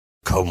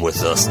Come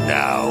with us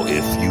now,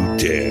 if you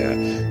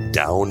dare,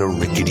 down a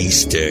rickety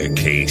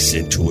staircase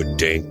into a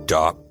dank,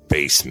 dark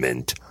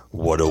basement.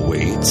 What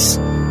awaits?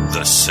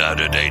 The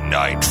Saturday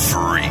Night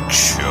Freak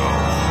Show.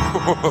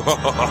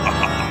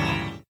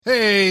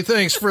 Hey,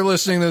 thanks for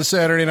listening to the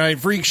Saturday Night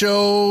Freak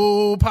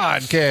Show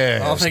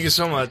podcast. Oh, thank you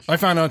so much. I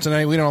found out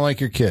tonight we don't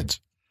like your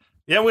kids.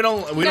 Yeah, we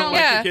don't like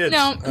the kids.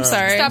 No, I'm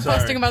sorry. Stop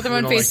posting about them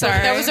on Facebook.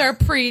 That was our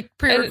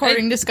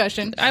pre-recording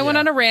discussion. I went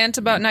on a rant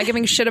about not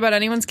giving shit about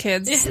anyone's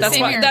kids. That's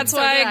why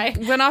I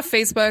went off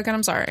Facebook, and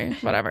I'm sorry.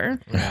 Whatever.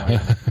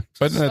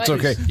 But that's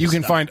okay. You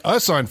can find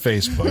us on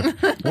Facebook.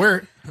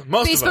 We're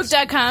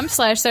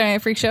Facebook.com/Saturday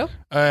Night Freak Show.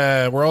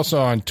 We're also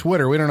on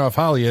Twitter. We don't know if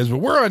Holly is, but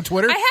we're on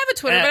Twitter. I have a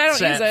Twitter, but I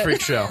don't use it.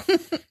 Freak Show.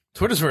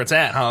 Twitter's where it's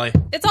at, Holly.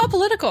 It's all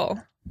political.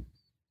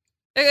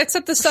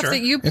 Except the stuff that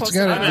you post. It's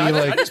gotta be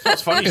I just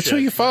post funny it's shit. who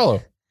you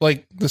follow.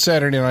 Like the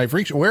Saturday Night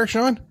Freak Show. Where,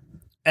 Sean?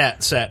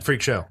 At Sat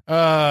Freak Show.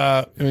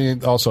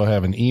 We also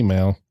have an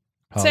email.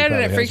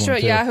 Saturday Night Freak Show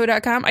at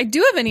yahoo.com. I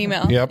do have an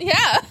email. Yep.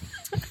 Yeah.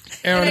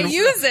 And I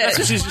use That's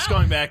what it. she's just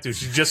going back to.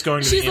 She's just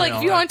going to She's the email. like,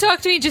 if you want to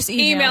talk to me, just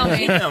email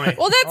me. Email me.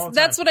 Well,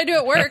 that's what I do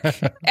at work.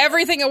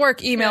 Everything at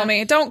work, email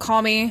me. Don't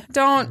call me.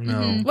 Don't.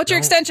 No. What's your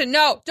extension?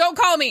 No. Don't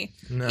call me.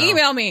 No.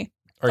 Email me.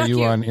 Are Fuck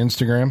you on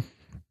Instagram?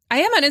 I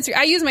am on Instagram.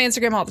 I use my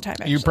Instagram all the time,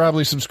 actually. You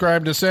probably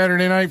subscribe to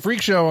Saturday Night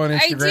Freak Show on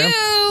Instagram.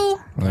 I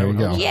There you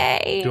go. do.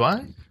 Yay. Do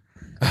I?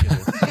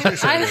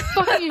 I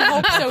fucking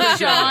hope so,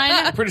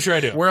 Sean. Pretty sure I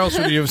do. Where else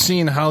would you have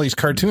seen Holly's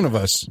cartoon of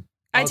us?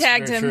 I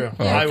tagged him. True.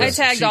 I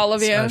tagged all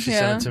of you. She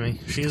Yeah. sent it to me.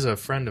 She's a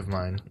friend of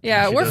mine.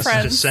 Yeah, She we're does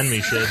friends. Just send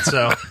me shit,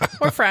 so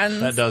We're friends.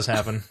 that does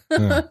happen.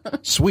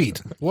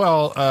 Sweet.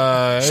 Well,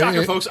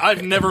 Shocker, folks.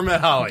 I've never met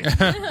Holly.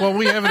 well,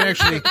 we haven't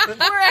actually.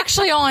 We're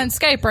actually all on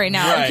Skype right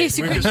now, in Right. case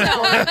you We're couldn't just-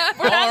 tell.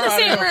 We're not in the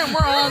same room.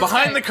 We're all on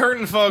Behind Skype. the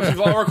curtain, folks, we've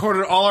all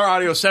recorded all our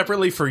audio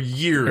separately for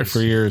years.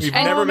 For years. We've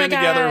And- never Oh my been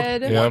together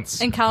God. once.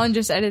 And Colin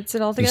just edits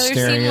it all Just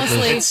together staring at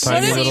seamlessly. this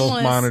tiny So little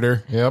seamless.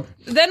 monitor. Yep.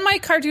 Then my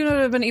cartoon would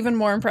have been even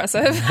more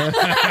impressive.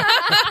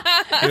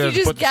 You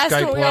just put the guessed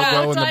Skype what we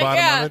logo looked in the like,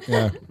 bottom of it.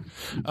 Yeah.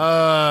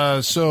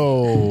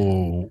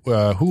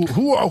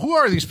 Who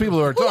are these people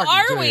who are talking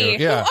are to we? you?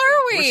 Yeah. Who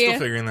are We're still we?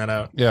 figuring that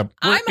out. Yeah. We're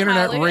I'm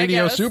internet Holly, I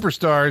radio guess.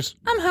 superstars.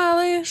 I'm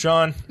Holly.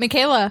 Sean.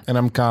 Michaela. And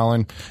I'm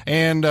Colin.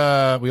 And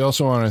we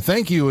also want to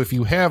thank you if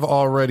you have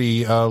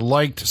already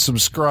liked,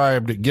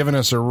 subscribed, given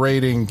us a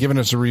rating, given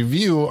us a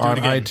review on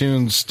again.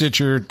 iTunes,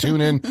 Stitcher,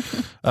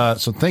 TuneIn.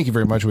 So thank you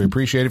very much. We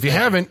appreciate it. If you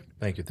haven't,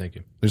 Thank you.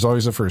 there's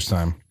always a first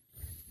time.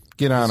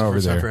 Get on over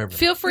First time there. forever.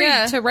 Feel free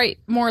Yeah. to write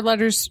more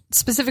letters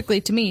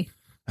specifically to me.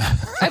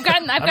 I've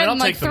gotten I'll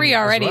like take them 3 as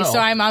already, well. so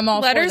I'm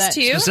all Letters for that.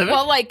 to you? Specific?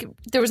 Well, like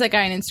there was that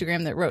guy on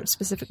Instagram that wrote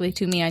specifically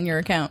to me on your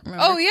account.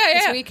 Remember, Oh, yeah,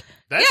 this yeah. week?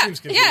 That seems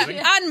confusing.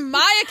 Yeah, on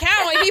my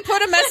account, he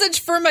put a message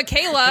for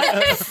Michaela.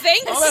 Thanks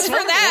That's for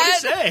wonderful. that.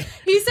 What did he say?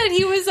 He said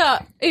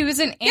he was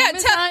an Yeah,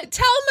 Amazon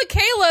tell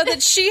Michaela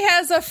that she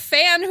has a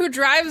fan who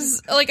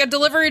drives like a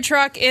delivery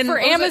truck for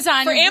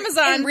Amazon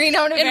in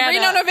Reno,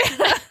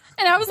 Nevada.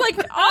 And I was like,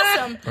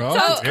 awesome. Oh,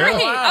 Sounds yeah.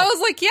 great. I was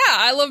like, yeah,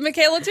 I love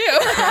Michaela too.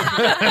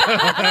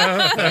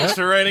 Thanks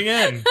for writing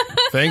in.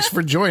 Thanks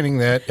for joining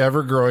that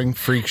ever-growing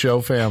freak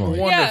show family.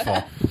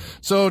 Wonderful.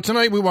 So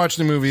tonight we watched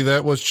a movie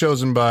that was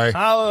chosen by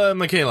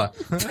Michaela.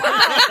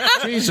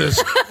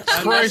 Jesus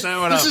Christ. that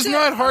one This up. is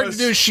not hard I was-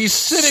 to do. She's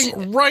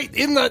sitting right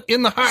in the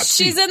hot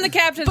seat. She's in the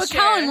captain's But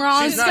chair. Colin, we're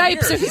on She's not Skype,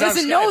 here. so he She's on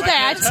doesn't Skype. know I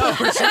that. can't tell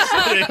where she's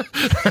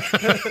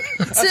sitting.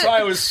 That's why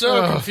I was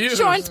so confused.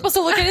 Sean's supposed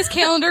to look at his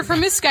calendar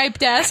from his Skype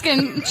desk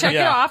and check it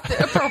Yeah. off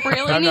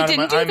appropriately, and he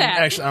didn't do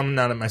that. I'm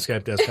not at my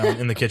Skype desk. I'm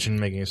in the kitchen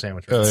making a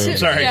sandwich. there you go.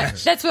 Sorry. Yeah,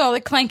 that's what all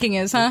the clanking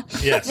is, huh?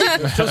 Yes.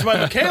 Chosen by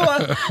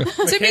Michaela.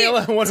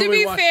 Michaela, what to do we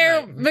be watch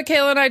fair, tonight?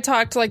 Michaela and I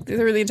talked like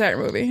through the entire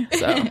movie,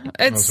 so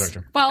it's sorry,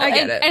 Jim. Well, I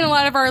get and, it. and a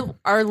lot of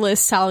our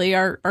lists, Sally,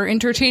 are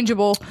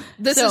interchangeable.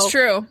 This So, is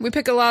true. We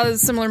pick a lot of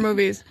similar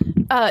movies.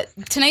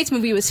 Tonight's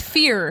movie was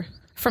Fear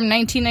from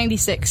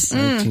 1996.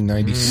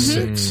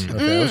 1996.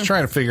 Okay, I was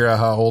trying to figure out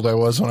how old I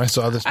was when I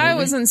saw this movie. I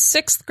was in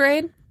 6th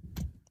grade.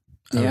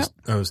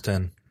 I was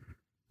 10.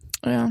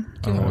 Yeah.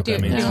 I don't know what Do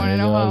that you means. want to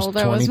know I how was old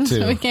I was when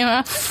 22. it came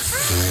out?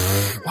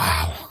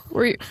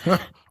 Were you?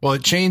 Well,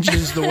 it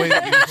changes the way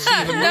that you see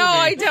the movie. No,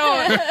 I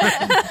don't.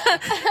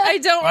 I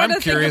don't want I'm to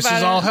curious think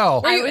as about all it.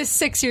 hell. I was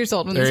 6 years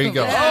old when There this you movie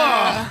go. was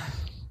out.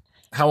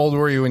 How old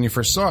were you when you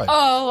first saw it?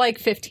 Oh, like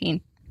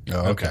 15.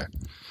 Oh, okay.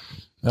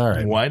 All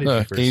right. Why did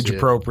you first age see it?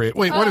 appropriate?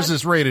 Wait, what is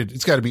this rated?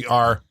 It's got to be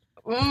R.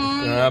 PG-13,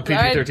 I'm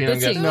let's see.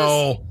 guessing.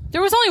 No.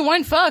 There was only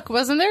one fuck,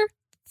 wasn't there?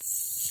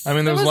 I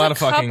mean, there was a lot of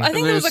fucking. I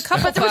think there was a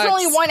couple. But there was fucks.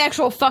 only one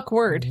actual fuck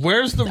word.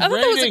 Where's the I thought there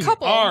was a rating?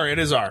 couple. R. It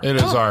is R. It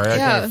is R. I kind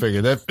yeah. of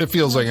figured that. It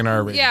feels like an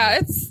R rating. Yeah,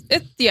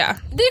 yeah.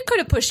 They could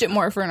have pushed it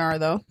more for an R,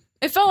 though.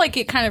 It felt like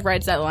it kind of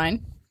rides that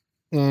line.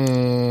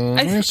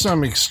 There's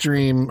some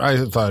extreme. I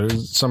thought it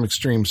was some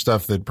extreme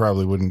stuff that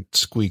probably wouldn't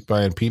squeak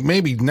by in Pete.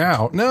 Maybe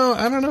now. No,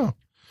 I don't know.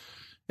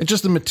 It's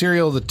just the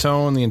material, the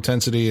tone, the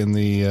intensity, and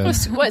the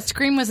What,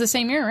 Scream was the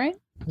same year, right?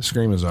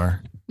 Scream is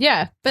R.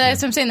 Yeah, but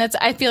that's what I'm saying.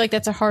 I feel like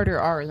that's a harder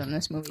R than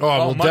this movie. Oh,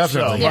 well,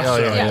 definitely.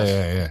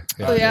 So.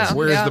 Yeah.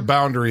 Where's the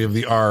boundary of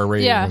the R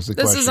rating? Yeah. Was the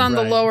This question. is on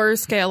the lower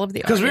scale of the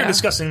R. Because we were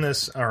discussing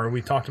this, or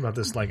we talked about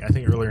this, like, I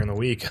think earlier in the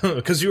week,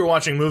 because you were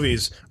watching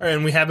movies,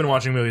 and we have been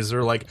watching movies that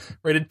are, like,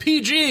 rated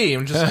PG.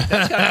 I'm just like,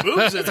 that's got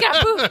boobs in it. It's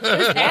got boobs.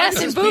 There's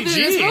ass and boobs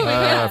in this movie.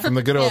 Yeah. From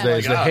the good old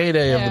days, the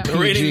heyday of the The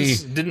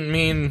ratings PG. didn't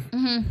mean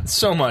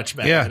so much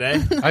back in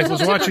the day. I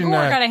was watching.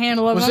 Got a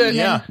handle of was them. that?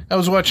 Yeah, I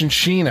was watching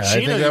Sheena. I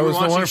think that was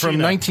the one from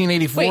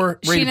 1984.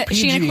 Wait, rated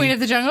PG. Sheena, Queen of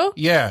the Jungle?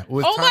 Yeah.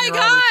 With Oh Tanya my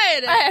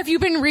Roberts. God! Have you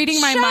been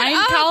reading my mind,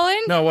 up. Colin?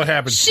 No, what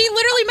happened? She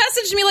literally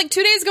messaged me like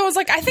 2 days ago. I was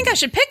like, I think I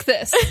should pick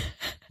this.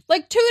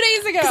 Like 2 days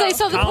ago. Because I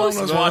saw the Colin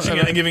poster. was watching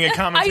it and giving a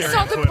commentary. I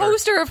saw on the Twitter.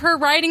 poster of her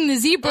riding the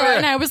zebra,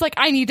 and I was like,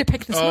 I need to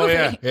pick this movie.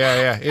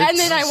 Yeah. And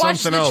then I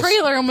watched the else.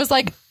 trailer and was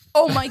like,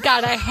 oh my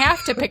God, I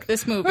have to pick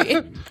this movie.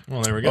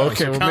 Well, there we go.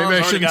 Okay, So well, Colin's maybe I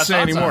already shouldn't got say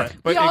thoughts anymore. on it.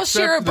 We all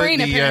share a except brain,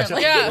 the,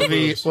 apparently.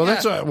 Yeah. Well,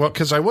 that's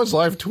because I was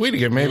live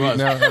tweeting it. Maybe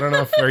now I don't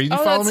know. Are you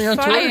following me on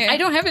that's Twitter? fine. I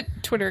don't have a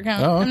Twitter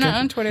account. Oh, okay. I'm not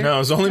on Twitter. No, it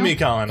was only me,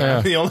 Colin.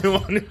 I'm the only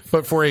one.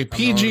 But for a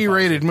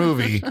PG-rated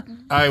movie,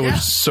 I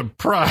was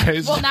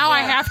surprised. Well, now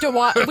I have to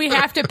watch. We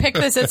have to pick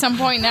this at some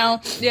point now.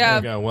 There Yeah.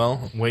 we go.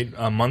 Well, wait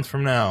a month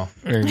from now.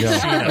 There you go.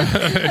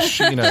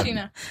 Sheena.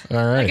 Sheena. All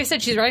right. Like I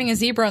said, she's riding a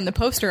zebra on the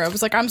poster. I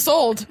was like, I'm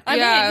sold. I'm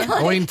Yeah.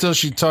 in. Wait until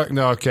she talk.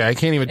 No, okay. I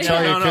can't even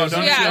tell you. No, 'cause-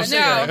 don't Yeah, say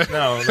no. that.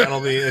 No, that'll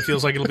be. It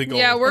feels like it'll be gold.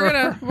 Yeah,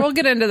 we'll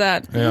get into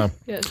that. Yeah.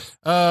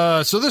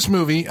 Yes. So this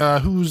movie,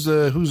 who's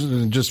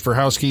just for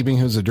housekeeping?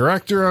 Who's the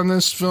director on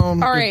this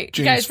film? All right,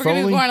 James guys, we're going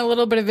to Foley? go on a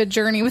little bit of a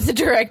journey with the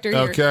director here.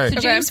 Okay. So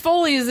James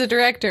Foley is the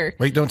director.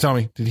 Wait, don't tell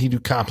me. Did he do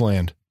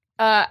Copland?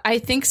 I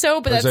think so,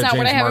 but Or is that's that not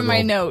what I James have in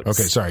my Margold? notes.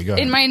 Okay, sorry, go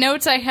ahead. In my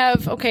notes, I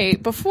have,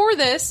 before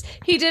this,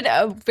 he did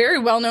a very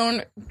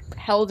well-known,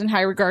 held in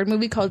high regard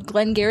movie called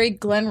Glengarry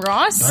Glen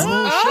Ross. Oh,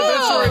 shit,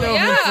 that's where I know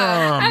him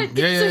I from.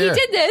 think- so he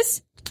did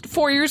this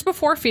 4 years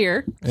before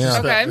Fear. Yeah.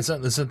 Okay. Is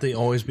that the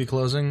Always Be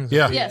Closing?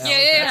 Yeah.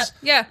 Yes.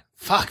 Yeah.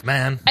 Fuck,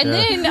 man. And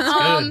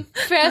then,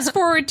 fast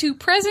forward to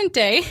present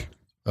day,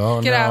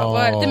 Oh, Get no. out,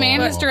 what? the man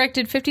has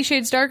directed 50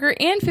 Shades Darker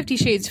and 50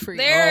 Shades Free.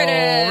 There it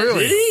is. Oh,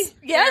 really?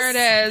 Yes. There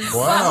it is.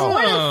 Wow.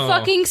 What a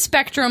fucking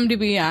spectrum to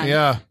be on.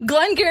 Yeah.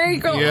 Glengarry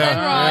Glen Ross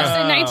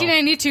Yeah. in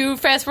 1992.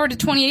 Fast forward to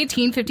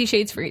 2018, 50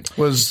 Shades Freed.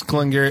 Was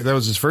Glengarry, that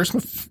was his first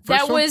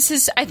That film? was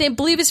his, I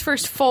believe, his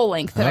first full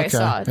length that I Okay,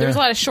 saw. There was a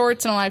yeah. lot of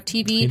shorts and a lot of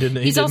TV. He did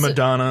also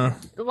Madonna.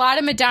 a lot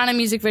of Madonna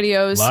music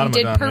videos. Lot He of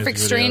did Madonna Perfect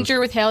music Stranger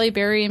videos. with Halle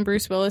Berry and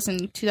Bruce Willis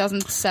in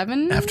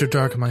 2007. After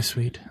Dark, My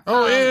Sweet.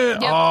 Oh, yeah.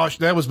 Yep. Oh,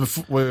 that was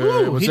before.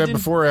 Was he that did-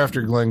 before or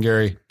after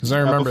Glengarry? Because I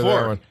remember that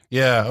before. one.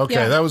 Yeah, okay.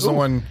 Yeah. That was the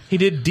one. He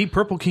did Deep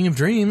Purple, King of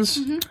Dreams.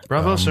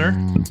 Bravo, sir.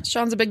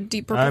 Sean's a big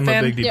Deep Purple I'm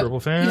fan. a big Deep Yep. Purple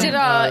fan. He did,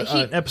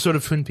 an episode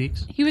of Twin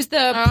Peaks. He was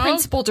the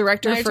principal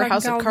director Now you're for talking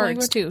House of College Cards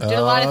language? too. Did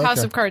a lot of House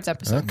okay. of Cards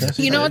episodes.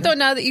 Okay. You know what though?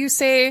 Now that you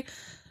say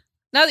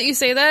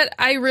that,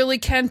 I really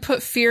can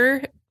put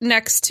Fear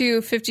next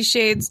to 50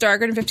 Shades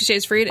Darker and 50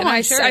 Shades Freed, and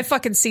I'm sure. I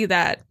fucking see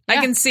that. Yeah.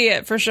 I can see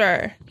it for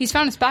sure. He's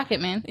found his pocket,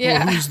 man.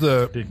 Yeah. Well, who's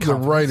the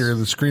writer,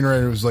 the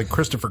screenwriter? Was like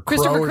Christopher Crowe.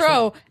 Christopher or something?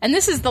 Crowe, and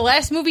this is the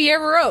last movie he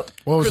ever wrote.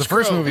 What was the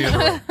first movie?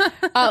 Ever?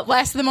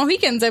 Last of the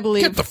Mohicans, I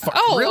believe. Get the fuck.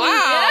 Oh really?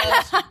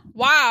 wow,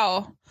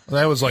 wow.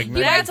 That was like.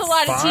 He writes a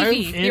lot of 95?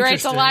 TV. He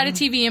writes a lot of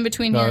TV in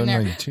between here and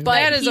there. 92. But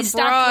That is he a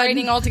stopped broad-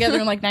 writing altogether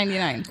in like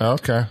 99.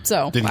 Okay.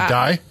 So, did he wow.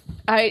 die?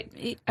 I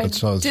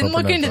That's what I was didn't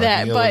look hoping into I that,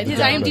 thought. Yeah, but the his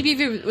guy,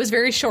 IMDb was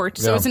very short,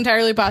 so Yeah. it's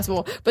entirely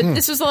possible. But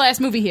this was the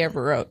last movie he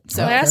ever wrote.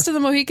 So, Last of the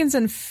Mohicans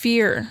and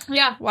Fear.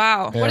 yeah.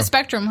 Wow. What a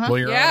spectrum, huh? Well,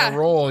 you're Yeah. on a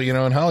roll,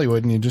 in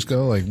Hollywood, and you just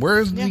go like,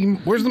 "Where's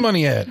the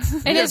money at?"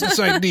 And as- this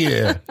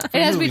idea.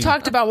 And as we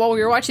talked about while we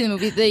were watching the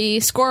movie, the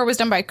score was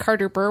done by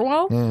Carter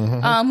Burwell,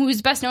 who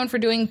is best known for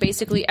doing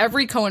basically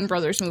every Coen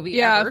Brothers movie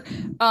Yeah. ever.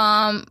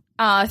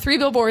 3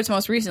 Billboards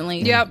most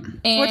recently. Yep.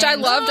 And- Which I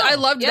loved. I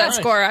loved Yeah. that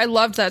score. I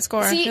loved that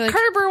score. See, Like,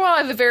 Carter Burwell, I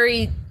have a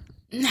very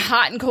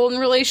hot and cold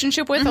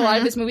relationship with. A lot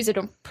of his movies, I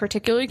don't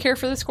particularly care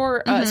for the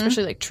score,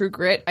 especially like True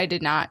Grit. I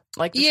did not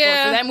like the score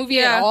for that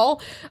movie at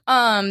all.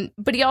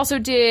 But he also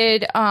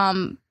did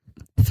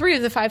 3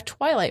 of the 5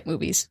 Twilight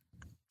movies.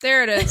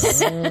 there it is.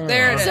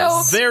 There it is.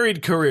 So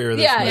Varied career.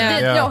 This man.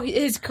 Yeah. no,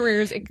 his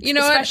career is You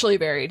know what? especially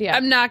varied. Yeah,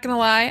 I'm not gonna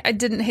lie. I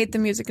didn't hate the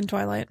music in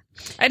Twilight.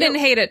 I didn't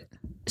hate it.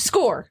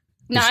 score,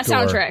 not score.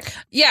 soundtrack.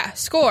 Yeah,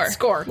 score.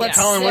 Score, Let's,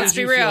 yeah. Colin, what let's did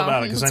be you feel real.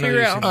 about it? 'Cause I Let's know be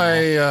you've real. seen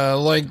it. I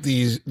like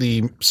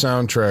the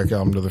soundtrack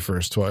album to the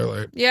first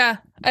Twilight. Yeah,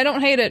 I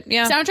don't hate it.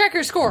 Yeah. Soundtrack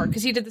or score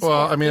because he did the score.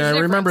 Well, I mean, There's I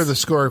a remember the difference.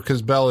 score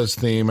because Bella's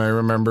theme. I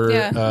remember,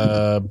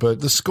 Yeah. but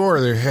the score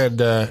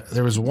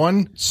there was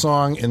one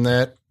song in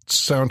that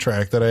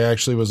soundtrack that I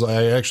actually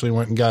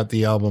went and got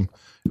the album,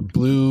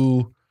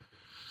 Blue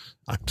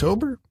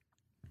October.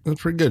 That's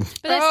pretty good.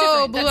 But that's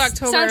different. Blue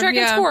That's October, soundtrack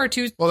yeah. and score are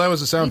two Well, that was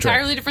the soundtrack.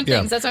 entirely different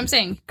things. That's what I'm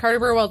saying. Carter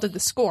Burwell did the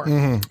score.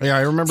 Mm-hmm. Yeah,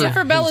 I remember. Except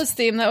for Bella's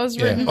theme, that was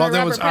written by Oh, that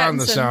Robert was Pattinson. on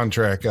the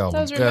soundtrack album.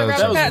 That was written by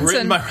that's- Robert That was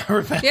written by Pattinson.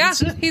 Robert Pattinson.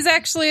 Yeah, he's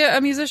actually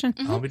a musician.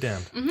 I'll be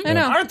damned. I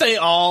know. Aren't they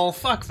all?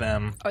 Fuck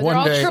them. They're One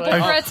all day- triple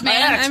I- threats,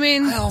 man. I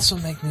mean, I also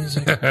make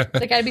music.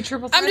 They got to be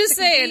triple threats. I'm just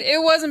to saying, compete.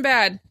 it wasn't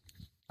bad.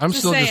 I'm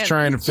still saying. just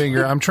trying to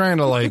figure. I'm trying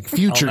to like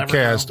future never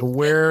cast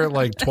where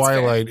like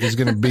Twilight is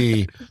going to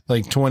be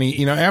like 20.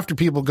 You know, after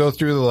people go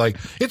through the like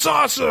it's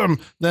awesome,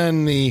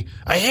 then the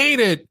I hate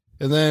it,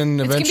 and then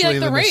gonna be eventually like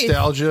the the Wraith.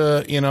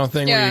 nostalgia, you know,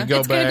 thing where Yeah. you go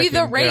It's back. going to be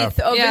the and- wraith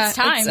yeah. of Yeah, its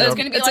time. it's It's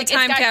going to be a like, it's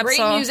time got capsule.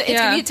 great music. It's Yeah.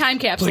 going to be a time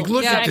It's capsule. like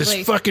look at exactly.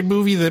 this fucking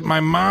movie that my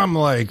mom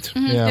liked.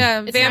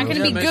 Yeah, It's not going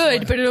to be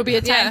good, but it'll be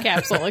a time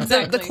capsule.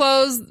 Exactly. The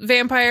clothes,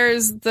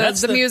 vampires,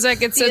 That's the the-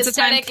 music. It's the a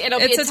time. aesthetic, it'll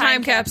be It's a a time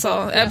time capsule.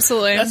 capsule. Yeah.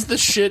 Absolutely. That's the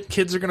shit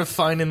kids are gonna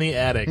find in the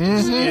attic.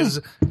 Is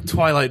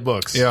Twilight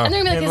books. Yeah. And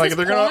they're going to And be like like,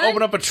 they're gonna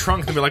open up a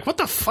trunk and be like, "What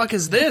the fuck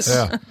is this?"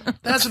 Yeah.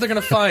 That's what they're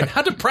gonna find.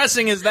 How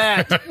depressing is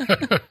that?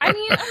 I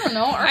mean, I don't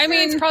know. Our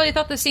parents probably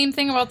thought the same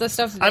thing about the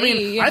stuff that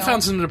I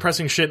found some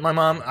depressing shit.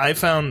 I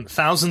found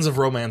thousands of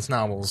romance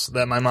novels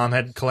that my mom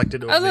had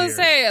collected over I was the gonna years.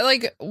 say,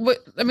 like,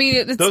 I mean,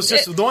 it's, Those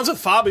just the ones with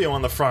Fabio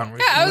on the front, where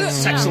Yeah, I he's was-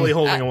 sexually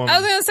holding a woman. I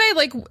was gonna say,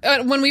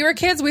 like, when we were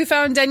kids, we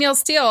found Danielle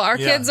Steele. Our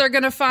Yeah. kids are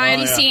gonna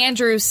find. Oh, yeah. C.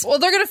 Andrews. Well,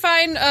 they're gonna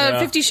find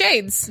 50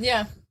 Shades.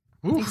 Yeah.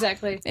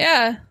 Exactly.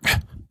 Yeah,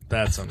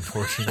 That's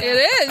unfortunate.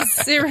 it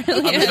is. It really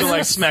I'm just is. gonna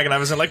like smack it. I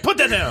was like, put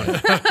that down.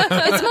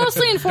 It's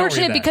mostly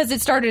unfortunate that. because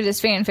it started as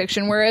fan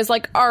fiction, whereas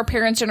like our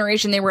parents'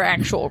 generation, they were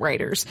actual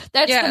writers.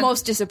 That's Yeah. the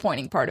most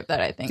disappointing part of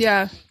that, I think.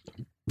 Yeah,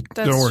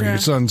 that's Don't worry, true. your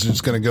son's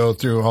just going to go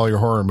through all your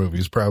horror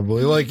movies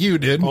probably, like you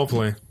did.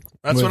 Hopefully.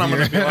 That's With what I'm you.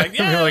 going to be like.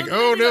 Yeah, You're like,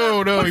 oh,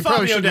 no, put you probably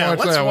Fabio shouldn't down.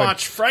 watch Let's that one.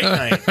 watch Fright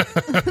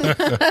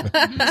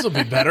Night. This will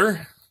be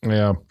better.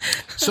 Yeah.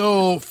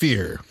 So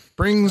Fear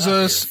brings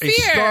us a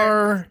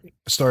Fear.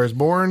 Star is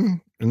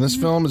Born. In this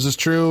film, is this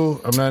true?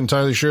 I'm not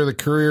entirely sure. The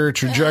career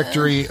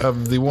trajectory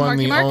of the one,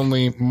 Marky the Mark?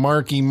 only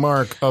Marky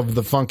Mark of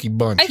the Funky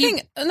Bunch.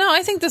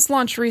 I think this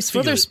launched Reese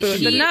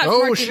Witherspoon, but not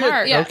Oh, Marky shit.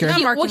 Mark. Yeah, Okay. Not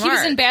he, Marky well, he was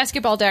Mark. in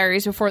Basketball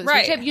Diaries before this.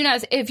 Right. Which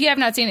if you have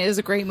not seen it, it is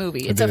a great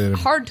movie. It's did. a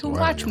hard to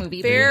watch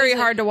movie. but Very it is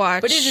a- hard to watch.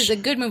 But it is a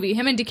good movie.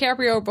 Him and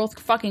DiCaprio are both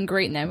fucking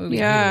great in that movie.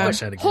 Yeah. Watch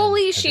that again.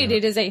 Holy shit,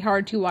 it is a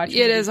hard to watch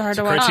movie. It is hard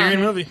to watch.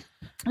 Criterion movie.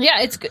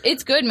 Yeah, it's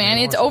good, man.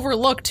 It's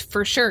overlooked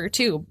for sure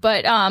too.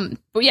 But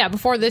yeah,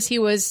 before this he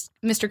was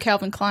Mr.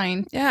 Calvin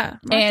Klein. Yeah,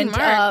 Marky And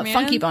Mark, man.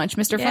 Funky Bunch,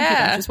 Mr. Funky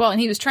Yeah. Bunch as well. And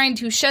he was trying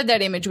to shed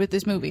that image with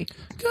this movie.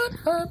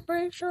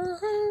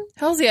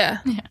 Hells yeah.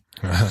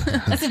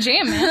 That's a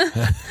jam, man.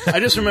 I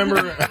just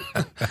remember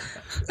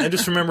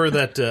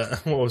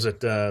that what was it?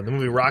 The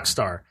movie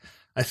Rockstar.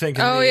 I think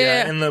in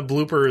in the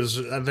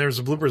bloopers, there's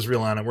a bloopers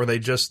reel on it where they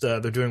just they're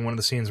doing one of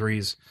the scenes where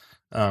he's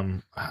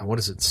what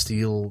is it?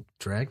 Steel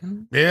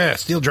Dragon? Yeah,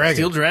 Steel Dragon.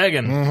 Steel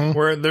Dragon,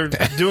 where they're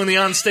doing the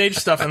on-stage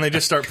stuff and they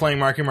just start playing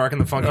Marky Mark and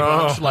the Funky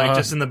Bunch, like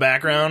just in the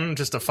background,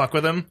 just to fuck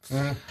with him.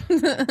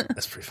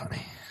 That's pretty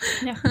funny.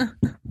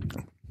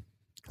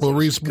 Well,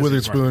 Reese Marky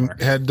Witherspoon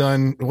Mark. had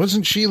done.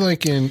 Wasn't she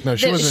like in? No,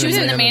 she She wasn't was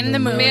in The Man in the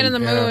Moon. Man in the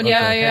Moon,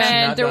 yeah, okay. yeah. Has she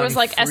And not there done was,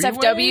 like, Freeway?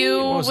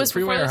 SFW What was was it,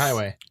 Freeway before or this?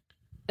 Highway?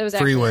 It was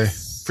after Freeway.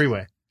 this,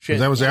 Freeway. Shit,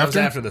 That was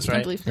after? this, I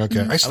right? believe. Okay,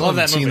 I still love haven't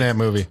that seen movie. that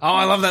movie. Oh,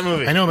 I love that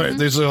movie. I know, but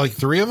there's like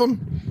 3 of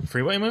them.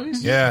 Freeway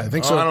movies? Yeah, I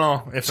think so. I don't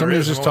know. If Somebody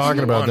was just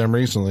talking about them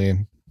recently.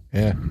 And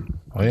yeah.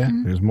 Oh yeah,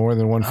 there's more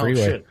than one Oh,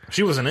 Freeway. shit.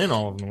 She wasn't in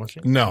all of them, was she?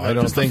 No, I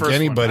don't Just the think first one.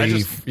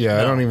 anybody. I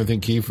No. don't even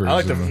think Kiefer. I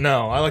like is in it.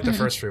 I like the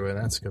first Freeway.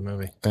 That's a good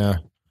movie. Yeah.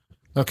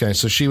 Okay,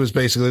 so she was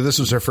basically this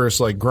was her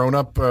first like grown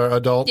up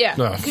adult. Yeah,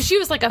 No. because she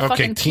was like a Okay,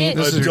 fucking teen. kid.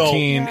 This is her Adult.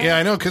 teen. Yeah,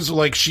 I know because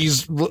like she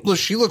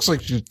looks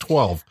like she's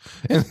 12.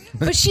 And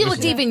But she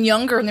looked even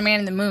younger in The Man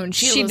in the Moon.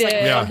 She was like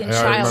did. a Yeah, fucking yeah,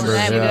 I child in remember,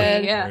 that yeah.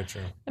 movie. Yeah. Very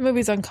true. That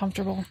movie's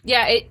uncomfortable.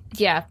 Yeah.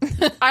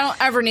 I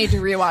don't ever need to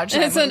rewatch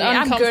that It's an movie.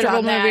 I'm good uncomfortable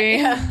on that. movie.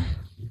 Yeah.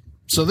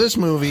 so this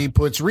movie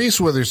puts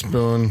Reese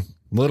Witherspoon,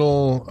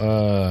 little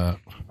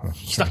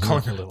Stop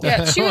calling her little.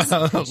 Yeah, she was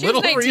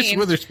little 19. Reese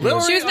Witherspoon.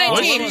 Little She was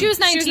 19. She was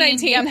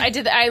 19. Yep, I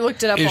did. I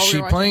looked it up. Is while we she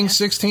were watching playing it.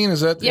 16?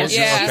 Is that? Yes,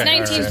 Yeah. she's Okay,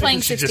 19 all right.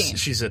 playing She 16.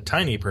 she's a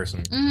tiny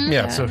person.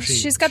 Yeah. So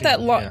She's got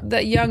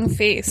that young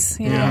face.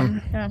 You know?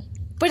 Yeah.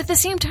 But at the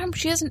same time,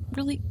 she hasn't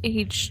really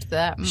aged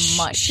that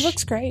much. She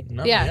looks great.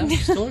 No, Yeah. she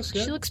still looks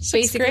good. She looks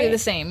basically great. the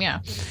same. Yeah.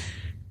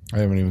 I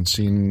haven't even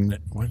seen.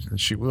 What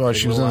is she? Well,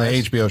 she was in the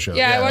Lies. HBO show.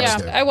 Yeah,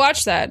 okay. I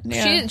watched that.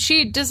 Yeah.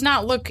 She does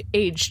not look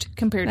aged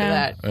compared to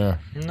Yeah. that.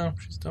 Yeah, No,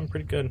 she's done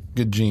pretty good.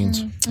 good genes.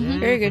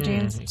 Very good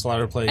genes. It's allowed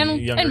her to play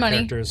And younger money.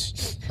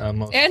 characters.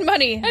 Most. And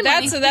money.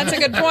 That's a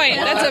good point.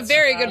 That's a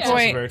very good That's also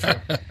point. very true.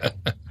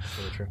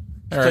 Very true.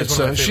 All right, Plays one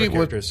so of my she favorite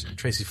would. characters,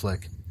 Tracy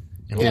Flick.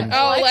 Oh,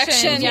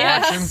 Election.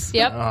 Yes.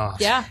 Yep. Oh.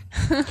 Yeah.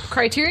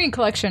 Criterion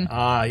Collection.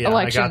 Yeah,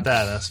 Election. I got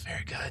that. That's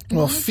very good.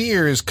 Well,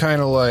 Fear is kind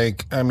of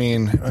like. I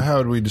mean, how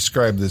would we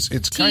describe this?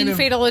 It's kind Teen of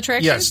Fatal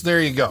Attraction. Yes, there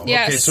you go.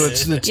 Yes. Okay, so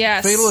it's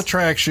Yes. Fatal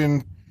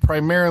Attraction,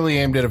 primarily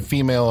aimed at a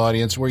female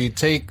audience, where you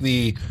take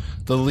the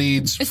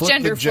leads, It's flip the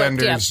gender flipped,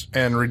 genders,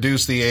 and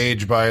reduce the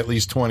age by at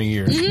least 20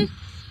 years.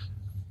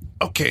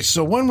 Okay,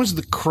 so when was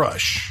The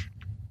Crush?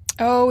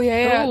 Oh,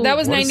 yeah. Ooh, that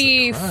was what is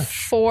The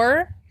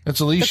 94. It's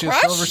Alicia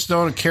Crush?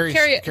 Silverstone and Carrie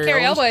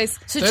Elwes.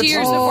 So That's- 2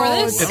 years before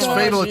this? It's Oh,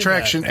 Fatal I see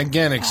Attraction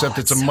again, except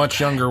it's a much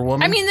younger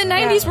woman. I mean, the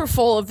 90s were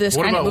full of this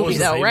What kind of about movie, what was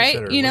though, the right?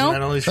 babysitter? You know?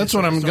 Wasn't that Alicia that's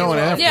what I'm Silverstone? going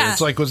after. Yeah.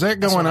 It's like, was that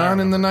That's going what I on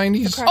in the remember.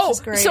 90s? Crush Oh, is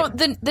great. so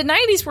the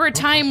 90s were a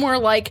time where,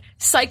 like,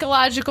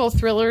 psychological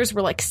thrillers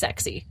were, like,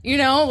 sexy. You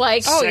know?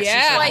 Like, Oh, Sexy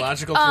yeah.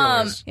 psychological Like,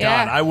 thrillers.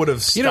 yeah. God, I would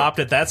have stopped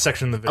at that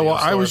section of the video. Well,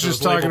 I store was if it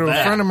just talking to labeled a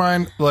that. friend of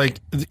mine.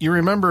 Like, you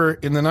remember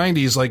in the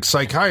 90s, like,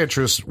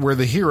 psychiatrists were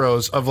the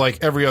heroes of, like,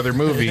 every other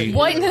movie.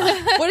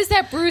 what is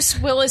that Bruce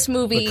Willis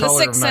movie? The Color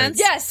Sixth of Night. Sense?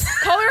 Yes,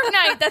 Color of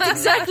Night. That's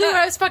exactly what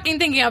I was fucking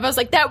thinking of. I was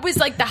like, that was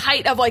like the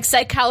height of like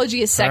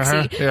psychology is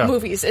sexy yeah.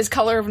 movies is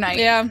Color of Night.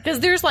 Yeah.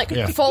 Because there's like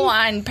Yeah. full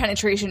on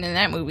penetration in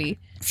that movie.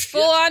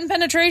 Full on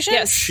penetration?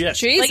 Yes. Shit.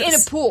 Jesus. Like in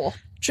a pool.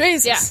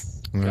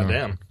 Jesus. Yeah. God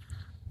damn.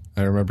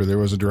 I remember there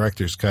was a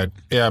director's cut.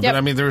 Yeah, Yep. but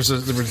I mean, there was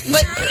But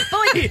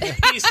like,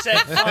 He said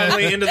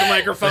firmly into the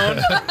microphone.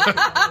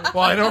 well,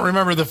 I don't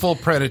remember the full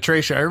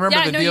penetration. I remember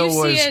Yeah, the no, deal you see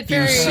was it you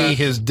very- see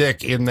his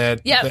dick in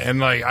that, Yep. and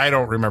like I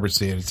don't remember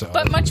seeing it. So,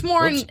 but much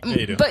more, Yeah,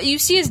 you do. but you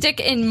see his dick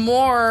in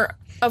more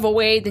of a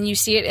way than you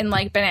see it in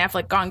like Ben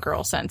Affleck Gone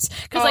Girl sense.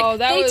 Because Oh, like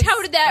that they was-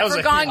 touted that was for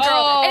a Gone hit. Girl,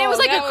 Oh, and it was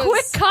like that a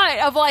quick was- cut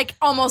of like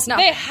almost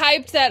nothing. They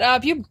hyped that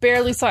up. You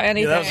barely saw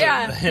anything. Yeah, that was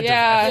Yeah. a hint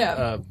Yeah.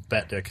 of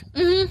bat dick.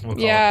 We'll call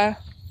Yeah.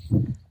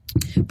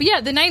 But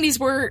yeah, the 90s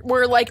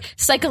were like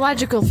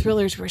psychological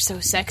thrillers were so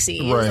sexy.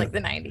 It was Right. like the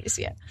 90s,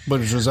 yeah.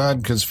 but it was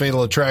odd because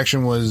Fatal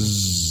Attraction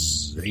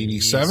was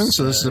 87,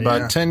 so this is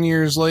about yeah. 10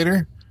 years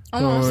later.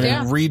 Almost, when we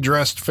yeah.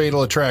 redressed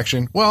Fatal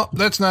Attraction. Well,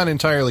 that's not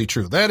entirely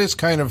true. That is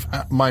kind of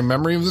my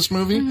memory of this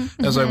movie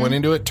as I went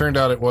into it. Turned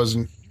out it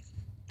wasn't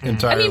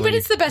entirely. I mean, but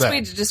it's the best that.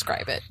 way to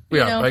describe it. Yeah,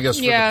 you know? I guess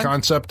for Yeah. the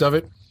concept of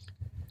it,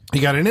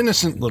 you got an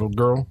innocent little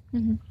girl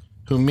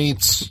who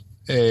meets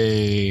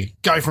a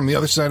guy from the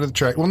other side of the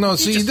track. Well, no,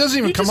 see, he doesn't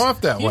even come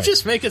off that You way.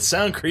 just make it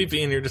sound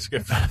creepy in your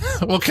description.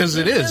 Well, because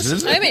it is,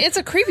 isn't it? I mean, it's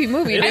a creepy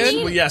movie, It dude. is,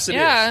 well, yes, it is.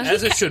 Yeah.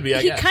 As it should be,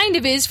 I He guess. kind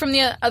of is from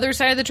the other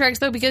side of the tracks,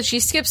 though, because she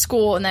skips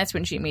school, and that's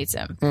when she meets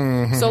him.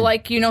 So,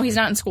 like, you know, he's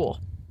not in school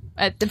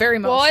at the very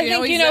most. Well, I you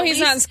think at he's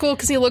not in least- school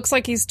because he looks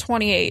like he's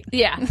 28.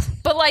 Yeah,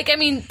 but like, I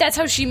mean, that's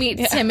how she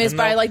meets him is And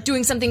by no- like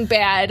doing something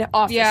bad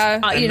off. Yeah.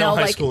 the, And you no know,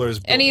 high like schoolers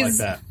built and he's-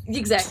 like that.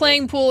 exactly.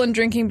 Playing pool and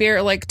drinking beer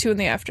at like 2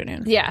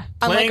 p.m. Yeah,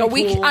 on like Playing a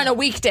week pool. on a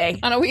weekday.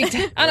 on a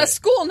weekday, on a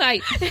school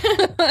night.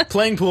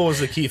 Playing pool was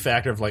the key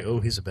factor of like, oh,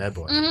 he's a bad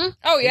boy.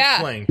 Oh yeah,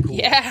 Playing pool.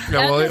 yeah.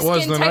 Yeah, well, And it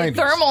was the skin-tight 90s.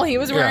 thermal he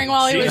was wearing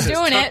while he was Jesus,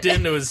 doing tucked it.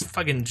 into his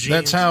fucking jeans.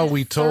 That's how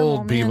we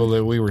told Thermal, people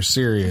that we were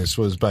serious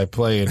was by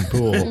playing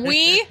pool.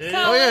 We.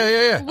 Oh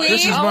yeah. We-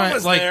 This is Colin my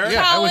was like. there.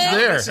 Yeah, I was Colin.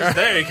 there. This is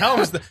there. Colin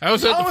was the, I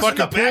was at Colin the in fucking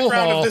pool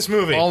background hall of this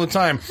movie. all the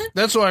time.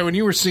 That's why when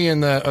you were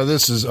seeing that, oh,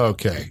 this is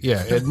okay.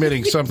 Yeah,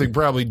 admitting something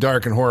probably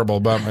dark and horrible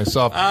about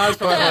myself. It's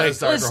probably not as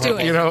dark let's or do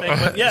horrible it. You know, thing,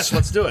 but yes,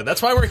 let's do it.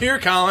 That's why we're here,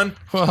 Colin.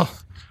 well, It's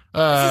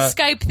a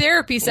Skype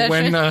therapy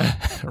session. when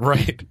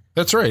right,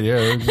 that's right.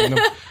 Yeah, you know.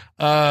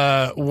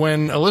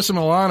 When Alyssa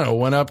Milano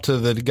went up to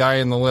the guy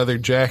in the leather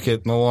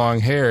jacket and the long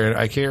hair,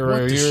 I can't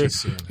remember. did You're, she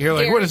see? you're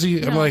like, what is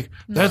he? I'm like,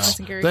 that's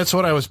that's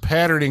what I was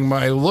patterning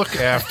my look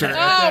after. Oh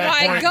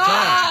my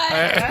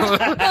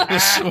god! The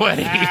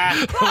sweaty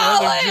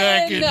leather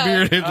jacket,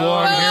 bearded,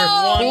 long hair,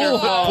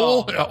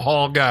 pool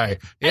hall guy.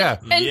 Yeah,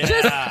 And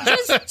Yeah.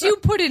 just to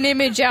put an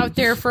image out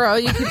there for all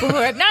you people who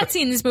have not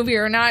seen this movie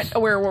or are not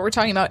aware of what we're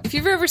talking about. If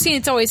you've ever seen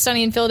It's Always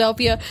Sunny in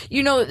Philadelphia,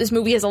 you know that this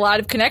movie has a lot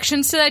of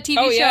connections to that TV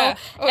Oh, show. yeah.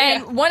 Oh,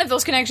 and yeah. one of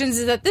those connections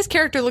is that this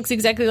character looks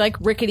exactly like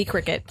Rickety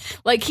Cricket.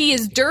 Like he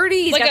is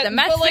dirty, he's got the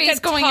meth face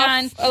going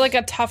on. like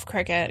a tough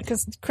cricket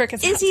because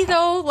cricket's Is not he tough.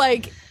 though?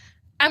 Like,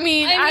 I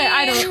mean,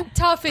 I don't know.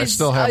 Tough is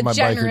still have my biker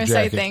generous,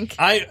 I jacket. think.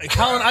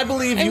 Colin, I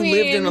believe you mean-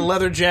 lived in a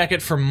leather jacket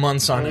for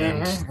months on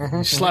end.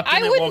 You slept in I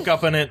it, wouldn't- woke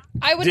up in it,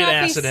 I would did not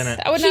acid be. in it.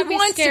 I would He not be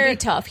wants to be scared.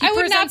 tough. He I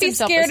would not presents be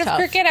himself scared as of tough.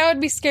 cricket. I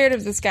would be scared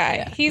of this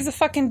guy. He's a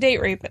fucking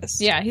date rapist.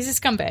 Yeah, he's a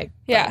scumbag.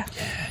 Yeah.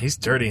 He's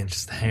dirty and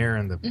just the hair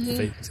and the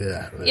face.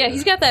 Yeah,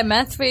 he's got that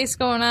meth face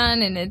going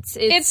on, and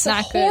it's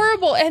not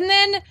horrible. And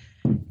then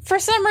for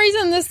some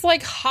reason, this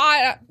like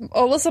hot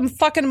Alyssa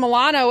fucking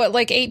Milano at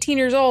like 18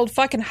 years old,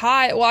 fucking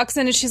hot, walks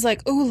in and she's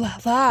like, "Ooh la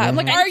la." I'm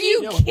like, "Are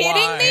you kidding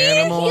why? me?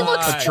 Animal He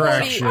looks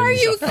attraction. 40. Are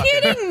you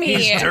kidding me?"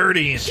 He's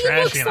dirty and He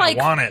trashy looks and like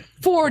I want it.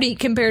 40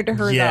 compared to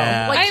her,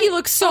 Yeah. though. Like he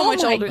looks so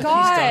much older. A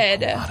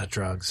God. lot of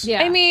drugs.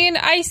 Yeah, I mean,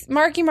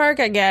 Marky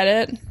Mark, I get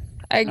it.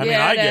 I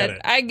get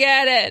it. I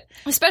get it.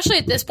 especially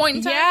at this point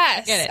in time.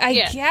 Yes, I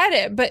get it. get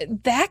it.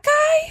 But that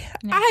guy,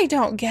 I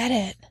don't get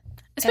it.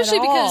 Especially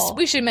at because all.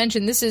 we should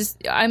mention this is.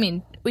 I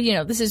mean, you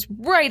know, this is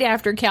right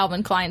after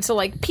Calvin Klein, so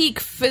like peak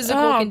physical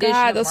Oh condition.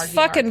 God, of those Marky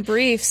fucking Mark,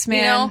 briefs, you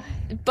man.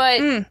 know.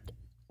 But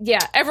yeah,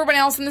 everyone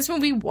else in this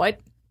movie, what?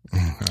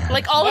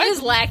 Like all of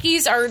his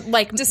lackeys are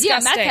like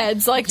Disgusting. meth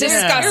heads, like just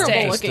Disgusting.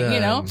 terrible looking, you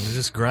know.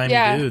 Just grimy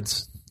Yeah.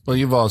 dudes. Well,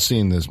 you've all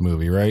seen this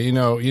movie, right? You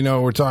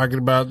know, we're talking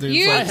about this.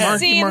 You've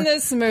seen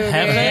this movie.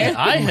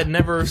 I had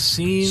never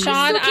seen.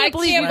 Sean, I can't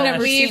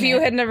believe you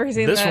had never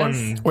seen this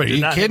one. Wait, are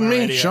you kidding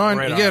me, Sean?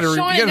 You got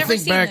to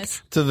think back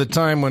to the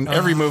time when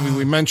every movie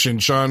we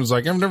mentioned, Sean was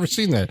like, "I've never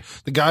seen that."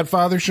 The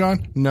Godfather,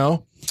 Sean?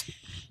 No.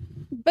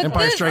 But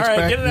Empire Strikes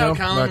Back. Get it out,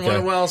 no? Colin. Okay.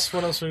 What else?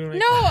 What else? No,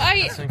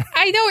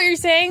 I know what you're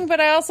saying, but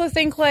I also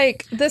think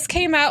like this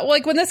came out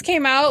like when this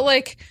came out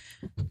like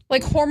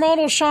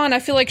hormonal Sean, I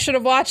feel like should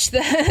have watched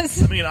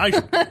this. I mean,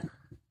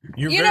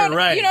 you're very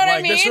right. You know what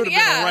I mean? This would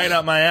have been right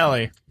up my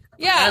alley.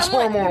 Yeah, as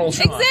hormonal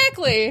Sean.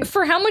 Exactly.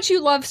 For how much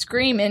you love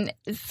Scream, and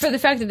for the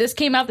fact that this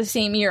came out the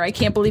same year, I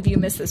can't believe you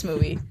missed this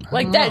movie.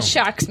 Like that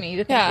shocks me.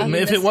 To think that you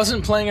if it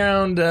wasn't playing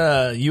around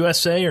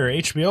USA or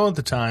HBO at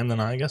the time, then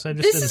I guess I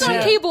just didn't see it. This is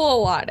on cable a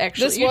lot.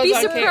 Actually, you'd be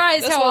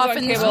surprised how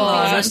often this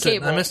movie is on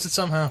cable. I missed it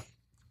somehow.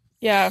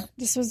 Yeah,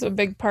 this was a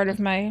big part of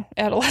my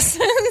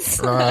adolescence.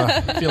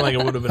 I feel like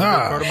it would have been a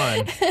big part of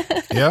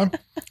mine. Yeah.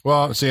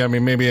 Well, see, I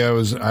mean, maybe I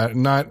was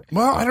not.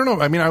 Well, I don't know.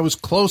 I mean, I was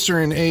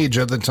closer in age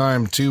at the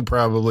time to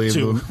probably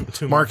to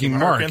Marky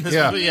Mark.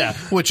 Yeah.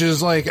 Which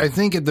is like, I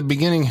think at the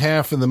beginning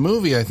half of the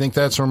movie, I think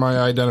that's where my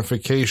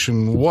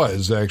identification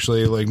was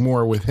actually, like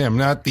more with him,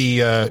 not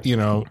the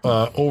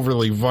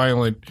overly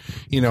violent,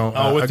 with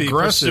aggressive. the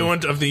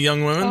pursuant of the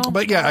young women.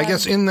 But yeah, I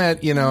guess in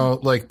that,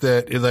 like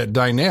that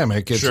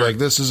dynamic, it's like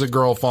this is a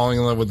girl falling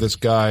in love with this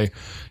guy,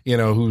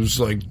 who's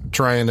like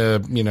trying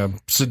to,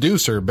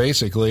 seduce her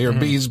basically, or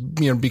he's,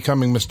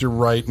 becoming Mr.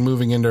 Right,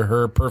 moving into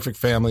her perfect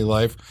family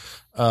life.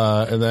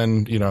 And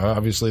then,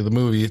 obviously the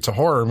movie, it's a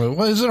horror movie.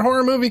 Well, is it a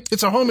horror movie?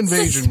 It's a home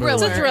invasion movie.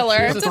 It's a thriller.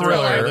 It's a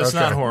thriller. That's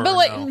not horror.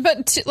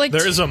 But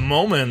there is a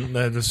moment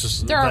that was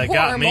just there that are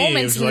got horror me.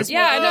 moments. It was like,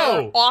 I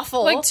know,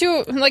 awful.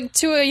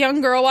 To a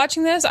young girl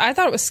watching this, I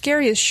thought it was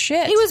scary as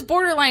shit. He was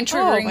borderline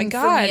triggering my for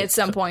God. me at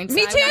some points.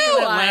 Me too.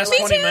 The last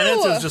 20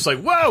 minutes is just like,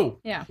 whoa.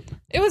 Yeah,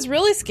 it was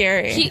really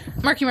scary.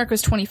 Marky Mark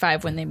was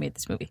 25 when they made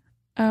this movie.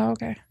 Oh,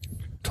 okay.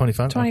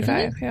 25?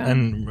 25, yeah.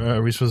 And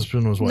Reese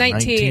Witherspoon was what,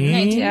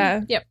 19?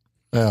 Yeah. Yep.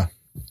 Yeah.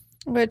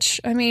 Which,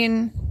 I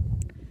mean...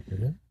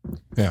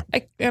 Yeah.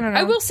 I don't know.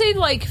 I will say,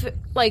 like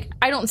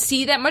I don't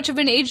see that much of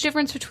an age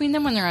difference between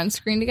them when they're on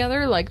screen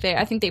together. Like,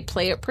 I think they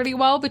play it pretty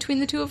well between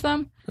the two of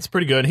them. That's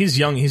pretty good. He's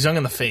young. He's young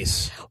in the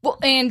face. Well,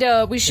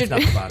 and we should... Not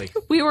the body.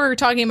 We were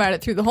talking about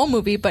it through the whole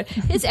movie, but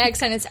his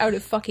accent is out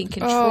of fucking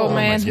control. Oh,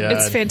 man. God.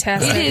 It's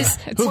fantastic. It is.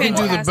 It's Who can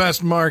do the fantastic.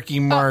 best Marky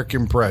Mark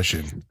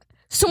impression?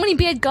 So many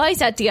bad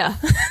guys out there.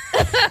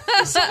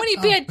 So many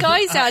bad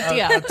guys out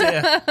there.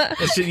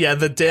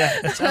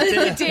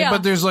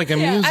 But there's like a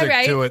music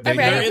to it. That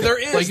there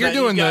is. Like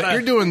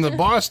you're doing the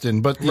Boston,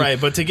 but right.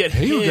 But to get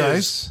you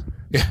guys,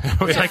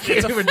 I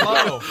can't even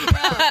flow.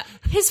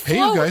 His flow. Hey,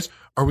 you guys,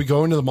 are we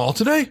going to the mall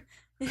today?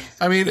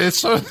 I mean, it's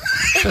so.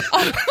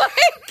 Oh my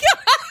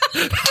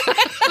God.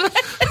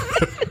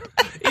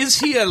 Is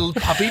he a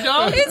puppy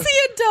dog? Is he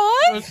a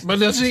dog? But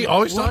does he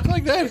always talk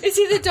like that? Is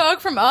he the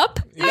dog from Up?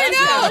 I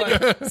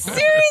know.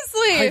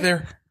 Seriously. Hi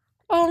there.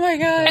 Oh my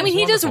God. I mean,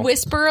 he does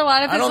whisper a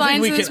lot of his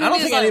lines in this movie. I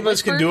don't think any of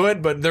us can do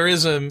it, but there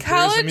is a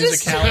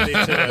musicality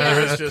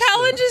to it.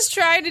 Colin just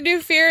tried to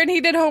do Fear, and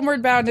he did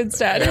Homeward Bound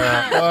instead.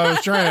 Yeah. Well,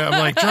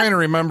 I'm trying to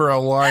remember a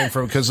line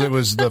from, because it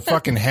was the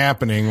fucking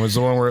Happening was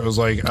the one where it was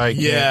like, I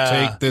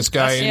can't take this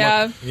guy.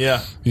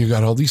 Yeah. You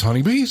got all these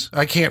honeybees?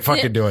 I can't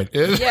fucking do it.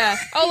 Yeah.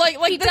 Oh, like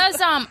he does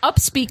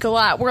upspeak a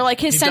lot, where like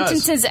his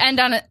sentences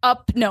end on an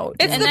up note,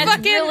 and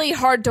that's really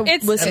hard to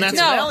listen and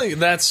to. Valley.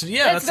 That's the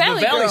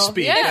Valley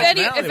speak. Yeah.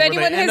 If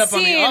anyone has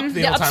seen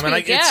the whole time,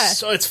 and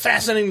it's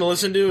fascinating to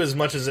listen to as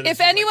much as it is.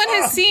 If anyone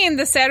has seen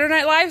the Saturday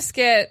Night Live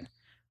skit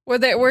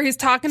where he's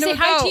talking to say a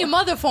hi goat. to your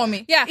mother for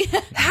me. Yeah.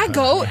 Hi,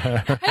 goat.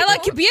 I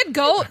like your beard,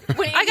 goat.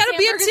 I got a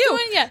beard too.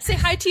 Yeah. Say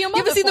hi to your mother.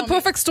 You ever seen The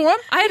Perfect Storm?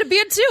 I had a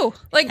beard too.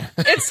 Like,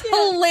 it's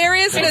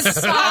hilarious and it's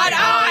spot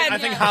on. I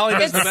think Holly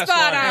does the best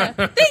spot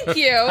one. on. Thank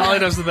you. Holly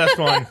does the best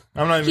one.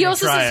 I'm not even going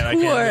to try it.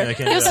 I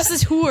can't. He also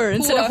says whore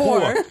instead of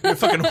whore. You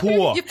fucking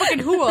whore. You fucking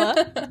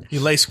whore.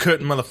 You lace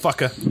curtain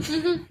motherfucker.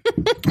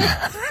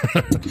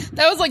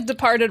 That was like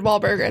Departed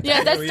Wahlberg.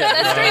 Yeah, that's straight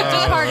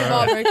Departed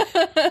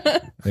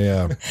Wahlberg.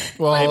 Yeah.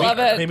 Well, I love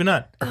it. Maybe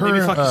not. Maybe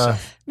fuck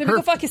yourself. Maybe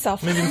go fuck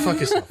yourself. Maybe fuck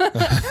yourself.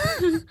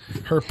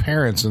 Her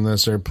parents in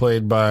this are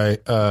played by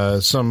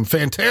some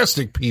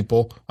fantastic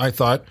people, I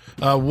thought.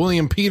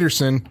 William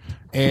Peterson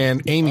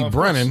and Amy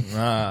Brennan.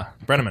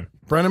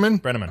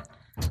 Brenneman.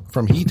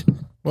 From Heat.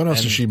 What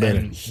else has she been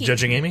in?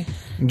 Judging Amy?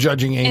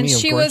 Judging Amy, And of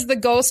she course. was the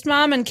ghost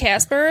mom in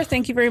Casper.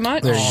 Thank you very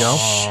much. There you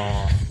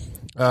go.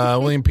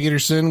 William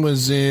Peterson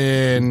was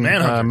in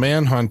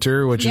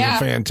Manhunter, which is a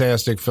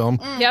fantastic film.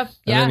 Yep.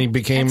 And then he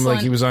became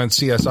like he was on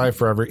CSI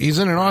forever. He's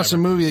in an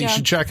awesome movie that you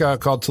should check out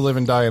called To Live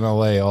and Die in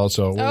L.A.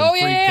 also. Oh,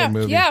 yeah.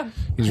 Movie. Yeah.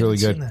 He's really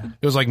good.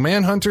 It was like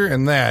Manhunter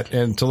and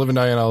To Live and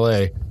Die in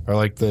L.A. are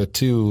like the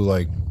two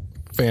like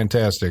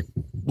fantastic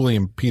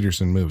William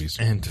Peterson movies.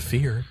 And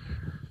Fear.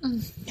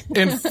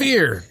 And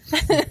Fear.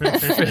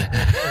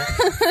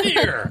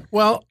 Fear.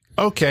 Well,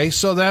 okay,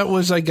 so that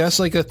was, I guess,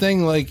 like a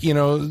thing, like,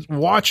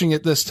 watching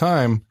it this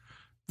time,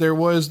 there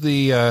was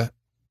the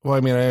Well, I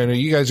mean, I know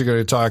you guys are going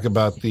to talk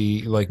about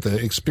the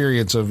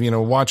experience of,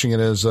 watching it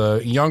as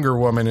a younger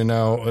woman and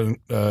now.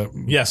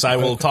 Yes, I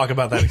will talk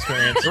about that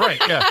experience. Right,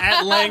 yeah.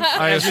 At length,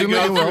 as we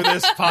go through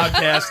this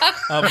podcast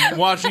of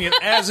watching it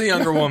as a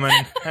younger woman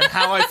and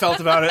how I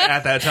felt about it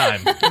at that time.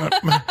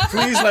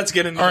 Please, let's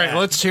get into All right, that.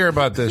 let's hear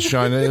about this,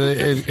 Sean.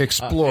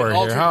 Explore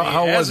here.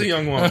 How as was a it?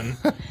 young woman,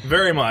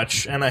 very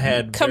much, and I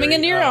had Coming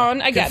into your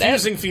own, I get it.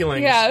 confusing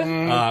feelings.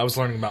 Yeah. I was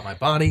learning about my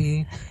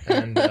body,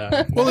 and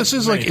Well, this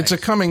is like, it's a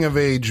coming of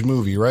age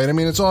movie, right? I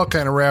mean, it's all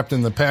kind of wrapped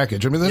in the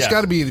package. I mean, that's Yes.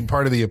 got to be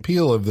part of the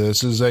appeal of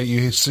this, is that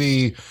you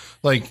see,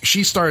 like,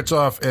 she starts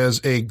off as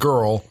a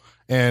girl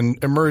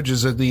and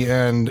emerges at the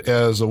end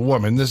as a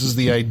woman. This is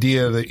the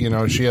idea that,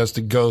 she has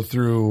to go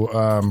through,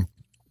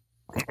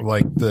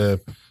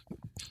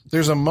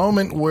 there's a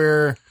moment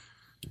where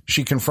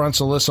she confronts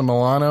Alyssa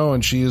Milano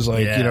and she is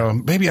like,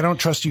 maybe I don't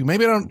trust you.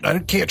 Maybe I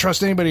can't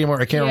trust anybody anymore.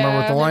 I can't remember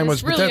what the line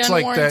was, really but that's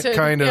like that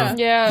kind of,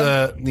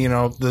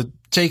 the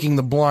taking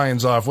the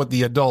blinds off what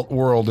the adult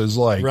world is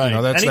like.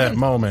 Right. That's And that even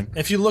moment.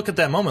 If you look at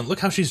that moment, look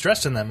how she's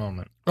dressed in that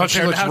moment. Oh, she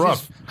compared to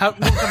looks how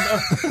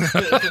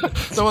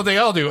rough. So what they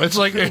all do. It's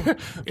like,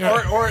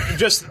 or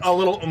just a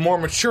little more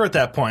mature at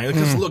that point.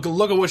 Because look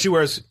at what she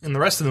wears in the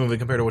rest of the movie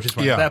compared to what she's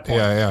wearing at that point.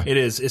 Yeah.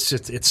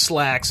 It's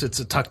slacks. It's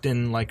a tucked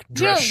in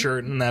dress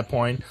shirt in that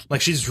point.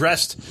 Like she's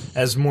dressed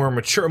as more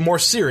mature, more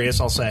serious.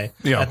 I'll say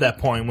at that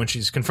point when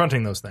she's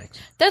confronting those things.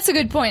 That's a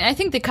good point. I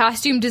think the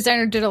costume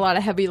designer did a lot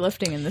of heavy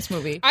lifting in this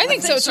movie. I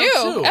think so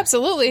too.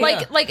 Absolutely.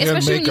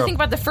 Especially when you think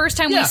about the first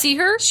time we see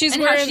her, she's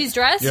and wearing how she's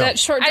dressed, that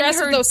short dress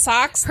with those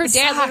socks. Her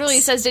dad literally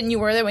says, "Didn't you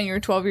wear that when you were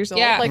 12 years old?"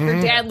 Yeah.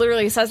 Her dad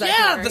literally says that.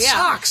 Yeah, to her. the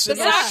socks, The and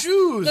socks.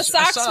 shoes. The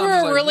socks were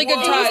a really good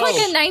touch. It was like a That's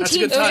a good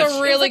 19. touch. It was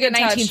a really good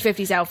touch.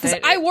 1950s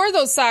outfit. I wore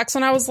those socks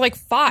when I was like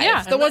 5.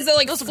 Yeah. The ones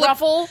that those flip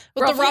ruffle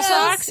with the ruffles.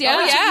 socks. Yeah.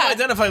 You Yeah.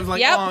 identify with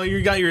Yep. oh,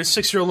 you got your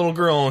 6-year-old little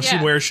girl and she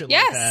Yeah. wears shit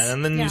Yes. like that,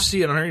 and then you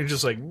see it on her, you're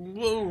just like,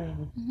 whoa,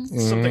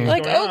 something's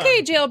Like, going on.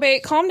 okay,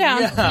 jailbait, calm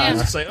down. Yeah.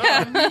 It's just like,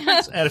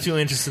 let's add a few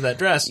inches to that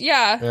dress.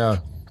 Yeah.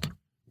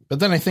 But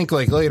then I think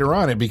later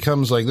on it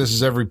becomes this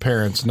is every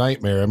parent's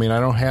nightmare. I mean, I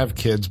don't have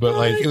kids, but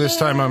this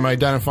time I'm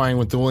identifying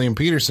with the William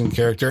Peterson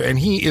character, and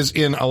he is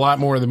in a lot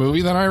more of the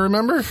movie than I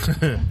remember.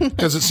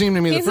 Because it seemed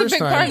to me He's the first a big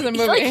time. part of the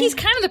movie. He's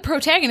kind of the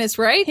protagonist,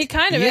 right? He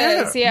kind of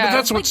Yeah, is, yeah. but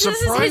that's what This is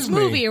surprised his me.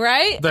 movie,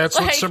 right? That's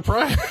what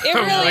surprised me. It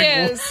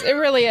really is. It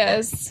really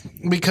is.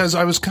 Because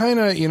I was kind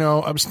of,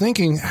 I was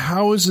thinking,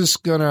 how is this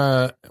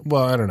gonna?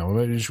 Well, I don't know.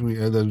 I was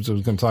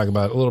going to talk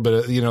about a little bit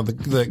of,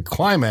 the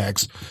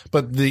climax,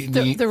 but the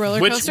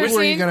roller Which- coaster which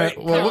where are you scene. gonna?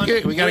 Well,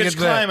 we got to get to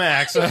that.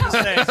 climax. I was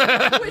gonna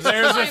say,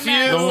 there's a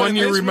few. The one in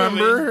you this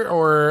remember, movie.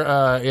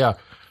 or yeah.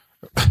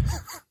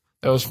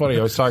 That was funny.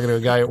 I was talking to a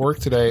guy at work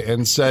today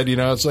and said,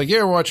 it's like,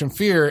 yeah, we're watching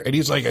Fear, and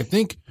he's like, I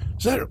think,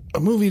 is that a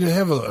movie to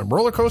have a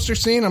roller coaster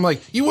scene? I'm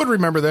like, you would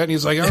remember that, and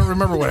he's like, I don't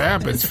remember what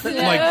happens. I'm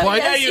like, what?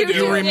 yes, you do.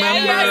 You remember?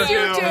 Yes, you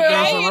do. There's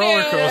Yeah, a you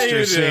roller do. coaster Yeah,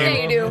 you scene.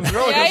 Yeah, you do.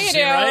 Roller Yeah, coaster you scene,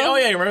 do. right? Oh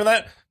yeah, you remember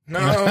that? No,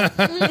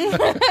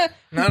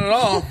 not at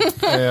all.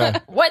 Yeah.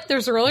 What?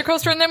 There's a roller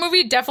coaster in that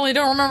movie? Definitely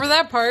don't remember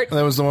that part.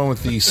 That was the one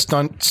with the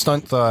stunt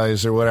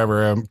thighs or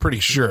whatever. I'm pretty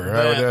sure.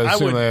 I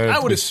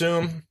would that-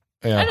 assume.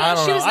 Yeah. I don't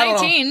know. She was I don't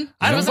know. 19.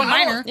 She was a I don't-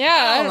 minor. Yeah.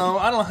 I don't know.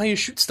 I don't know how you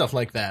shoot stuff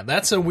like that.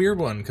 That's a weird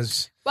one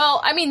because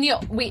Well, I mean,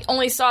 we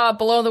only saw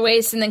below the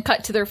waist and then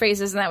cut to their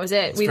faces, and that was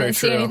it. We very didn't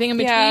see true. anything in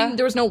between. Yeah.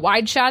 There was no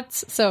wide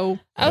shots, so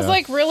I was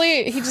like,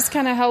 really? He just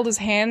kind of held his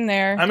hand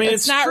there. I mean,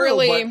 it's not true,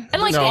 really. but-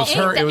 and like No, the, it was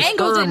her. the It was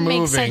angle her didn't make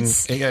moving.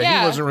 sense. Yeah, Yeah.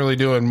 he wasn't really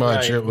doing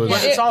much. Right. It was.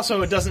 But it's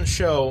also, it doesn't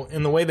show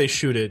in the way they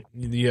shoot it.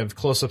 You have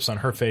close-ups on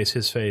her face,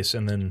 his face,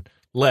 and then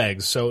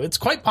legs. So it's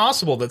quite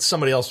possible that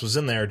somebody else was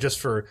in there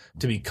just to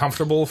be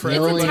comfortable for The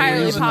everybody. only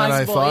entirely reason that I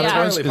possible, thought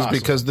yeah. it was Entirely is possible.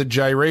 because the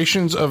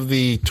gyrations of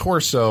the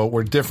torso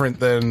were different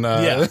than.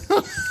 Yeah.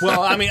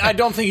 Well, I mean, I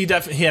don't think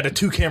he had a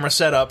 2-camera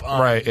setup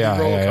on Right, yeah,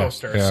 the roller yeah, yeah.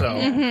 coaster. Yeah.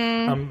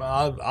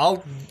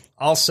 So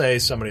I'll say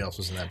somebody else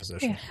was in that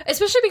position.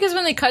 Especially because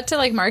when they cut to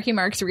like Marky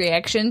Mark's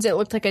reactions, it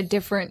looked like a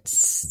different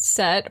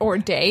set or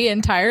day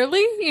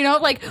entirely.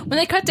 Like when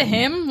they cut to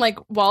him, like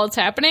while it's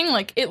happening,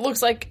 like it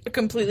looks like a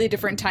completely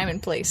different time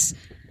and place.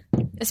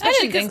 I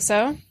Especially didn't think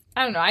so.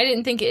 I don't know. I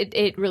didn't think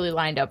it really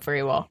lined up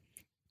very well.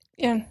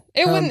 Yeah,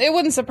 it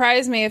wouldn't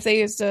surprise me if they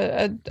used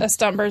a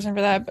stunt person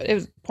for that. But it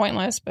was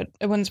pointless. But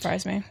it wouldn't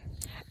surprise me.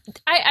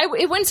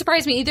 It wouldn't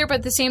surprise me either, but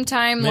at the same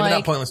time, Maybe like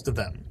not pointless to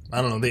them.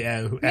 I don't know the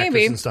actors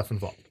Maybe. and stuff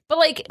involved. But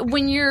like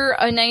when you're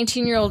a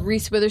 19-year-old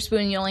Reese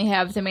Witherspoon, you only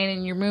have The Man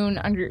in Your Moon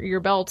under your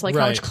belt. Like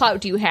how Right. much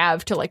clout do you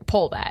have to like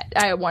pull that?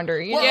 I wonder.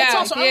 Well, Yeah, it's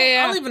also,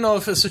 yeah. I don't even know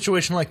if a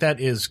situation like that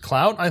is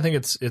clout. I think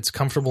it's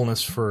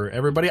comfortableness for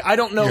everybody. I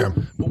don't know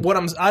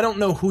I don't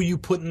know who you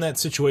put in that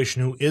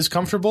situation who is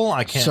comfortable.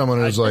 I can't. Someone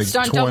who's like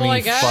stunt double,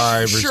 I guess?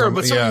 25 or Sure, something.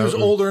 but someone who's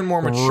older and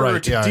more mature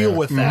Right, to yeah, deal yeah.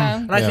 with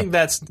that. And I Yeah. think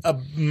that's a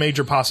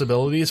major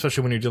possibility,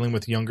 especially when you're dealing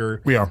with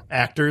younger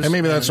actors. And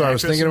maybe that's an why I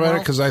was actress thinking about it,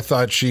 involved. because I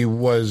thought she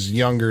was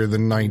younger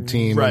than 19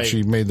 when Right.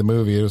 she made the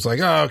movie. It was like,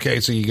 oh,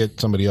 okay, so you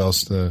get somebody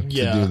else to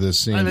do this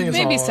scene. I think it's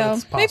Maybe all- so.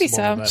 it's Maybe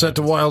possible so. that- Set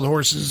to Wild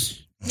Horses.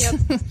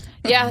 Yep.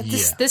 Yeah,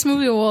 this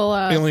movie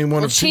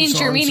will change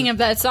your meaning of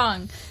that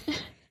song.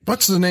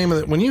 What's the name of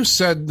it? When you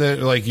said that,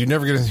 like, you're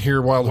never going to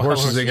hear Wild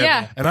Horses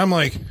again, and I'm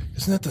like,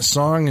 isn't that the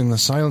song in The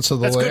Silence of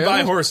the Lambs?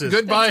 Goodbye Horses.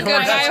 Goodbye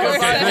Horses. Okay,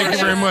 thank you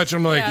very much.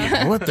 I'm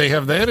like, what? They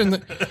have that in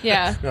the...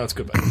 Yeah. No, it's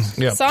Goodbye Horses.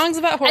 Yeah. Songs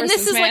about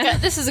horses,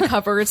 and this is a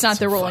cover. It's not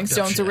the Rolling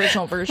Stones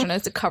original version.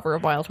 It's a cover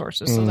of Wild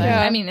Horses. So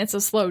that, I mean, it's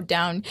a slowed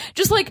down.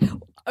 Just like,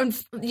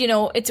 you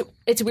know,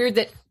 it's weird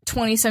that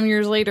 20-some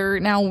years later,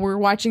 now we're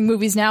watching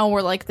movies now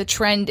where, like, the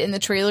trend in the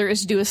trailer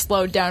is to do a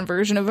slowed down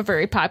version of a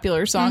very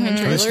popular song in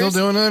trailers. Are they still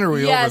doing that, or are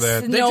we over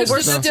that? No,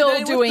 we're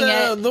still doing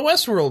it. The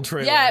Westworld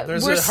trailer. Yeah,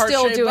 we're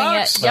still doing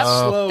it.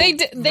 Yep. They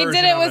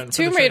did it with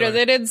Tomb Raider.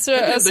 They did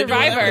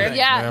Survivor.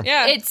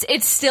 Yeah.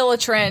 It's still a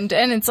trend,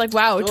 and it's like,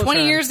 wow,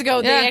 20 years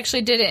ago, they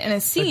actually did it in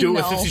a scene. They do it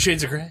with 50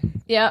 Shades of Grey.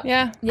 Yep.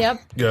 Yeah.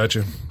 Yep.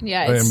 Gotcha.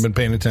 Yeah. I haven't been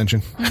paying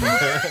attention.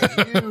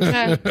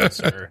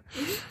 Sir.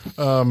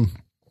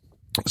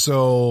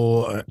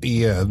 So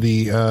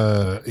this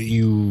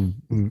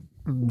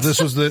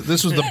was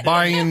the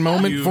buy-in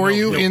moment for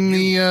you in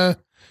the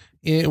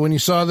when you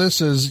saw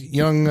this as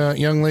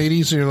young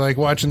ladies. You're like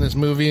watching this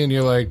movie and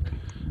you're like,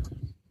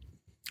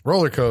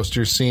 roller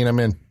coaster scene. I'm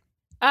in.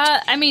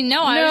 I mean,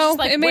 no. I was just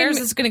like, where's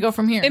this going to go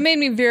from here? It made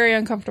me very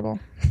uncomfortable.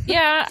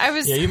 Yeah, I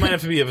was. Yeah, you might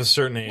have to be of a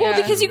certain age. Well,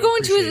 because you go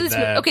into this.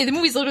 Okay, the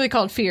movie's literally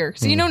called Fear,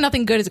 so you know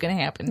nothing good is going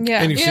to happen.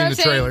 Yeah, and you've seen the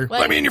trailer.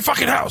 Like, let me in your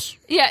fucking house.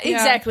 Yeah,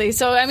 exactly.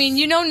 So I mean,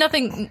 you know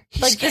nothing.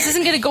 Like this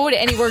isn't going to go to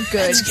anywhere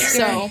good.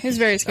 So it's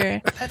very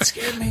scary. That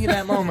scared me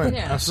that moment.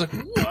 Yeah. I was like,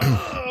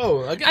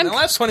 whoa! Again, the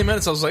last 20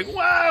 minutes, I was like,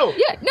 wow.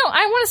 Yeah, no,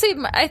 I want to say,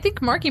 I think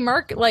Marky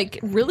Mark like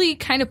really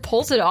kind of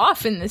pulls it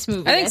off in this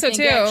movie. I think so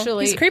too.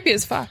 Actually, he's creepy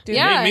as fuck, dude.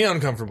 Yeah, Made me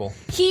uncomfortable.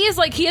 He is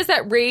like he has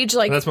that rage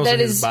like That's mostly that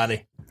his is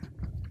body.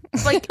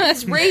 like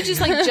his rage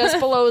is like just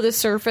below the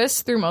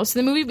surface through most of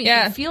the movie, but you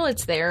can feel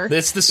it's there.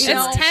 It's the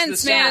It's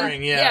tense,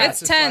 man. Yeah, it's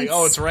tense.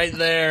 Like, it's right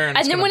there.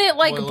 And then when it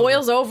like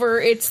boils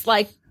over, it's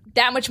like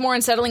that much more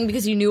unsettling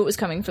because you knew it was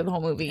coming for the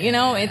whole movie. You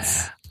know,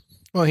 it's.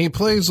 Well, he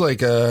plays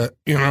like he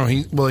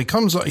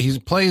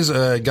plays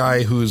a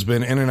guy who's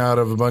been in and out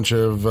of a bunch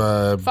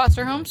of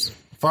foster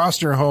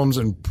homes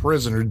and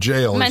prison or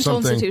jail mental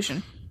or something.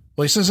 institution.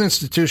 Well, he says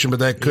institution, but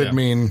that could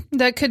mean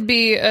that could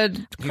be a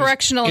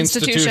correctional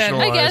institution.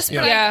 I guess,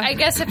 but yeah. I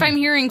guess if I'm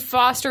hearing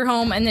foster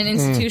home and then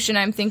institution,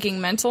 I'm thinking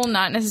mental,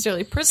 not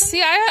necessarily prison.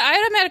 See,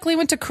 I automatically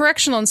went to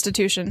correctional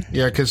institution.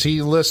 Yeah, because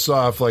he lists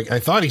off like I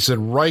thought he said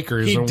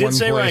Rikers. He in did one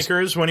say place.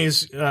 Rikers when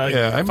he's I've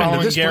been to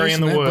following this Gary place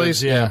in the and that woods.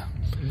 place. Yeah.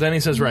 Then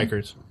he says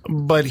Rikers.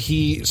 But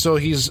he's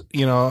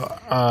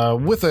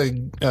with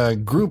a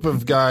group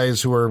of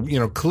guys who are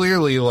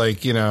clearly like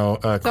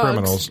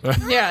criminals.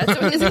 Yeah,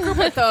 so it's a group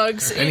of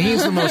thugs, and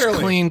he's the most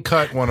clean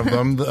cut one of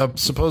them,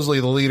 supposedly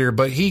the leader.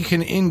 But he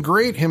can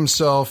ingratiate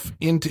himself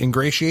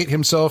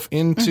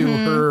into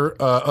her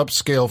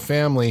upscale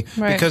family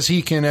because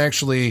he can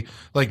actually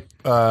like.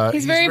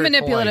 He's very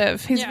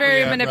manipulative. He's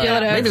very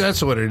manipulative. Maybe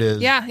that's what it is.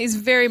 Yeah, he's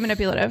very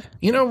manipulative.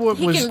 You know what?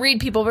 He can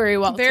read people very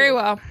well. Very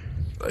well.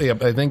 Yeah,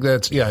 I think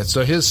that's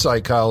so his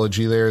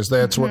psychology there is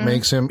that's what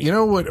makes him. You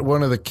know what?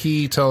 One of the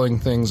key telling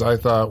things I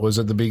thought was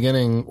at the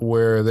beginning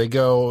where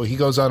he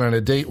goes out on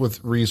a date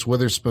with Reese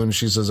Witherspoon.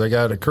 She says, "I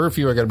got a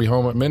curfew. I got to be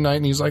home at midnight."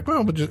 And he's like, "Well,"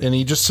 and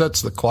he just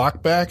sets the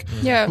clock back.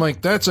 Yeah, I'm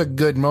like, that's a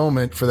good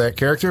moment for that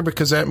character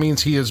because that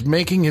means he is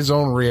making his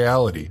own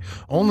reality.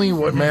 Only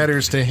what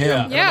matters to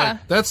him. Yeah,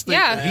 like, that's the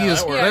he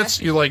is.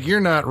 That's you're like you're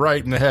not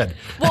right in the head.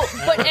 Well,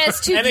 but as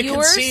to and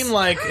viewers, it can seem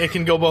like it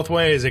can go both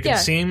ways. It can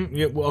seem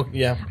I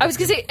was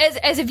gonna say,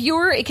 as a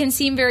viewer, it can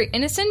seem very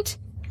innocent,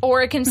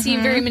 or it can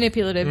seem very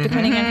manipulative,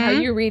 depending on how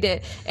you read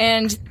it.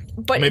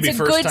 But maybe it's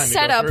a good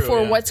setup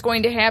for yeah. what's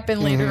going to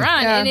happen later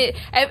on. Yeah. And it,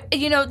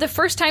 the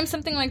first time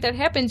something like that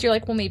happens, you're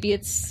like, well, maybe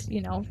it's,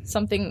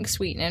 something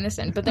sweet and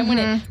innocent. But then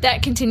when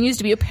that continues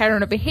to be a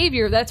pattern of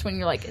behavior, that's when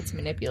you're like, it's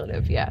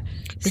manipulative. Yeah.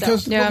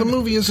 Because the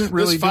movie isn't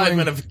really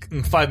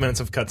There's 5 minutes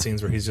of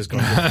cutscenes where he's just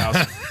going to the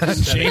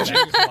house, changing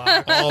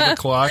all the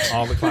clocks.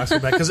 All the clocks are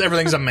back because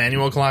everything's a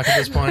manual clock at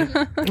this point.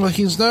 Well,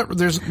 he's not.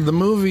 There's the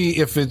movie.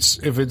 If it's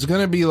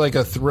going to be like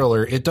a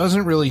thriller, it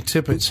doesn't really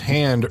tip its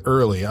hand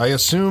early. I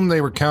assume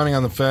they were counting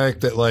on the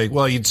fact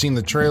that you'd seen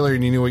the trailer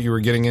and you knew what you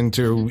were getting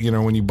into,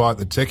 when you bought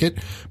the ticket.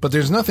 But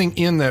there's nothing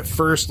in that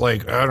first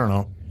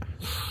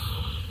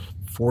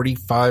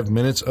 45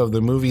 minutes of the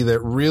movie that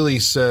really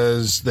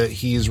says that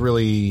he's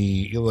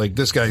really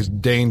this guy's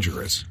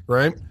dangerous,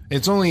 right?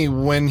 It's only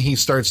when he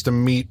starts to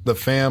meet the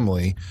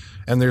family.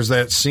 And there's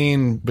that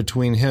scene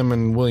between him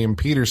and William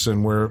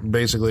Peterson where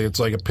basically it's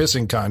like a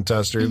pissing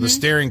contest or the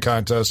staring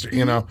contest,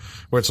 where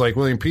it's like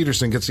William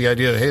Peterson gets the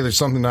idea that, hey, there's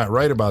something not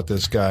right about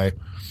this guy.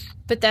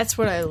 But that's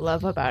what I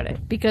love about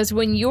it. Because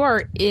when you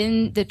are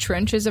in the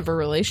trenches of a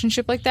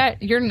relationship like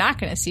that, you're not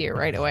going to see it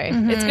right away.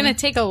 It's going to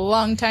take a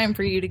long time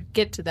for you to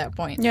get to that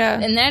point. Yeah.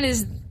 And that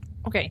is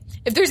okay,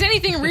 if there's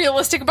anything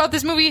realistic about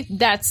this movie,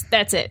 that's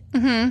it.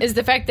 Mm-hmm. Is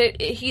the fact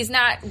that he's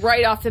not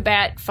right off the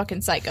bat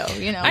fucking psycho,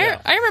 you know?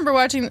 I remember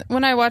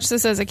when I watched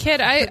this as a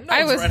kid,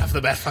 I was right off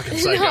the bat fucking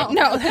psycho.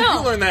 No.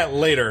 You learn that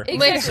later.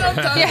 Exactly.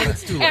 Sometimes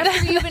it's too late.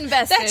 After you've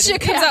invested. That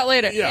shit comes out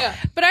later. Yeah.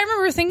 But I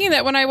remember thinking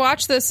that when I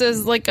watched this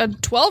as like a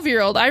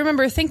 12-year-old, I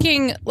remember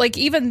thinking, like,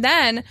 even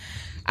then,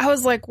 I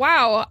was like,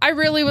 wow, I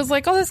really was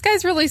like, oh, this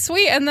guy's really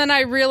sweet. And then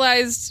I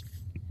realized,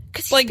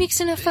 because he speaks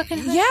in a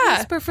fucking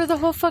whisper for the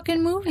whole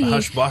fucking movie.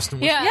 Hush Boston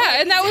whisper.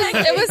 Yeah, and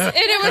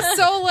it was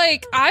so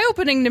like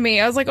eye-opening to me.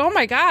 I was like, oh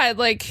my God,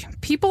 like,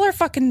 people are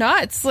fucking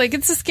nuts. Like,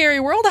 it's a scary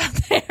world out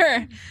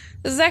there.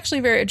 This is actually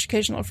very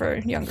educational for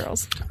young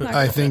girls.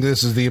 I think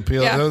this is the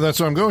appeal. Yeah. That's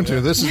what I'm going to.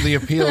 This is the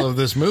appeal of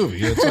this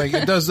movie. It's like,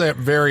 it does that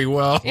very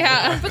well.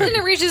 Yeah. But then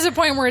it reaches a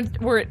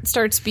point where it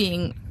starts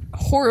being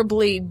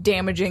horribly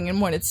damaging in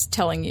what it's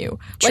telling you.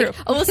 True. Like,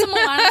 Alyssa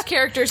Milano's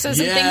character says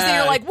some things that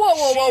you're like, whoa.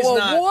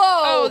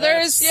 Oh,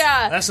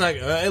 That's not,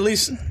 at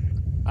least,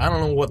 I don't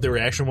know what the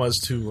reaction was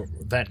to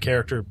that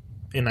character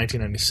in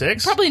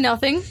 1996. Probably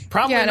nothing.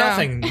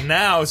 Nothing.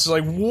 Now it's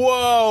like,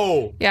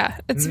 whoa. Yeah,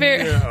 it's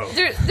very... No.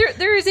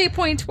 There is a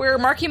point where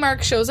Marky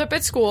Mark shows up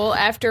at school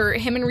after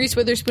him and Reese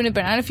Witherspoon have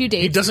been on a few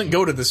dates. He doesn't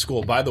go to this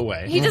school, by the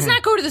way. He does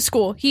not go to the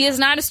school. He is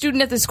not a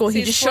student at the school.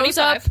 He just shows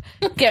up.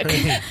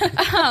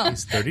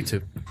 He's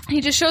 32.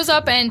 He just shows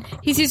up and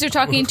he sees her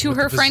talking to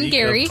her friend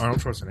Gary.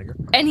 Arnold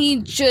Schwarzenegger. And he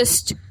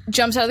just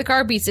jumps out of the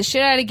car, beats the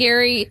shit out of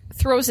Gary,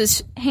 throws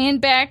his hand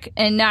back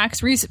and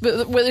knocks Reese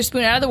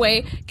Witherspoon out of the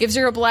way, gives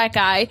her a black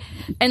eye.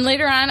 And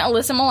later on,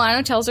 Alyssa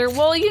Milano tells her,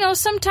 well, you know,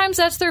 sometimes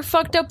that's their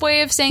fucked up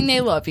way of saying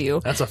they love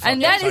you. That's a fucked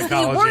And that up is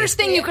psychology. the worst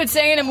thing you could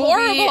say in a movie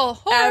Horrible.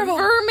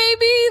 ever,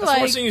 maybe. That's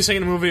the worst thing you say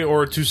in a movie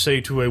or to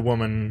say to a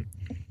woman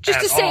just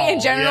to at say all. in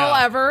general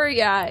ever.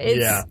 Yeah.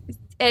 Yeah.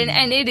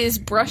 And it is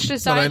brushed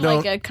aside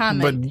like a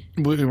comment.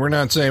 But we're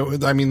not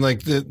saying. I mean,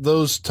 like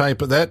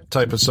that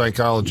type of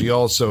psychology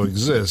also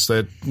exists.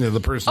 That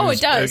the person.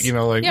 It does.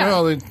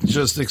 Well, they're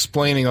just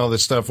explaining all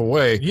this stuff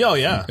away. Yeah,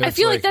 yeah. I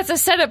feel like that's a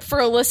setup for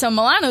Alyssa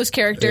Milano's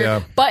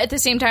character, but at the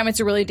same time,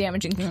 it's a really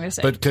damaging thing to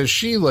say. But because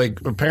she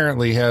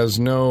apparently has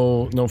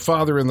no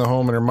father in the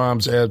home and her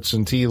mom's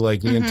absentee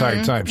the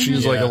entire time.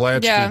 She's like a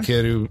latchkey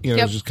kid who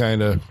is just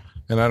kind of,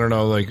 and I don't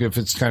know, like if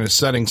it's kind of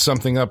setting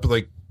something up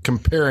like.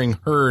 Comparing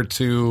her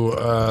to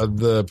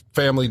the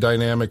family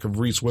dynamic of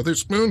Reese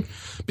Witherspoon,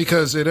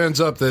 because it ends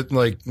up that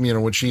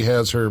when she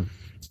has her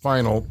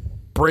final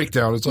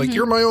breakdown, it's like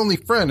you're my only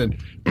friend,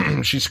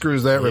 and she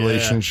screws that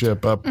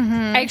relationship up.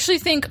 I actually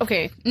think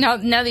now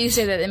that you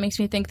say that, it makes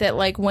me think that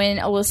when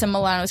Alyssa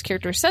Milano's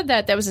character said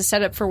that was a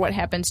setup for what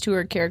happens to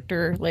her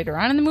character later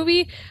on in the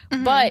movie.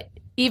 But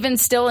even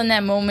still, in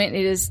that moment,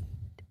 it is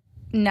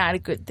not a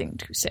good thing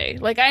to say.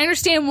 I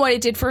understand what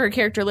it did for her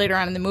character later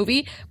on in the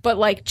movie,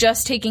 but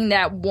just taking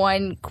that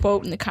one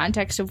quote in the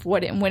context of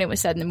when it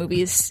was said in the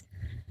movie is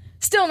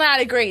still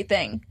not a great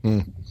thing.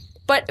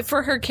 But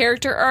for her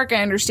character arc,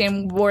 I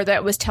understand where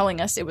that was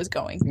telling us it was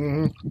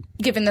going,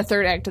 given the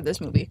third act of this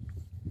movie.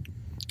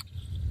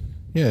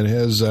 Yeah, it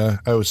has.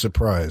 I was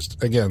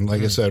surprised again.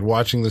 Like I said,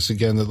 watching this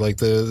again, that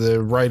the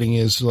writing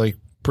is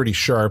pretty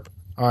sharp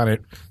on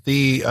it.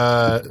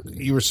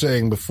 You were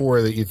saying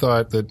before that you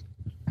thought that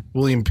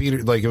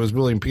it was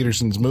William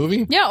Peterson's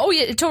movie? Yeah,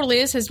 it totally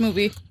is his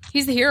movie.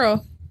 He's the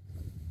hero.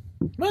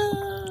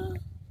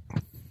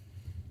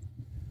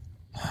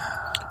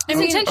 His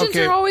intentions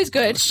are always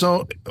good.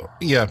 So,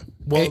 yeah.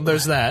 Well,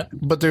 there's that.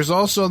 But there's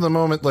also the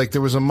moment, there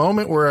was a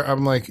moment where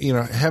I'm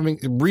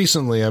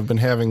recently I've been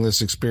having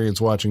this experience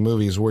watching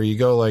movies where you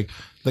go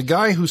the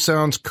guy who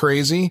sounds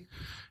crazy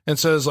and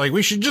says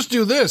we should just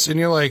do this. And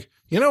you're like,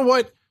 you know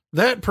what?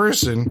 That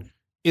person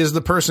is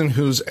the person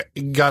who's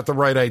got the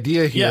right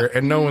idea here,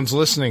 and no one's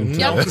listening to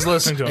No one's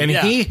listening to him.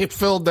 And he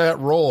filled that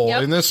role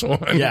in this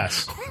one.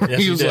 Yes.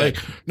 He was like,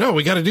 no,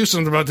 we got to do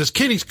something about this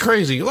kid. He's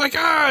crazy. You're like,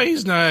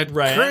 he's not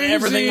right. crazy. And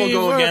everything will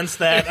go against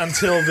that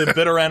until the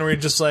bitter end where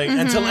you're just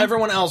until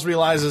everyone else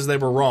realizes they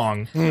were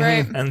wrong.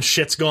 Right. And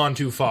shit's gone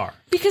too far.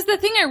 Because the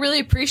thing I really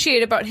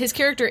appreciate about his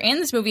character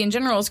and this movie in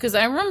general is because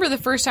I remember the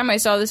first time I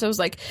saw this, I was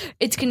like,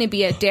 it's going to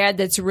be a dad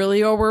that's really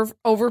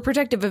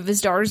overprotective of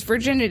his daughter's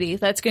virginity.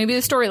 That's going to be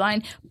the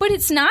storyline. But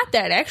it's not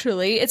that,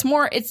 actually. It's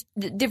more,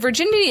 the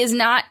virginity is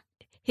not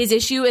his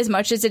issue as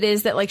much as it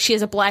is that she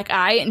has a black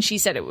eye and she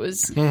said it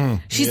was,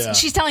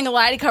 she's telling a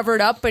lie to cover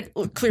it up, but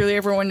clearly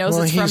everyone knows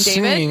it's from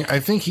David. I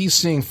think he's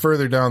seeing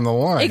further down the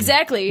line.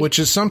 Exactly. Which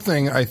is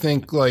something I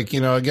think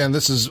again,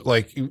 this is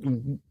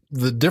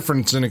the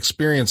difference in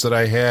experience that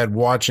I had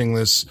watching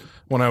this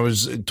when I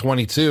was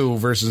 22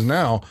 versus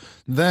now.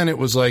 Then it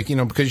was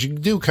because you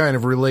do kind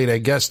of relate, I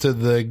guess, to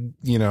the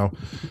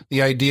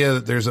idea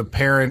that there's a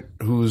parent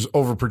who's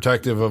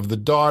overprotective of the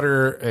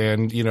daughter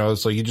and,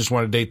 it's you just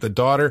want to date the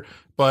daughter.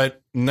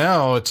 But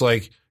now it's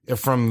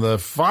from the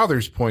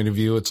father's point of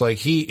view, it's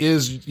he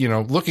is,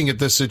 looking at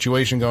this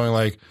situation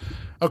going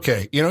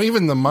okay,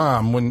 even the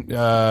mom,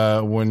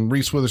 when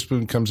Reese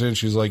Witherspoon comes in,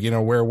 she's like,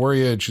 where were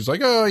you? And she's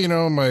like,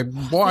 oh, my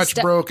watch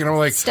broke. And I'm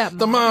like,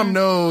 the mom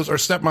knows, or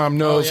stepmom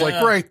knows,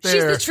 like right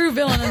there. She's the true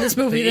villain of this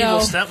movie,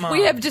 though.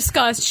 We have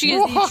discussed she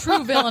is the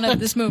true villain of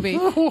this movie.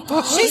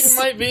 She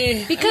might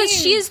be. Because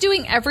she is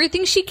doing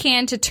everything she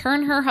can to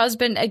turn her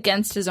husband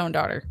against his own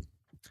daughter.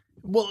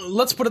 Well,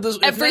 let's put it this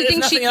way. Everything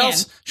if nothing she can.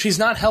 else, she's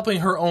not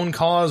helping her own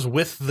cause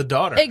with the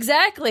daughter.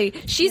 Exactly.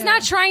 She's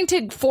not trying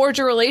to forge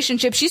a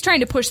relationship. She's trying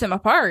to push them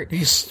apart.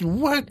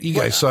 What? You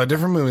guys saw a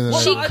different movie than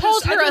that. She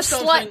called her a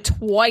slut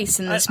twice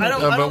in this movie.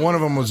 But one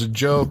of them was a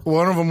joke.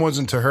 One of them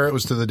wasn't to her. It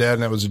was to the dad,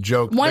 and that was a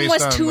joke. One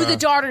was to the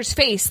daughter's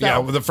face, though. Yeah,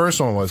 well, the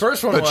first one was.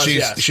 But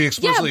she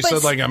explicitly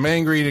said, like, I'm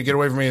angry to get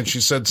away from me, and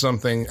she said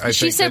something.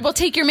 She said, well,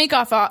 take your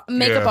makeup off.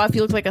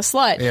 You look like a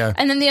slut. Yeah.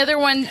 And then the other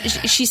one,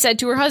 she said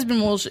to her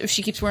husband, well, if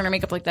she keeps wearing her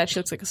makeup like that, she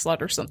looks like a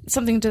slut or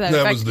something to that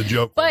effect. That was the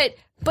joke. But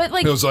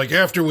like, it was like,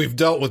 after we've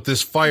dealt with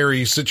this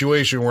fiery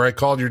situation where I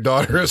called your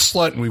daughter a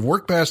slut and we've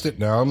worked past it,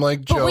 now I'm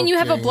like, but when you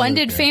have a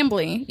blended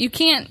family, you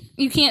can't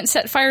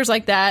set fires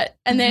like that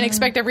and then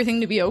expect everything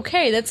to be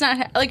okay. That's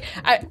not like,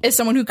 as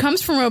someone who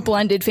comes from a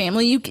blended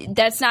family,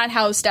 that's not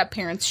how step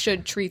parents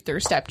should treat their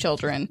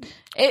stepchildren.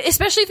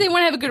 Especially if they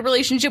want to have a good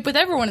relationship with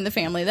everyone in the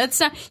family.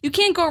 You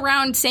can't go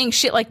around saying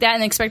shit like that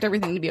and expect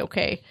everything to be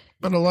okay.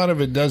 But a lot of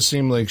it does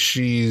seem like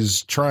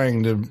she's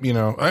trying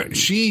to,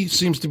 she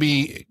seems to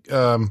be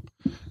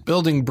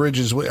building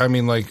bridges.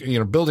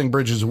 Building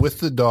bridges with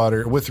the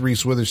daughter, with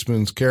Reese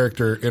Witherspoon's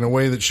character in a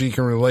way that she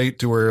can relate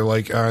to her,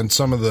 like on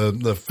some of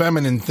the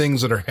feminine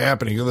things that are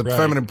happening, or the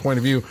feminine point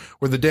of view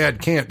where the dad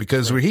can't,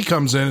 because when he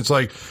comes in, it's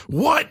like,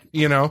 what?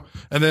 And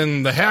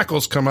then the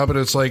hackles come up and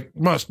it's like,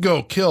 must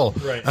go kill.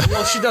 Right.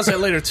 Well, she does that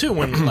later too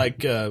when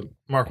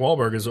Mark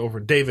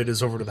Wahlberg David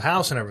is over to the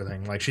house and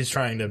everything. Like she's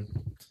trying to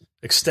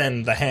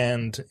extend the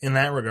hand in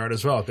that regard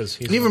as well, because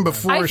even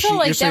before I feel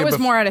like that was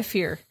more out of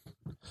fear.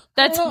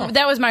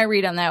 That was my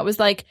read on that. It was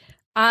like,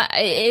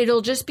 it'll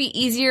just be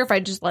easier if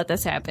I just let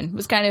this happen. It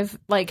was kind of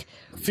like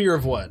fear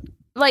of what?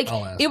 Like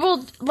it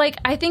will. Like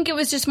I think it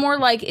was just more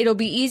like it'll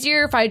be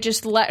easier if I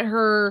just let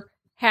her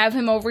have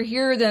him over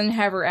here than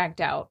have her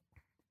act out.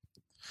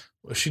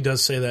 Well, she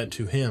does say that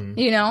to him,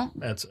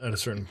 at a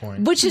certain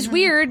point. Which is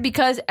weird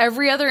because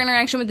every other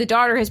interaction with the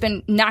daughter has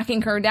been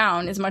knocking her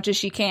down as much as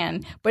she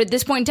can. But at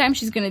this point in time,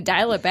 she's going to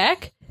dial it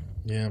back.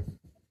 Yeah.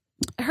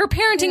 Her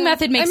parenting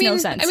method makes no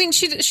sense. I mean,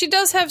 she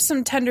does have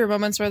some tender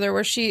moments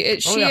where she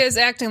is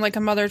acting like a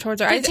mother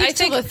towards her. I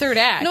think the third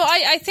act. No,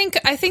 I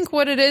think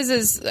what it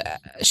is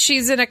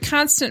she's in a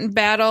constant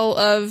battle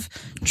of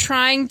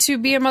trying to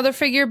be a mother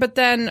figure, but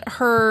then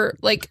her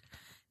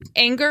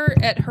anger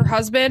at her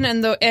husband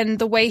and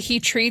the way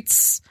he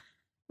treats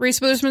Reese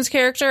Witherspoon's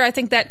character, I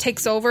think that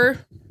takes over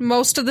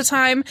most of the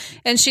time,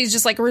 and she's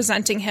just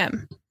resenting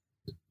him.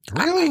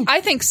 Really?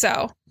 I think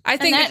so. I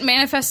think that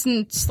manifests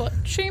in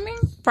slut shaming?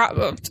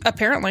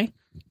 Apparently.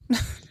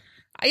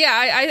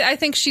 Yeah, I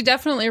think she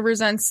definitely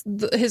resents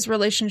his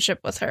relationship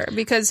with her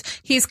because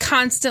he's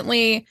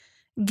constantly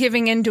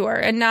giving into her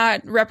and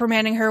not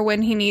reprimanding her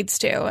when he needs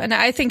to. And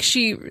I think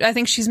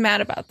she's mad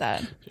about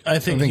that. I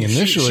think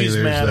initially she's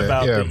mad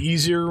about the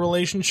easier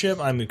relationship.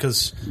 I mean,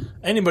 because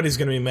anybody's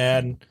going to be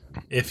mad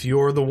if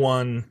you're the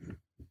one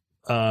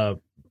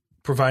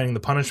providing the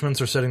punishments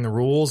or setting the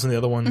rules and the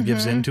other one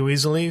gives in too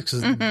easily,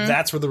 because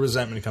that's where the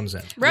resentment comes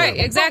in. Right,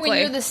 exactly. But when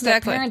you're the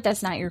step parent,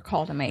 that's not your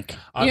call to make.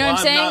 You know what I'm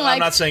saying? I'm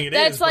not saying it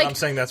is, but I'm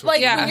saying that's what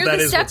when you're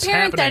the step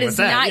parent, that is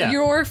not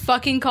your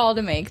fucking call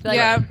to make.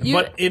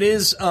 But it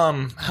is,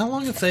 how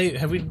long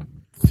have we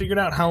figured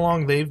out how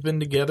long they've been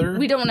together?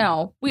 We don't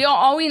know.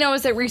 All we know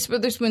is that Reese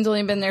Witherspoon's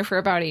only been there for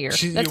about a year.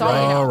 That's all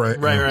we know. Right.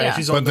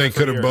 Yeah. But they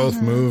could have both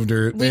moved,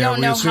 or we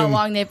don't know how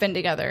long they've been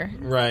together.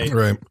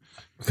 Right.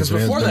 Because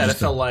before that, it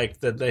felt like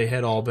that they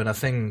had all been a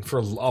thing for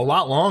a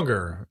lot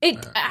longer.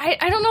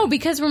 I don't know,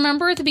 because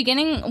remember at the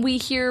beginning we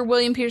hear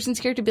William Peterson's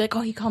character be like,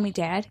 "Oh, he called me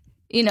dad,"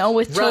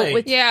 with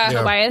Tobias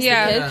the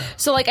kid.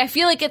 So I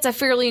feel like it's a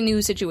fairly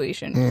new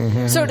situation.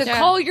 Mm-hmm. So to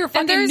call your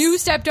fucking new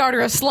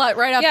stepdaughter a slut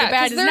right off the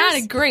bat is not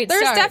a great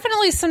start. There's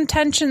definitely some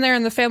tension there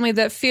in the family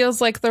that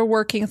feels like they're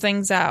working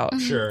things out.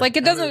 Sure, it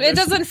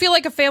doesn't feel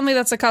like a family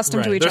that's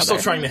accustomed to each other. They're still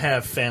trying to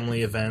have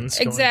family events,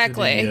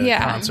 exactly. Going to the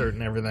concert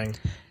and everything.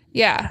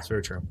 Yeah, that's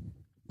very true.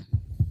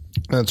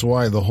 That's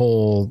why the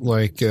whole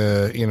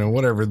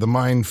the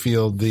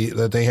minefield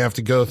that they have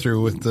to go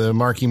through with the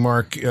Marky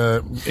Mark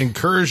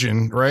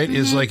incursion, right,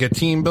 is like a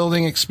team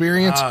building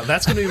experience.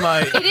 That's going to be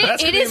my.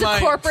 It is a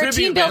corporate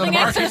team building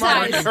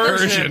exercise.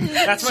 Incursion.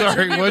 That's my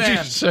Sorry, what'd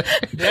you say?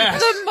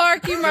 Yes. The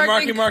Marky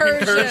Mark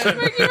incursion.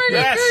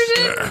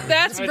 Incursion.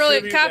 That's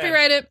brilliant.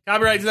 Copyright it.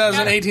 Copyright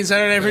 2018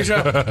 Saturday Night Free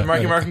Show. The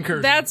Marky Mark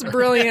incursion. That's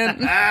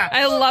brilliant.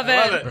 I love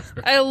it.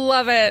 I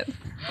love it.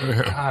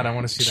 God, I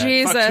want to see that.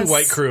 Jesus. Fuck 2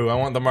 White Crew. I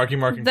want the Marky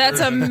Mark. That's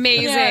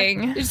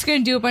amazing. You're just gonna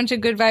do a bunch of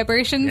Good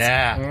Vibrations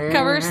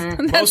covers.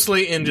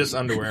 Mostly in just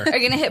underwear. Are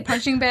you gonna hit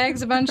punching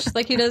bags a bunch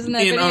like he does in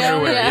that In video?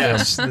 underwear,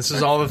 yes. This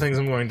is all the things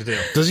I'm going to do.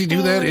 Does he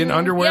do that in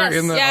underwear?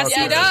 Yes. Yes,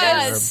 he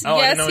does. Oh,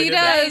 I didn't Yes, know he he did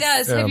does. that. He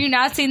does. Have you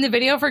not seen the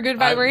video for Good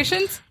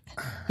Vibrations?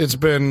 It's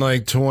been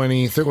like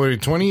 20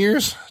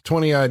 years?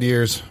 20 odd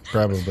years,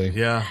 probably.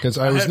 Yeah. Because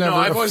I was never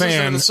I've a always listened to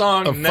fan the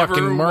song, of never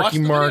fucking Marky watched the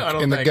video, Mark I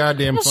don't and the think.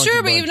 goddamn Well, Funky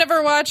sure, but Bunch. you've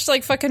never watched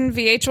like fucking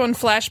VH1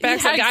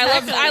 flashbacks. Yeah, Like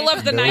exactly. I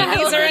love the Nope.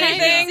 90s or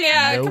anything.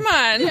 Yeah, Nope.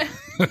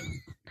 come on.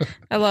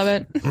 I love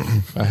it.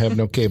 I have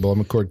no cable. I'm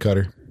a cord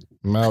cutter.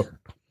 I'm out.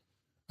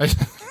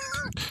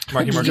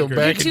 Marky Mark. Go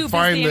back YouTube and is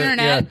find the the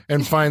internet.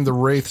 and find the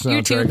Wraith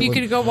soundtrack. YouTube, you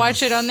could go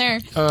watch it on there.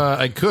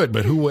 I could,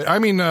 but who would? I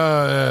mean,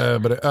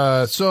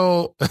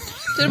 so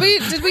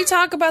Did we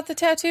talk about the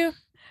tattoo?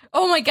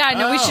 Oh my god,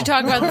 no, we should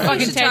talk about the fucking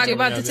should talk tattoo.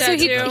 about the So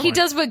tattoo. he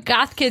does what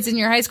goth kids in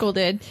your high school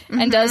did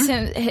and does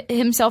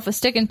himself a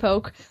stick and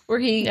poke where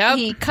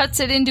he cuts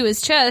it into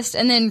his chest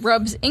and then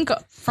rubs ink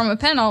from a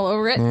pen all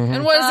over it.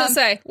 And what does it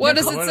say? What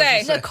does it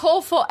say?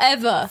 Nicole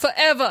forever.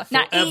 Forever.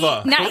 Not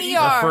Forever.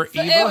 not For ER. for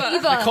Eva?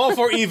 Eva. Call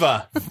for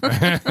Eva.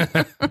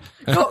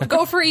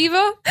 Go for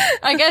Eva.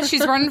 I guess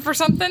she's running for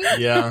something.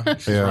 Yeah.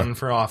 She's Yeah. running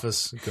for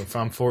office. Go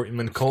found for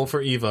Call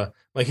for Eva.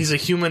 Like he's a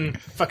human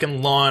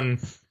fucking lawn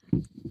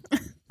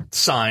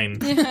sign.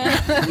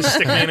 Just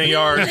stick me in a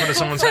yard in front of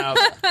someone's house.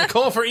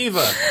 Call for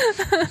Eva.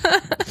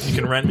 You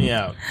can rent me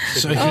out.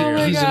 So Stick me in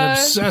your he's yard. an God.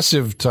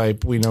 obsessive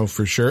type, we know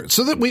for sure.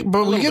 So that we get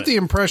bit. the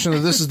impression that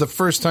this is the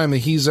first time that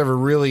he's ever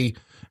really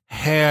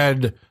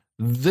had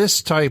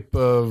this type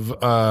of,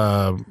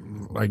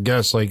 I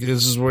guess, like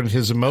this is when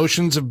his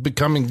emotions have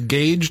become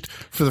engaged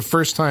for the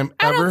first time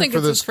I ever don't think for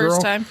it's this his first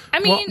girl. time. I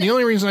mean- well, the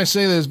only reason I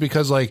say that is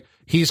because like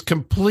he's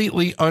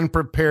completely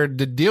unprepared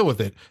to deal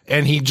with it,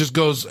 and he just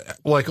goes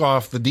like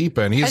off the deep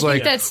end. He's I like,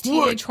 think that's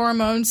teenage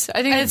hormones.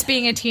 I think that's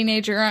being a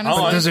teenager,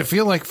 honestly. Oh, does it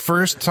feel like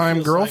first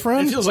time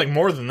girlfriend? It feels like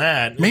more than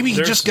that. Maybe he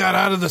There's- just got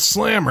out of the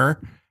slammer,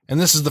 and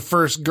this is the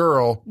first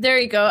girl. There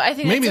you go. I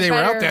think Maybe that's they a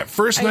were out better that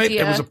first night.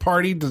 idea. It was a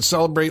party to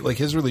celebrate like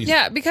his release.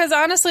 Yeah, because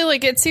honestly,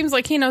 like it seems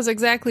like he knows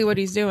exactly what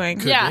he's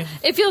doing. Yeah,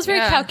 it feels very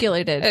Yeah.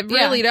 calculated. It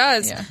really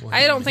does. Yeah.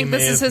 I don't He think may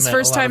this is have his met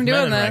first a lot time of men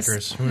doing in this.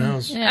 Rikers. Who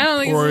knows? I don't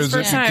think Or this is is it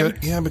his first time.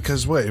 because,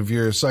 because what? If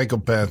you're a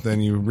psychopath,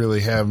 then you really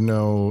have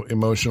no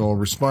emotional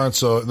response.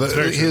 So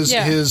very true.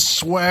 his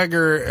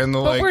swagger and the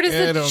But like. where does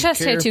I the don't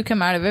chest care. tattoo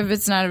come out of if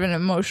it's not of an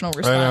emotional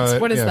response? that-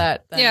 What is yeah.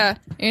 that? Then? Yeah.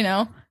 You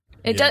know?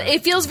 It does.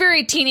 It feels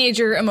very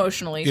teenager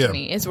emotionally Yeah. to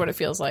me. Is what it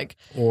feels like.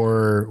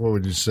 Or what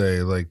would you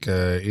say? Like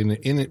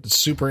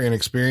super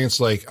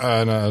inexperienced, like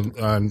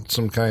on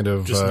some kind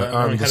of Just not knowing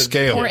on how the to-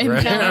 scale, Or right?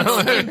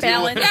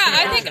 imbalance. Yeah,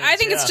 I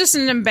think it's just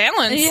an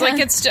imbalance. Yeah. Like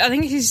I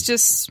think he's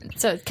just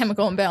It's a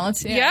chemical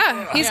imbalance.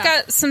 he's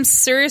got some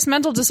serious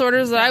mental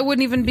disorders that I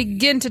wouldn't even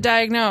begin to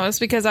diagnose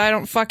because I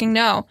don't fucking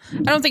know.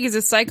 I don't think he's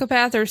a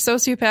psychopath or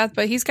sociopath,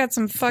 but he's got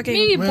some fucking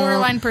maybe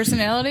borderline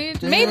personality.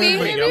 maybe.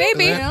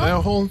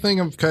 That whole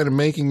thing of kind of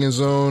making his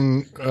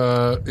own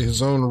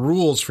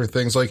rules for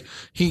things. Like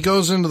he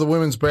goes into the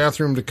women's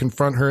bathroom to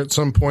confront her at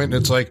some point,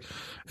 and it's like,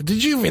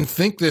 did you even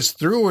think this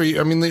through? Or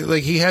I mean,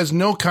 like he has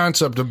no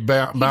concept of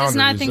boundaries. He does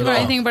not think at about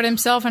all. anything but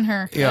himself and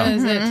her. Yeah. That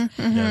is it.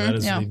 Yeah, that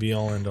is Yeah. the be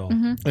all end all.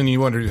 And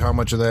you wonder how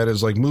much of that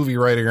is like movie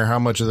writing or how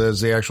much of that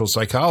is the actual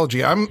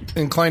psychology. I'm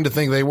inclined to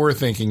think they were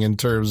thinking in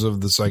terms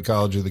of the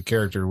psychology of the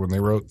character when they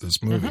wrote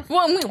this movie.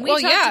 Well, we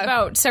talked yeah.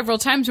 about several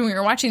times when we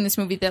were watching this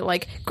movie that,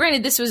 like,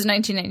 granted, this was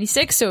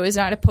 1996, so it's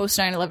not a post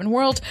 9/11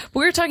 world. But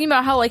we were talking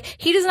about how, like,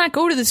 he does not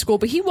go to the school,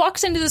 but he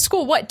walks into the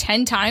school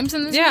 10 times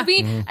in this Yeah.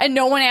 movie, and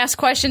no one asks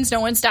questions, no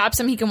one stops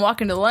him. He can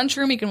walk into the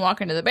lunchroom, he can walk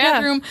into the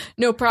bathroom,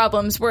 no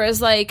problems.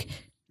 Whereas, like,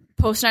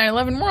 post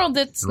 9/11 world,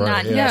 that's Right,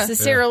 not yeah,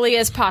 necessarily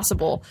as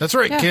possible. That's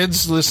right,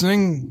 kids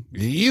listening.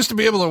 You used to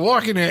be able to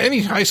walk into any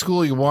high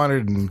school you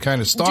wanted and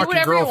kind of stalk your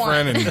whatever you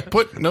girlfriend and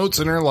put notes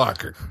in her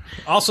locker.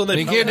 Also, they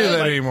You probably can't do had, that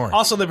like- anymore.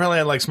 Also, they probably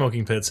had like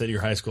smoking pits at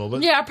your high school,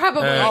 but Yeah,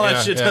 probably. all that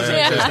Yeah, shit yeah, doesn't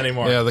yeah. exist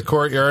anymore. Yeah, the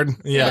courtyard,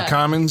 Yeah. the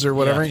commons or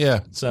whatever.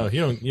 Yeah. So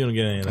you don't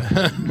get any of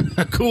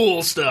that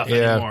cool stuff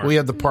Yeah, anymore. we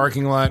had the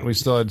parking lot and we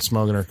still had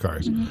smoke in our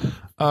cars.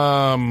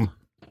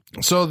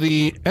 So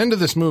the end of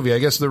this movie, I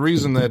guess the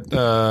reason that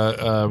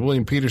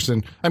William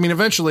Peterson, I mean,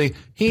 eventually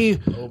he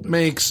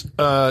makes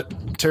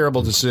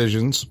terrible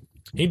decisions.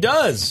 He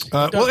does.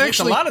 well, Makes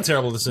actually- a lot of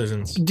terrible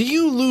decisions. Do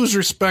you lose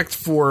respect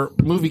for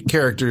movie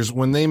characters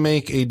when they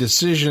make a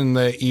decision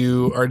that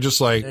you are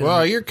just like,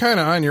 well, you're kind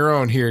of on your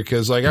own here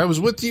because, like, I was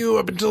with you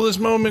up until this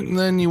moment, and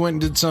then you went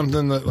and did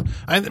something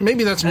that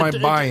maybe that's my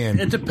buy-in.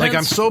 it depends. Like,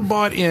 I'm so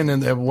bought in,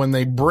 and that when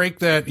they break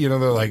that, you know,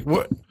 they're like,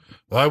 what?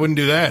 Well, I wouldn't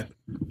do that.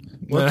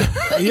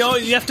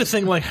 You have to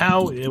think like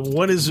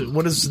what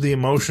is the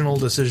emotional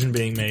decision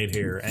being made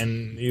here,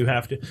 and you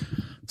have to.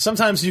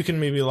 Sometimes you can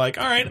maybe like,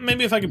 all right,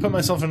 maybe if I could put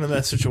myself into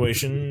that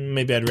situation,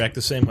 maybe I'd react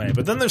the same way.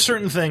 But then there's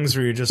certain things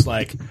where you're just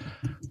like,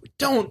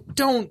 don't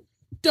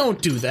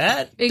don't do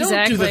that. Exactly.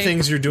 Don't do the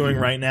things you're doing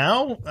right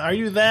now. Are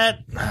you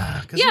that?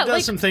 Because he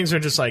does some things that are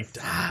just like,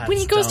 when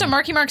he goes to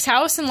Marky Mark's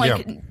house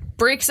and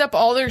breaks up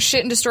all their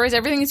shit and destroys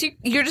everything,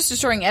 you're just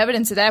destroying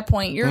evidence at that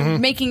point. You're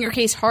making your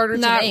case harder to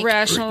make. Not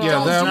rational.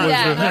 Don't do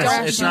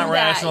that. It's not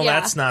rational. Yeah.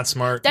 That's not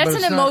smart. That's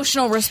an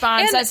emotional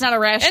response. And, that's not a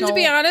rational. And to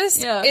be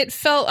honest, it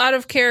felt out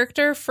of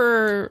character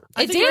for.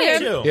 It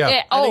did.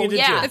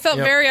 It felt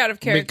very out of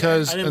character.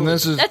 Because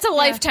that's a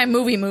Lifetime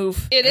movie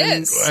move. It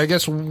is. I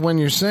guess when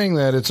you're saying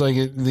that, it's like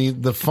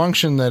the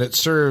function that it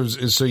serves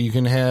is so you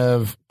can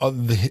have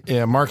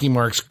Marky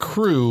Mark's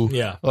crew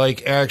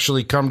like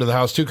actually come to the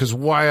house too. Because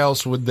why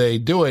else would they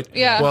do it?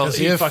 Yeah. Well, because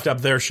he fucked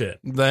up their shit.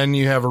 Then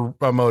you have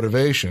a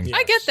motivation. Yes.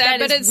 I get that,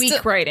 but it's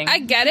weak writing. I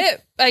get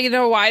it. You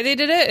know why they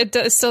did it.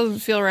 It still doesn't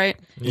feel right.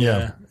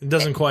 Yeah. It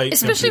doesn't quite.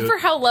 Especially for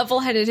how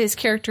level-headed his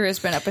character has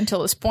been up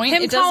until this point.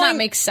 It does not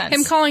make sense.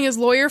 Him calling his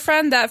lawyer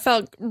friend, that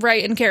felt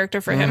right in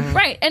character for him.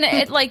 Right. And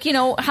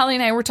Holly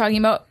and I were talking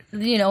about,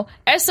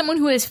 as someone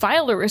who has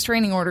filed a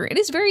restraining order, it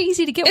is very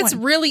easy to get one. It's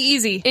really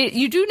easy.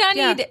 You do not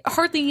need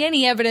hardly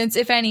any evidence,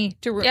 if any,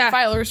 to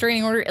file a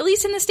restraining order, at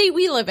least in the state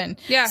we live in.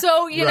 Yeah.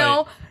 So,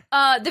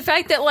 the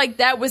fact that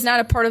that was not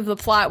a part of the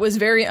plot was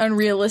very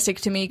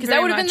unrealistic to me, because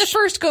that would have been the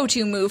first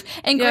go-to move.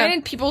 And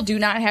granted, people do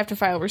not have to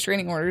file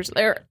restraining orders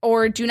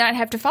or do not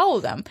have to follow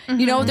them.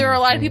 Mm-hmm. There are a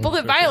lot of people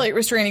that violate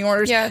restraining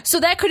orders. Yeah. So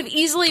that could have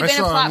easily been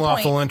a plot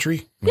unlawful point.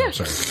 Entry. Yeah,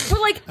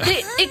 but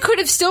it could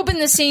have still been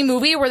the same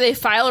movie where they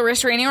file a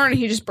restraining order and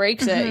he just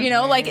breaks it.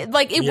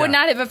 It would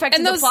not have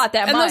affected the plot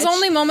that much. And those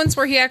only moments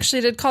where he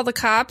actually did call the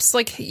cops,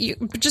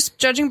 just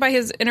judging by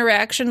his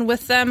interaction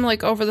with them,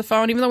 over the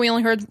phone, even though we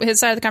only heard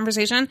his side of the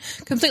conversation,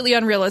 completely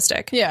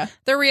unrealistic. Yeah,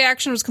 their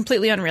reaction was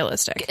completely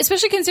unrealistic,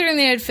 especially considering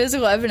they had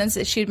physical evidence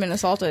that she'd been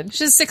assaulted.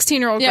 She's a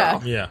 16-year-old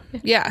girl.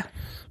 Yeah.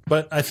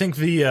 But I think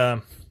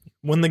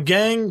when the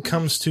gang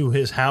comes to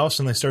his house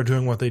and they start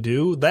doing what they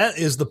do, that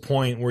is the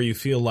point where you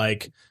feel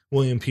like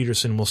William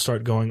Peterson will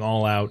start going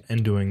all out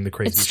and doing the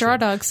crazy It's Straw shit.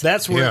 Dogs.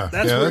 That's where.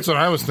 That's what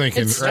I was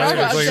thinking. It's Straw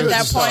Dogs at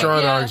that point.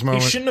 Straw Dogs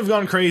moment. He shouldn't have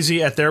gone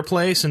crazy at their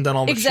place and done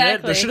all the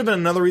shit. There should have been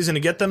another reason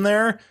to get them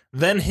there.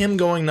 Then him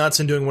going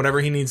nuts and doing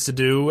whatever he needs to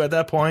do at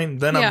that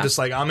point. Then I'm just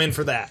like, I'm in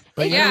for that.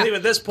 But I believe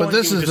at this point, but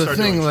this is the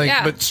thing.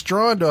 But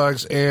Straw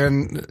Dogs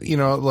and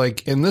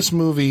in this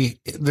movie,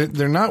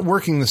 they're not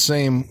working the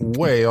same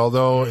way.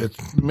 Although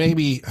it's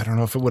maybe, I don't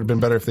know if it would have been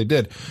better if they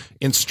did.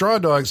 In Straw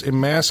Dogs,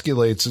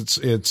 emasculates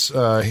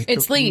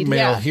its lead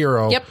male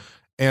hero. Yep.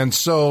 And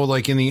so,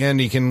 in the end,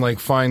 he can,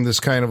 find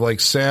this kind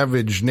of,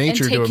 savage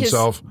nature to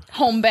himself. His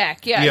home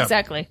back. Yeah,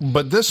 exactly.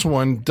 But this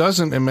one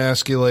doesn't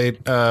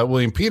emasculate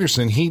William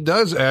Peterson. He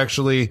does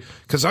actually,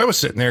 because I was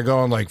sitting there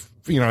going,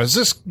 is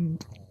this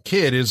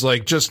kid is,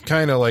 just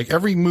kind of,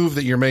 every move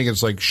that you're making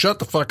is shut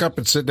the fuck up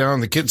and sit down.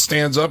 And the kid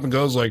stands up and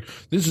goes,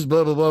 this is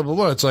blah, blah, blah, blah,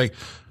 blah. It's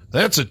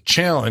that's a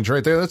challenge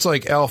right there. That's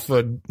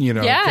alpha,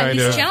 kind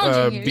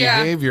of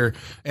behavior.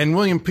 And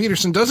William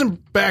Peterson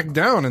doesn't back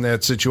down in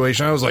that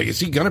situation. I was like, is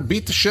he going to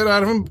beat the shit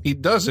out of him? He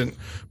doesn't.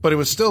 But it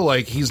was still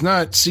he's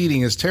not ceding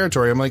his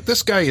territory. I'm like,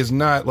 this guy is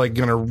not going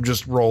to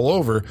just roll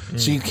over.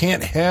 So you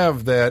can't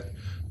have that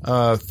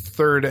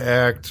third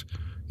act,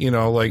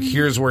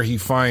 here's where he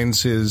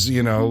finds his,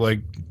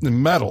 the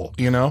metal,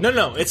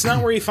 No, it's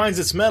not where he finds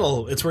its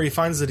metal. It's where he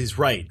finds that he's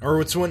right, or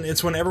it's when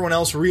everyone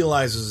else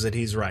realizes that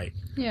he's right.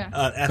 Yeah,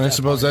 and I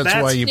suppose that's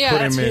why you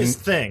put him in his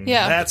thing.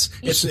 Yeah,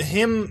 it's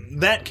him,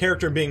 that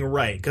character being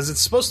right, because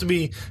it's supposed to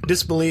be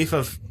disbelief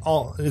of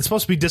all. It's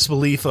supposed to be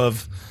disbelief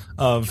of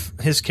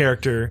his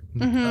character.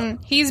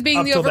 Mm-hmm. He's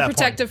being the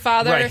overprotective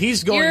father. Right,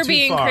 he's going You're too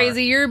being far.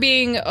 Crazy. You're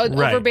being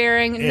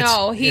overbearing.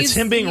 It's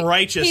him being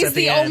righteous. He's at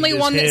the only end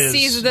one that his,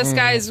 sees this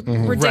guy's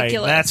ridiculous.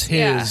 Right, that's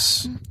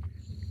his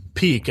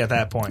peak at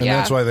that point. And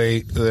that's why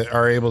they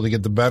are able to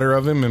get the better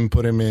of him and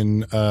put him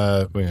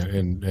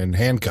in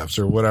handcuffs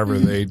or whatever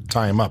they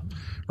tie him up.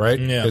 Right?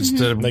 Yeah. It's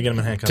to they get him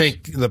in handcuffs.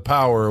 Take the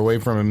power away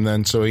from him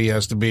then, so he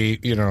has to be,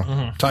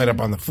 tied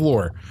up on the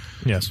floor.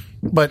 Yes.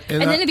 But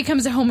and then it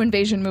becomes a home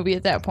invasion movie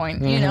at that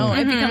point.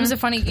 It becomes a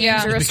Funny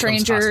Games or a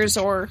Strangers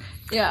or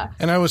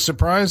And I was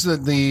surprised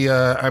that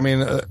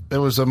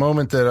there was a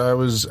moment that I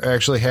was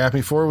actually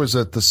happy for, was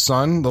that the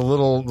son, the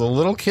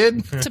little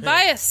kid,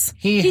 Tobias,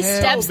 he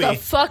steps the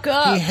fuck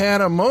up. He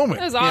had a moment.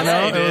 That was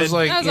awesome. It was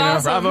like,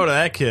 awesome. Bravo to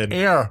that kid.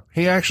 Yeah,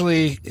 he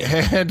actually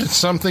had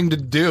something to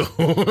do.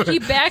 He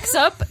backs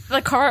up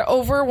the car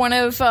over one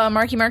of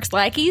Marky Mark's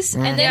lackeys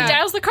and then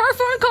dials the car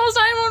phone and calls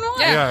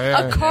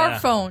 911. A car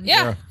phone.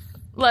 Yeah.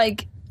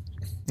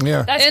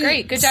 That's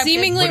great. Good job.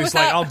 Seemingly but he's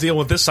I'll deal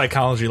with this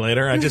psychology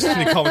later. I just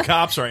need to call the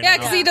cops right now. Yeah,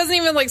 because he doesn't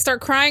even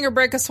start crying or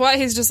break a sweat.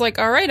 He's just like,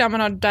 all right, I'm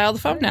going to dial the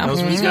phone now.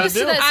 He goes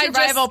to that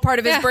survival part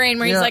of his brain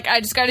where he's like,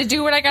 I just got to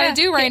do what I got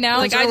to do right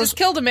now. I just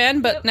killed a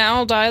man, but now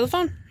I'll dial the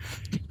phone.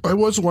 I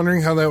was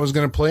wondering how that was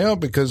going to play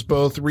out, because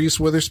both Reese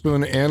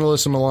Witherspoon and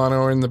Alyssa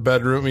Milano are in the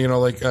bedroom,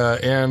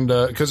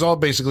 because all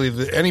basically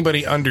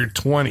anybody under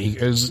 20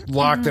 is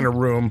locked in a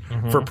room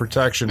for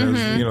protection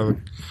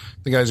as,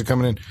 the guys are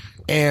coming in.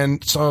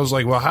 And so I was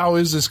like, well, how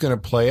is this going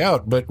to play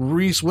out? But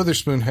Reese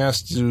Witherspoon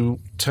has to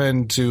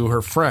tend to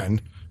her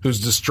friend, who's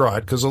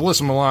distraught because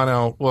Alyssa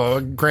Milano, well,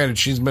 granted,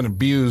 she's been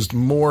abused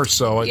more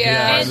so.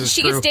 And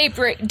she gets date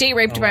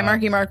raped by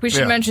Marky Mark. We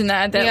should mention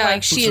that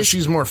like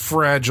she's more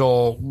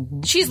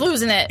fragile. She's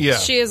losing it. Yeah,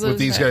 she is losing with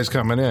these guys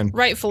coming in,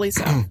 rightfully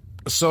so.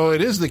 So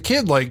it is the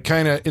kid, like,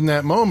 kind of in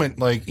that moment,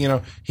 like, you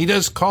know, he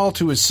does call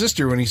to his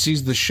sister when he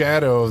sees the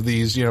shadow of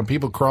these, you know,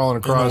 people crawling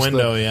across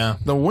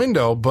the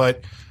window.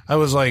 But I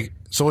was like,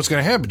 so what's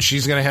going to happen?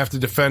 She's going to have to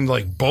defend,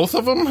 like, both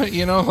of them?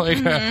 You know, like,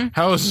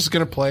 how is this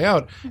going to play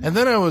out? And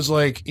then I was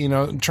like, you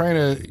know, trying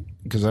to,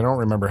 because I don't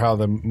remember how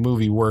the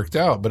movie worked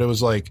out, but it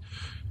was like,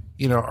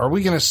 you know, are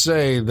we going to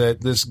say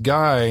that this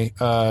guy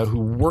who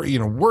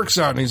works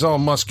out and he's all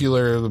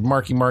muscular, the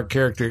Marky Mark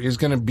character, is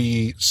going to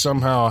be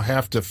somehow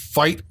have to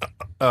fight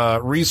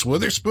Reese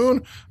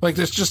Witherspoon? Like,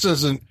 this just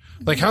doesn't,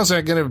 like, how's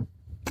that going to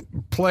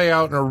play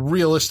out in a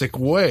realistic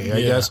way,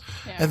 I guess?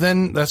 Yeah. And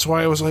then that's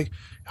why I was like,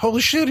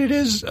 holy shit, it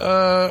is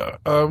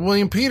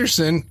William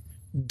Peterson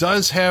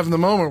does have the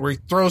moment where he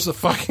throws the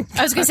fucking...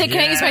 I was going to say, can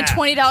I use my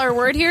 $20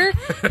 word here?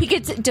 He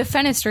gets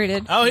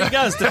defenestrated. Oh, he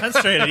does.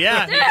 Defenestrated,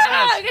 yeah.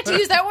 I get to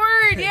use that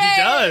word. Yay. He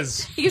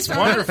does. He gets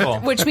wonderful.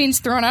 Which means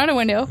thrown out a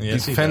window.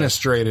 Yes,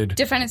 defenestrated.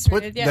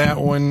 Defenestrated, Put that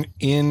one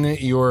in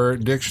your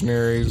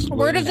dictionaries.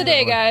 Word of the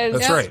day, guys.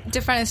 That's right.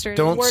 Defenestrated.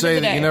 Don't word say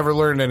that you never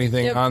learned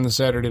anything on the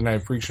Saturday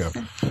Night Freak Show.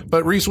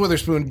 But Reese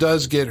Witherspoon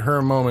does get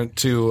her moment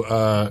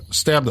to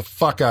stab the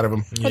fuck out of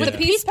him. With a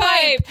peace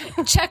pipe.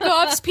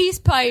 Chekhov's peace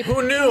pipe.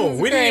 Who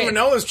knew? We didn't even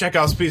know it was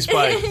Chekhov's peace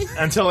pipe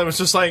until it was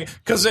just like,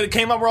 because it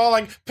came up, we're all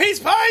like, peace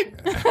pipe!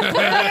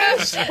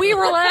 We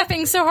were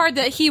laughing so hard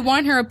that he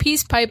won her a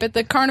peace pipe at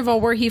the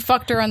carnival where he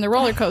fucked her on the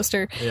roller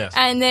coaster. Yes.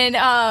 And then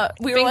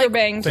we were like...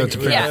 Banged.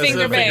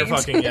 Finger banged.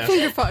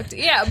 Finger fucked.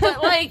 Yeah,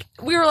 but like,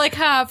 we were like,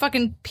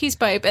 fucking peace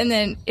pipe. And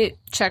then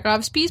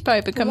Chekhov's peace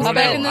pipe. It comes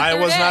back in the third I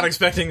was not act.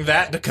 expecting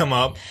that to come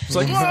up. It's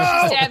like,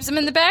 whoa! Stabs him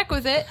in the back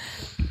with it.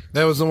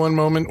 That was the one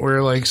moment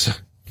where, like...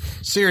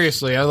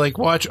 Seriously, I like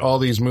watch all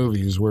these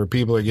movies where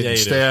people are getting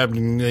stabbed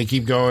and they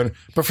keep going.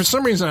 But for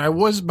some reason, I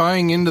was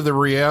buying into the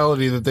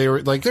reality that they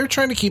were like they're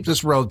trying to keep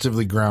this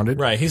relatively grounded.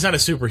 Right, he's not a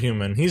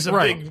superhuman. He's a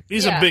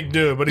big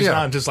dude, but he's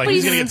not just like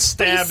he's gonna get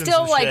stabbed. He's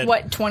still and like shit.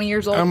 what, 20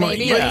 years old,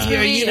 maybe. You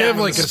have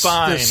like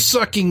a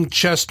sucking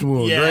chest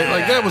wound, right?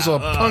 Like that was a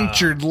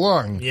punctured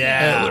lung.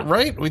 Yeah,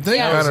 right. We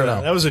think I don't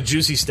know. That was a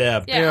juicy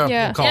stab.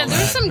 Yeah.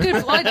 There's some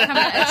good blood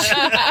coming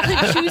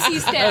out. A juicy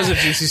stab. That was a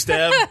juicy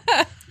stab.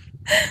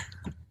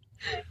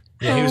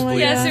 Yeah, he was bleeding.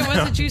 Yes, it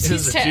was a juicy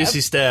stab. A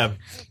juicy stab.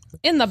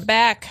 In the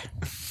back.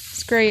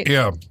 It's great.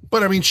 Yeah.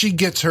 But I mean, she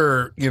gets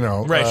her, you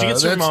know, right. She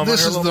gets her moment.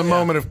 This is the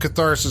moment of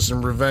catharsis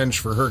and revenge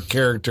for her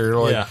character.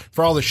 Like,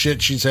 for all the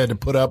shit she's had to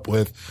put up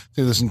with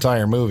through this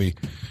entire movie.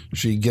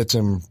 She gets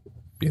him,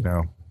 you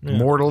know,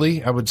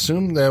 mortally. I would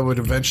assume that would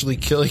eventually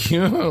kill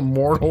you. A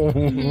mortal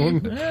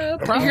wound.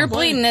 If you're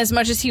bleeding as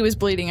much as he was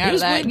bleeding out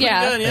of that.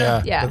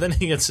 But then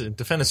he gets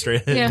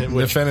defenestrated.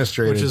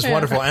 Defenestrated. Which is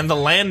wonderful. And the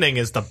landing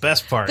is the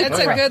best part. That's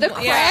a good... The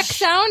crack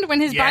sound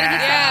when his body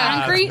hits the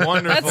concrete. That's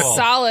wonderful. That's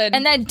solid.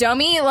 And that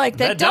dummy, like,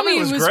 that dummy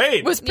was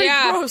great. Was pretty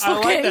gross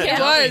looking. I like that. It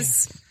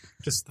was.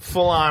 Just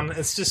full on.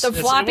 It's just the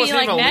floppy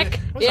like neck.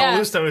 It wasn't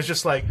loose. It was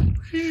just like.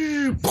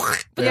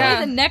 But the way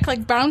the neck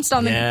like bounced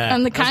on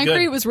the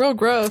concrete was real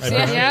gross.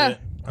 Yeah.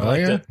 I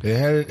liked it.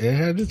 It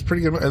had it's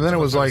pretty good. And then it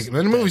was like,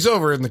 then the movie's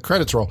over and the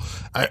credits roll.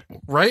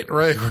 Right.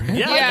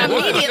 Yeah,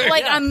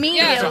 immediately. There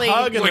was a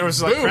hug and there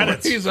was like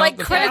credits. Like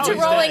credits are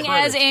rolling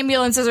as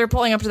ambulances are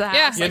pulling up to the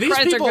house. Yeah, like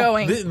credits people, are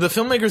going. The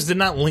filmmakers did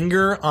not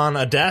linger on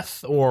a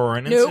death or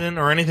an incident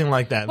or anything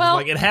like that. Well,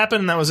 like it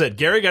happened and that was it.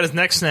 Gary got his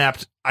neck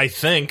snapped, I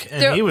think,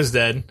 and he was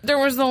dead. There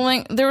was a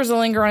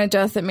linger on a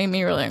death that made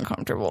me really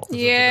uncomfortable.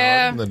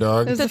 Yeah. The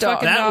dog. The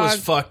dog. That was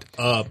fucked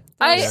up.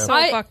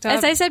 Fucked up.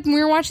 As I said when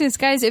we were watching this,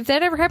 guys, if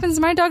that ever happens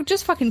to my dog,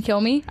 just fucking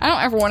kill me.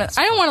 I don't want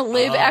to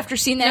live after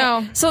seeing that.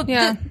 No. So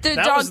the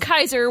dog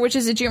Kaiser, which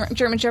is a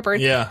German Shepherd,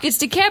 gets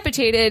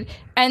decapitated,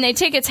 and they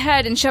take its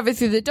head and shove it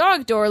through the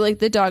dog door, like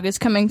the dog is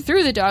coming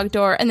through the dog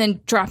door, and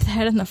then drop the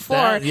head on the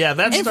floor.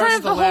 That in front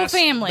of the whole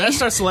family. That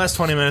starts the last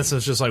 20 minutes.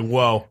 It's just like,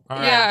 whoa.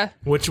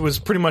 Which was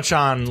pretty much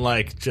on,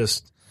 like,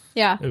 just...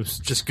 Yeah. It was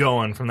just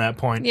going from that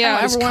point. Yeah,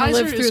 everyone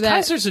lived through that.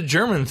 Kaiser's a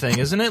German thing,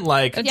 isn't it?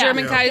 Like a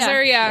German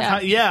Kaiser,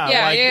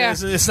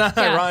 It's not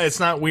ironic. It's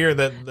not weird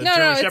that the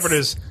German Shepherd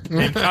is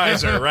named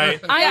Kaiser, right?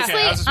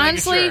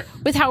 Honestly,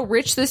 with how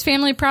rich this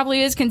family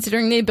probably is,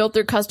 considering they built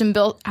their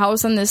custom-built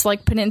house on this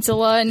like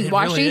peninsula in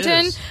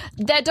Washington,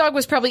 that dog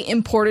was probably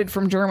imported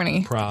from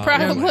Germany.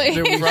 Probably.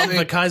 From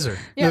the Kaiser.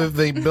 Yeah.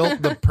 They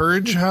built the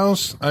Purge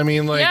house. I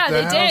mean, like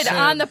they did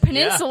on the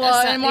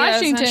peninsula in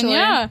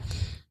Washington.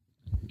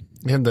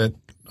 Had that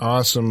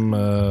awesome,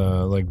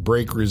 like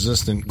break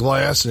resistant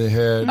glass it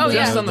had.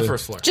 Just on the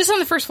first floor. Just on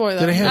the first floor, though.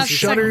 Did it have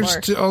shutters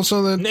to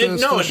also? No,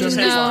 it just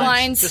has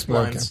blinds. Just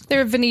blinds.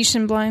 They're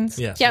Venetian blinds.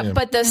 Yeah,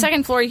 but the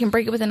second floor you can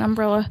break it with an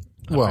umbrella.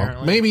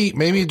 Well, maybe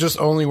it just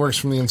only works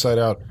from the inside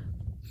out.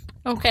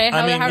 Okay. You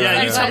tell me how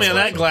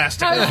that glass.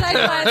 How does that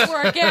glass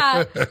work?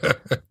 Yeah.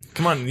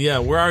 Come on,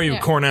 where are you,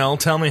 Cornell?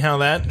 Tell me how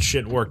that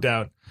shit worked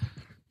out.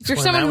 If you're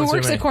someone who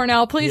works at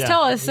Cornell, please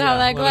tell us how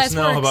that glass works.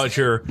 Let us know about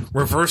your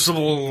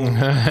reversible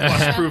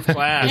waterproof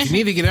glass. If you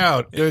need to get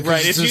out,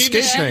 right? If you need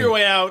to shoot your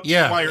way out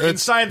while you're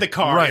inside the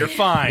car, you're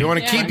fine. You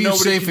want to keep you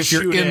safe if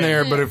you're in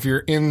there, but if you're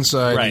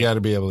inside, you got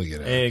to be able to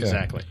get out.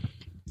 Exactly.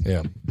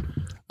 Yeah.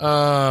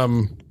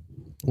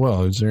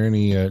 Well, is there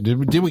any?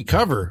 Did we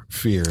cover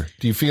Fear?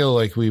 Do you feel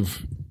like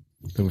we've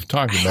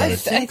talked about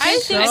it? I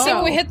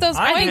think we hit those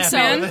points,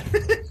 man.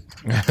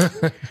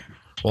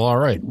 Well, all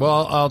right.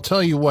 Well, I'll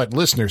tell you what,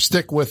 listeners,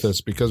 stick with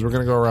us because we're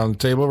going to go around the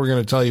table. We're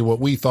going to tell you what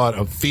we thought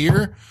of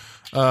Fear.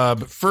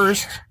 But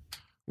first,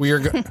 we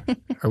are.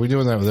 Are we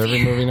doing that with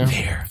every movie now?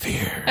 Fear.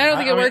 I don't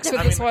think it works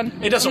with this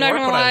one. It doesn't work,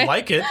 but I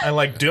like it. I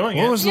like doing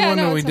it. What was the one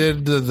that we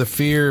did? The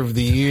Fear of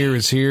the Year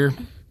is here.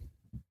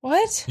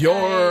 What?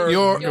 Your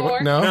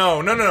No.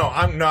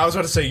 I was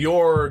about to say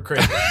you're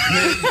crazy. Well,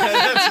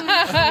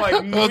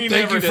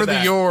 thank you for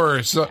the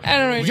your. So, I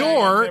don't know.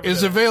 Your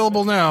is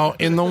available now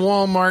in the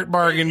Walmart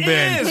bargain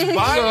bin. It is.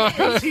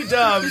 Buy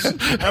Dubs.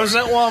 I was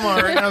at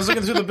Walmart and I was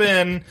looking through the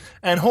bin,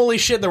 and holy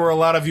shit, there were a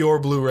lot of your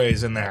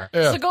Blu-rays in there.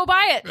 Yeah. So go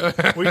buy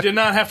it. We did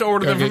not have to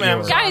order them from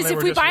Amazon. Guys,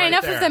 if we buy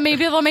enough of them,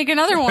 maybe they'll make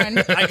another one.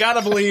 I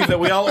gotta believe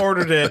that we all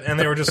ordered it, and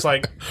they were just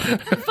like,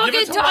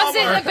 fucking toss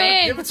it in the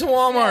bin. Give it to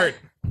Walmart.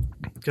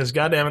 Because,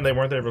 goddammit, they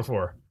weren't there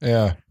before.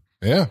 Yeah.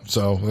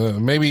 So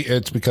maybe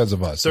it's because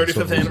of us.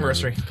 35th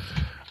anniversary.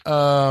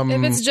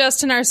 If it's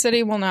just in our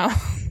city, we'll know.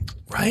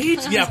 Right?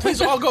 Yeah, please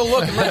all go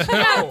look and let us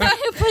know.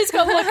 Please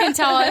go look and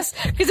tell us.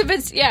 Because if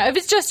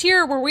it's just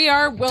here where we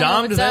are, we'll know it's us.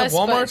 Dom, does that have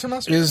Walmart in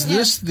us? Is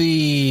this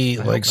the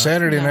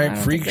Saturday Night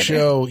Freak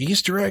Show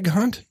Easter egg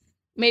hunt?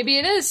 Maybe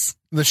it is.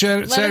 The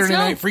Saturday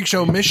Night Freak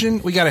Show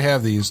mission. We got to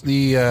have these.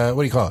 The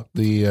what do you call it?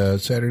 The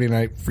Saturday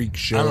Night Freak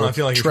Show. I don't know. I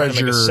feel like you're trying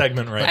to make a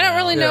segment right now. I don't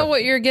really know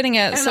what you're getting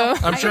at. So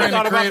I'm trying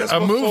to create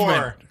a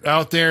movement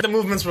out there. The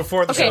movement's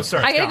before the show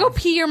starts. I gotta go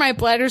pee or my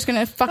bladder's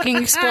gonna fucking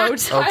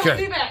explode. Okay. I'll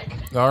be back.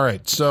 All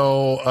right.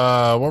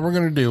 So what we're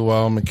gonna do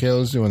while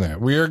Michaela's doing that,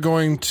 we are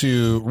going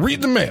to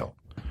read the mail.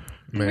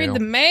 Read the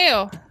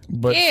mail.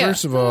 But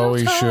first of all,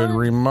 we should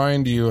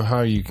remind you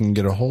how you can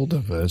get a hold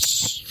of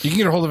us. You can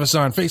get a hold of us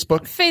on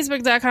Facebook.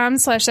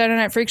 Facebook.com/Saturday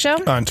Night Freak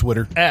Show. On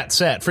Twitter.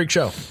 @Sat Freak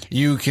Show.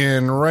 You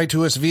can write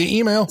to us via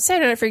email.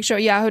 Saturday Night Freak Show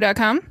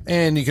Yahoo.com.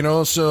 And you can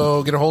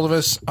also get a hold of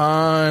us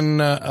on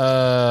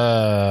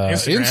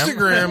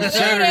Instagram.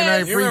 Saturday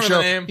Night Freak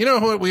Show. You know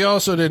what we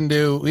also didn't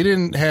do? We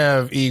didn't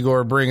have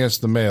Igor bring us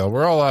the mail.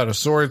 We're all out of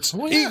sorts.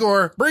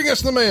 Igor, bring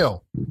us the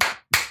mail.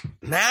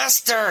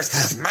 Masters,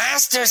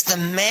 the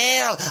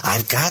mail.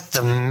 I've got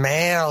the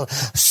mail.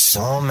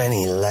 So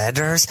many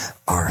letters.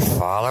 Our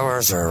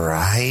followers are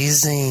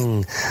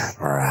rising.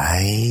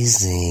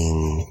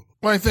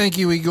 Why, thank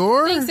you,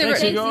 Igor.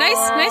 Thanks, Igor.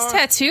 Nice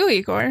tattoo,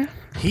 Igor.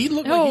 He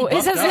looked like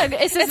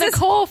it says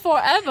Nicole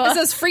forever. It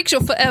says Freak Show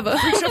forever. Oh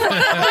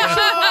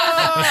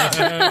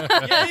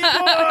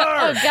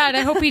God,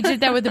 I hope he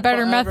did that with a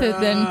better method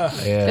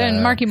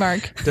than Marky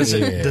Mark.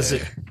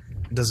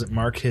 Does it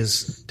mark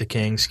his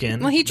decaying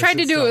skin? Well, he tried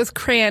to do it with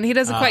crayon. He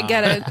doesn't quite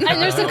get it.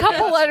 And there's a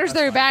couple letters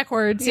that are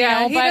backwards. He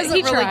doesn't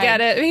really get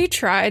it. He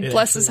tried.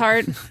 Bless his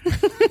heart.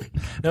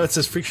 No, it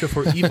says Freak Show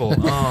for evil.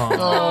 Oh. All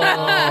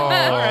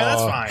right,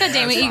 that's fine. God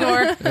damn it,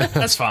 Igor.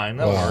 That's fine.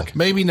 That'll work.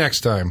 Maybe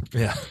next time.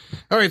 Yeah.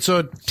 All right,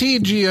 so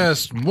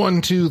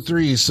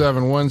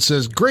TGS12371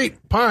 says,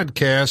 great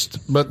podcast,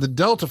 but the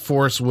Delta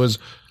Force was...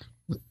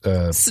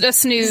 a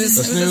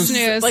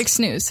snooze. Like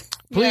snooze.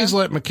 Please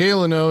let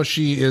Michaela know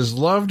she is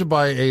loved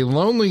by a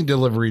lonely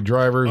delivery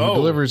driver who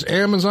delivers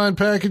Amazon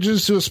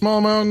packages to a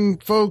small mountain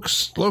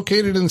folks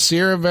located in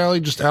Sierra Valley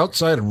just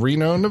outside of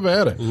Reno,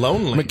 Nevada.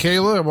 Lonely.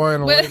 Michaela, I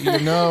want to let you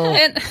know.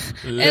 and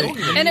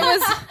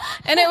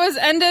it was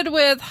ended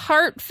with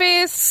heart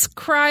face,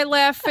 cry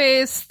laugh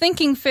face,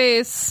 thinking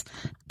face,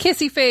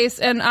 kissy face,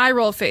 and eye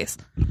roll face.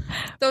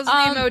 Those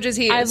are the emojis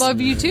he used. I love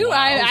you too.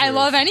 I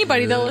love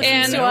anybody that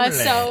listens to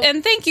us.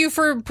 And thank you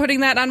for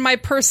putting that on my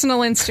personal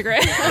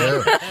Instagram.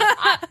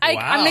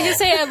 I'm going to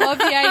say I love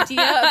the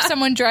idea of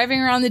someone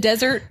driving around the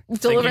desert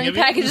delivering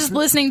packages,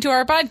 listening to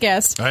our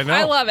podcast. I know.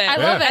 I love it.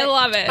 I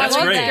love it. That's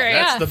great.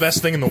 That's the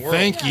best thing in the world.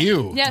 Thank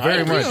you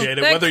very much. Appreciate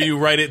it. Whether you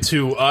write it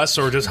to us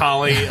or just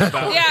Holly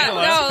about we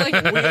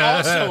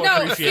also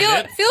appreciate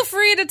it. Feel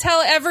free to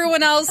tell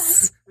everyone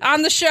else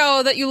on the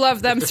show that you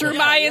love them through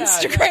my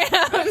Instagram.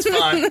 That's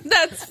fine.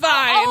 That's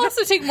fine. I'll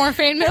also take more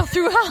fan mail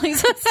through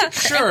Holly's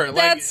Instagram. Sure.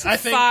 That's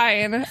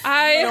fine. You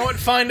know what?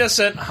 Find us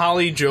at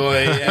Holly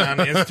Joy on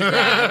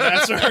Instagram.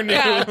 That's our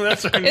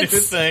new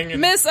thing.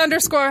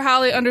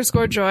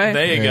 Miss_Holly_Joy.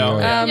 There you go.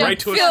 Write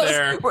to us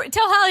there.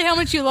 Tell Holly how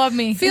much you love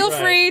me. Feel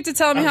free to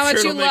tell me how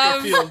much you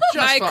love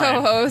my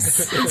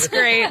co-host. It's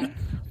great.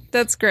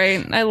 That's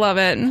great. I love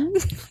it.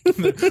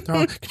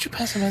 Could you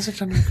pass a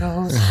message on your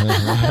co-host?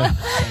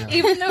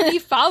 Even though he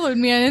followed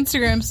me on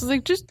Instagram, so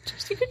like, just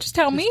you could just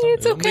tell me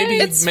it's okay. Maybe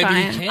it's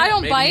fine. He can't. I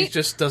don't maybe bite. He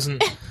just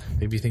doesn't.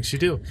 Maybe he thinks you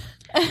do.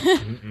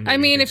 I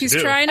mean, if he's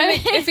trying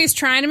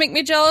to make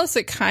me jealous,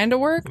 it kind of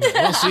worked.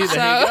 We'll see.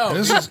 There you go.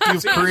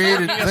 You've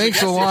created.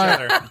 Thanks a lot,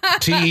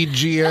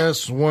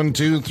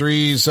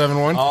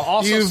 TGS12371. I'll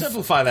also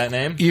simplify that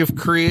name. You've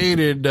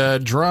created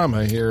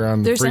drama here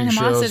on the Freak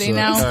Show. So,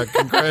 now.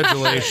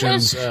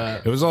 Congratulations.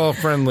 It was all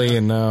friendly,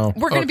 and now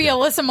we're going to be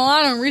Alyssa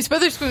Milano and Reese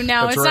Witherspoon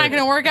now. It's not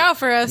going to work out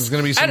for us. There's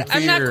going to be some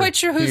I'm not quite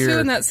sure who's who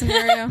in that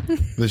scenario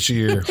this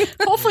year.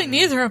 Hopefully,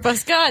 neither of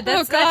us. God,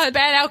 that's a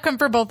bad outcome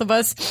for both of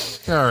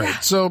us. All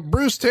right. So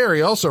Bruce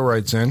Terry also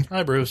writes in.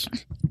 Hi, Bruce.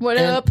 What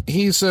up?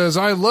 He says,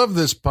 I love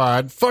this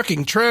pod.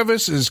 Fucking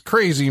Travis is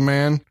crazy,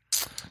 man.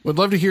 Would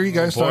love to hear you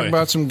guys talk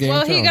about some Game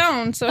of Thrones. He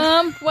gone, so.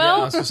 I was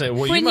going to say,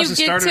 you must have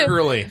started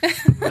early.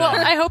 Well,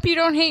 I hope you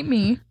don't hate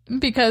me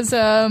because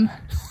I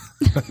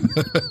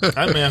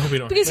hope you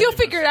don't. Because you'll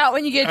figure it out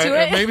when you get to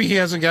it. Maybe he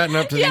hasn't gotten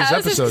up to these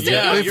episodes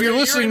yet. If you're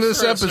listening to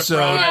this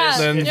episode,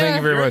 then thank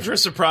you very much. You're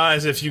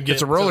surprised if you get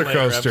it's a roller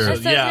coaster.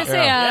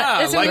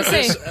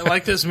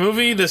 Like this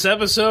movie, this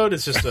episode,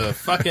 it's just a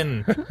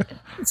fucking.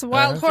 It's a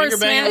wild horse,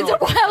 man. It's a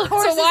wild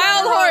horse. It's a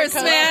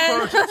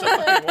wild horse,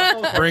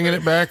 man. Bringing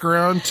it back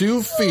around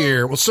to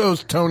Fear. Well, so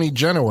is Tony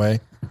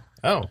Genoway.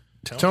 Oh.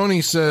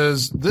 Tony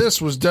says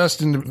this was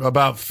destined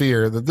about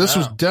Fear, that this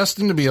was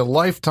destined to be a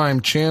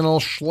Lifetime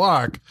channel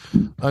schlock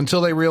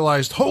until they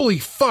realized, holy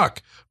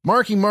fuck,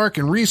 Marky Mark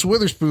and Reese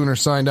Witherspoon are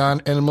signed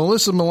on, and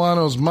Melissa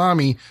Milano's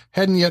mommy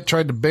hadn't yet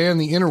tried to ban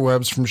the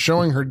interwebs from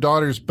showing her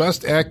daughter's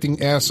best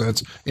acting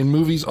assets in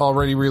movies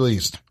already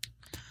released.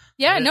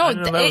 Yeah,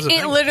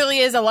 it literally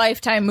is a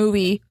Lifetime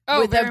movie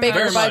with a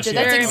bigger budget.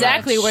 That's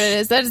exactly what it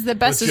is. That is the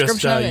best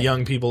description of it. Just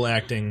young people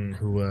acting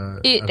who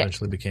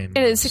eventually became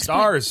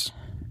stars.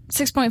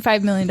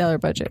 $6.5 million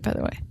budget, by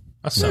the way.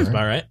 That sounds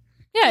about right.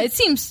 Yeah, it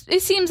seems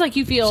like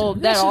you feel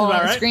that all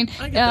on the screen.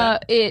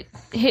 It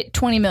hit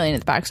 $20 million at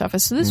the box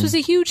office, so this was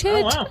a huge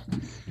hit. Oh,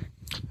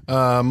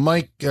 wow.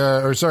 Mike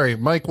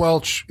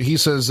Welch, he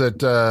says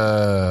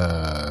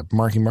that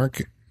Marky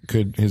Mark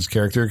his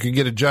character could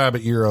get a job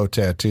at Euro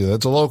Tattoo.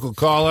 That's a local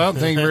call out.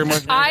 Thank you very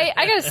much. I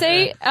gotta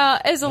say,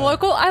 as a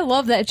local, I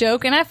love that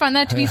joke, and I find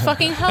that to be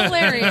fucking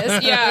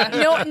hilarious.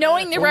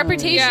 Knowing the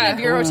reputation of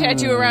Euro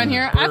Tattoo around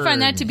here, I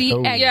find that to be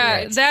accurate.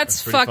 Yeah,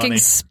 that's fucking funny.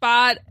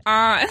 Spot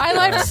on. I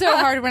laughed so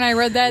hard when I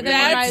read that.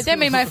 That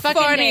made my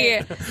fucking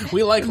day.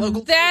 We like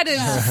local. That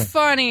is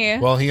funny.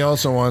 Well, he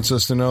also wants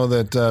us to know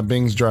that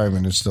Bing's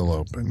Drive-In is still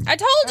open. I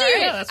told you.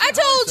 I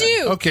told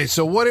you. Okay,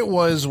 so what it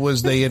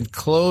was they had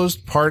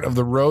closed part of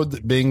the road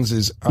that Bing's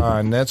is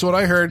on. That's what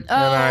I heard, and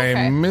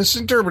I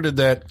misinterpreted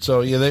that.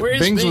 So yeah,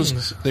 Bing's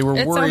was. They were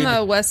worried. It's on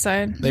the west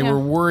side. They were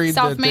worried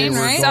South that Main, they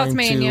were right? going South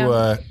Main,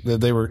 to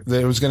that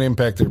it was going to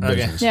impact their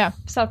business. Yeah,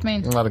 South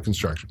Main. A lot of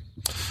construction.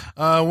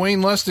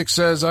 Wayne Lustick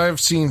says, "I've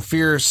seen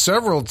Fear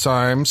several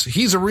times.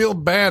 He's a real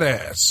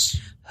badass."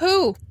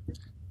 Who?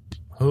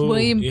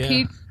 William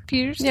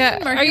Peterson? Yeah.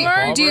 Mark?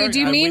 Do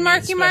you mean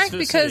Marky Mark?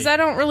 Because I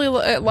don't really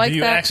like that. Do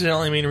you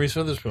accidentally mean Reese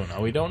Witherspoon?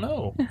 Oh, we don't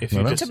know. If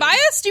you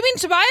Tobias? Do you mean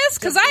Tobias?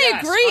 Because I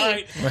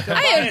agree.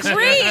 I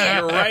agree.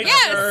 Right,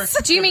 yes.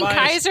 Do you mean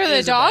Kaiser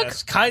the dog?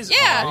 Kaiser.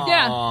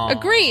 Yeah.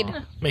 Agreed.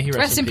 May he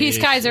rest in peace,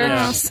 Kaiser.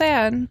 Yeah. Oh,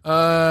 sad.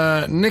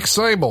 Nick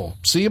Siebel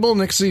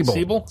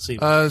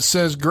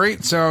says great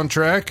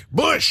soundtrack.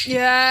 Bush.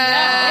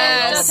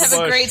 Yes. It does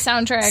have a great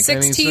soundtrack.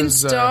 16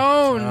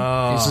 Stone.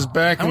 He says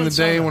back in the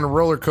day when a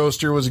roller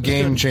coaster was a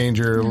game changer.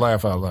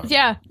 Laugh out loud.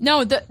 Yeah,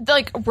 no,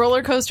 like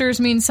roller coasters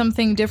mean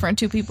something different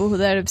to people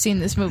that have seen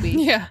this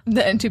movie,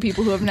 than to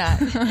people who have not.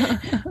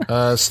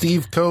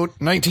 Steve Coate,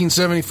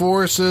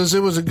 1974, says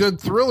it was a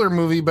good thriller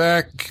movie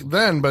back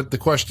then, but the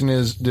question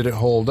is, did it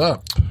hold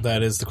up?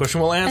 That is the question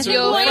we'll answer.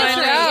 You'll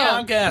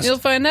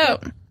find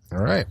out. All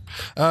right.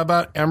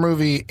 About our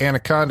movie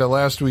Anaconda,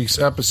 last week's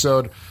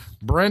episode,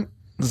 Brent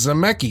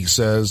Zemecki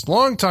says,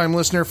 long-time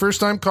listener,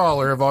 first-time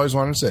caller. I've always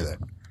wanted to say that.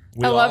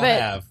 I love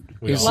it.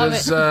 He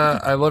says,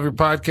 I love your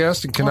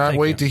podcast and cannot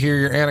wait to hear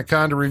your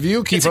Anaconda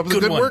review. Keep up the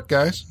good work,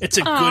 guys. It's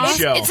a good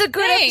show. It's a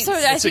good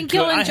episode. I think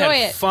you'll enjoy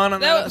it. Fun on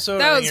that episode.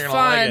 That was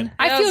fun.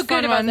 I feel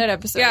good about that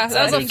episode. Yeah,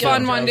 that was a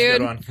fun one,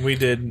 dude. We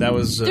did. That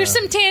was. There's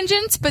some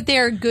tangents, but they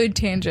are good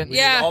tangents.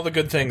 Yeah. All the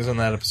good things on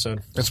that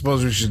episode. I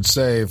suppose we should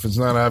say, if it's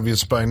not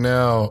obvious by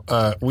now,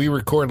 we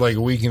record like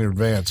a week in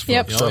advance.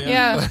 Yep.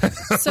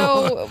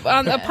 So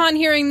upon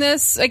hearing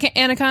this,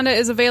 Anaconda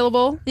is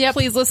available. Yep.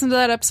 Please listen to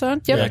that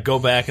episode. Yep. Yeah, go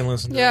back and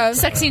listen to it.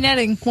 Sexy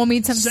netting. We'll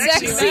meet some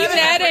sexy netting. Sexy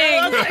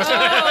netting.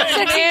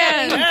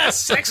 Yes,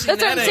 sexy netting.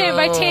 That's what I'm saying.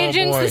 By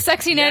tangents, the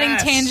sexy netting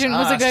tangent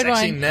was a good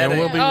one. And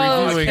we'll be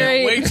reviewing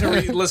it. Wait till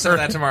we listen to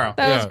that tomorrow.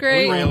 That was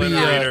great. We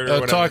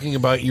will be talking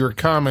about your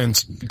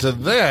comments to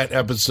that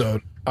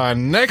episode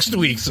on next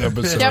week's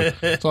episode.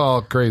 It's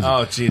all crazy.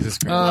 Oh, Jesus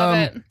Christ. Love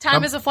it.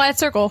 Time is a flat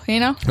circle,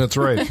 you know? That's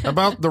right.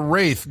 About the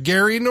Wraith,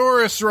 Gary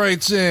Norris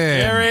writes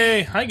in.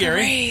 Gary. Hi, Gary.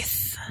 Wraith.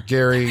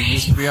 Gary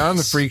used to be on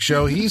the Freak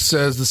Show. He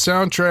says the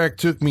soundtrack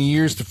took me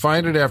years to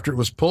find it after it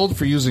was pulled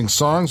for using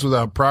songs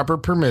without proper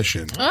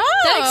permission. Oh,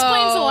 that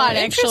explains a lot,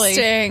 actually.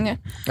 Interesting.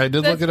 I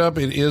did look it up.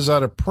 It is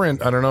out of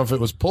print. I don't know if it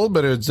was pulled,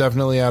 but it's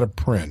definitely out of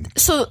print.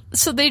 So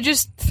they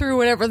just threw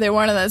whatever they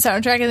wanted on that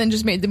soundtrack and then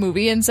just made the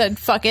movie and said,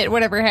 fuck it,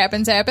 whatever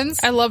happens, happens.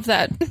 I love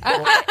that.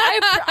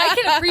 I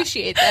can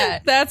appreciate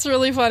that. That's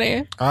really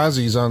funny.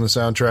 Ozzy's on the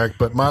soundtrack,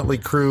 but Motley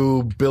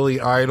Crue, Billy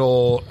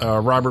Idol,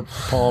 Robert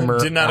Palmer.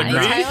 Did not agree.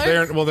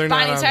 They're Bonnie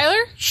not on, Tyler?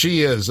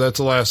 She is. That's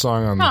the last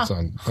song on the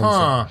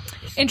song.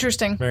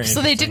 Interesting. Very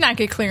So they did not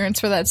get clearance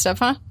for that stuff,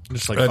 huh?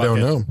 Just like, I fuck don't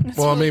it. know.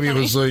 Well, really maybe funny.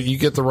 it was you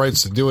get the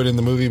rights to do it in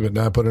the movie, but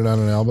not put it on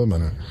an album.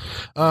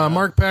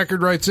 Mark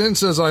Packard writes in,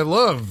 says, I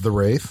love The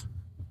Wraith.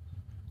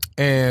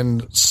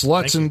 And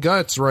Sluts and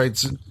Guts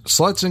writes,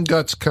 Sluts and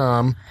Guts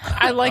Com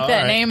I like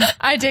that name.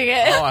 I dig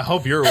it. Oh, I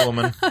hope you're a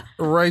woman.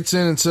 writes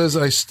in and says,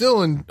 I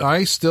still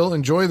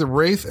enjoy The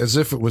Wraith as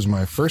if it was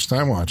my first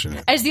time watching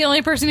it. As the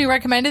only person who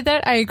recommended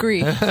that, I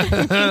agree.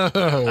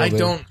 I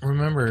don't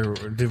remember.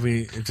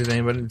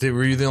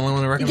 Were you the only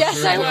one that recommended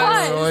Yes, I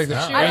was.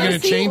 Are you going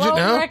to change it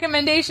now?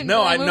 Recommendation.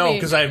 No, for the I know movie.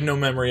 because I have no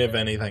memory of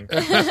anything. I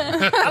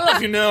don't know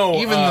if you know.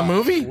 Even the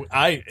movie?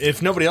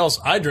 If nobody else,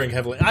 I drink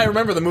heavily. I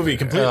remember the movie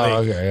completely. Oh,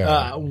 okay,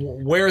 yeah.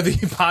 Where the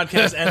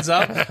podcast ends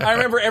up. I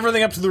remember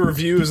everything up to the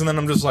reviews, and then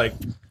I'm just like,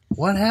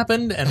 what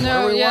happened? And what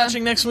are we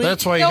watching next week?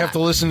 That's why you have to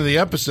listen to the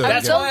episode.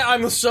 That's again. why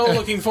I'm so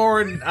looking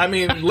forward. I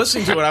mean,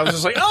 listening to it, I was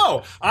just like,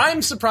 oh,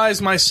 I'm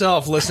surprised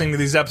myself listening to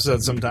these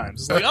episodes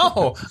sometimes. It's like,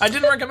 oh, I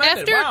didn't recommend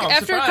it. Wow, I'm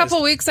after a surprised.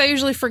 couple weeks, I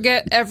usually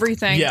forget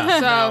everything. Yeah. So,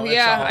 No, it's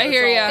all- I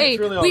hear you. Hey,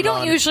 really all we don't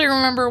gone. usually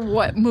remember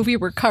what movie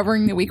we're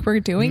covering the week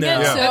we're doing No.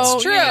 it. Yeah. So,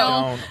 That's true. you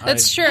know,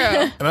 That's true.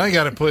 And I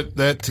got to put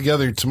that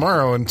together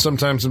tomorrow. And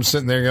sometimes I'm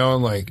sitting there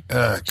going like,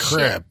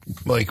 crap.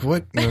 Like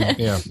what?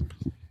 Yeah.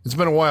 It's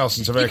been a while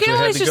since I've actually can had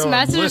always to just go and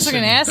message us listen.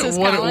 and ask us,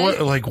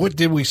 Colin. What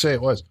did we say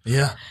it was?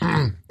 Yeah.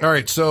 All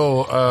right.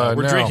 So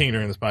We're now- drinking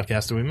during this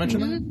podcast. Did we mention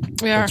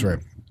that? We are. That's right.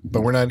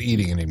 But we're not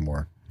eating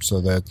anymore.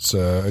 So that's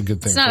a good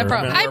thing. It's not a for-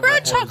 problem. I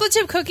brought chocolate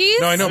chip cookies.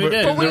 No, I know, We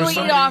did. But we There will was eat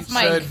somebody off, who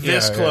Mike. said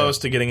this Yeah, close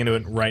to getting into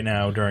it right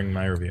now during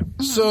my review.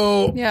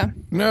 So Yeah.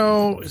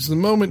 now is the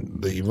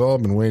moment that you've all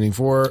been waiting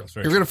for. right.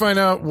 You're going to find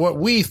out what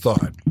we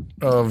thought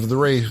of The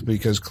Wraith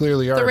because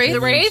clearly our Wraith?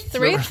 opinions- The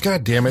Wraith?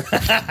 God damn it!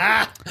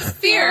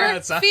 Fear.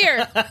 It's not-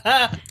 Fear.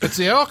 It's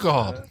the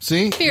alcohol.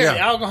 See, Fear. The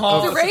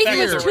alcohol. The Wraith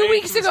Fear. was 2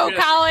 weeks ago, Good.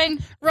 Colin.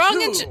 Wrong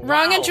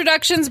Wow.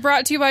 introductions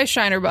brought to you by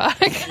Shinerbach.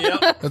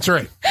 Yep. That's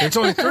right. It's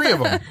only 3 of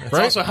them. That's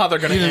right? also how they're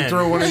going You to didn't end.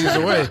 throw one of these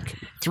away.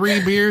 3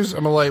 beers.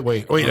 I'm a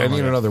lightweight. Wait, I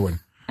need another one.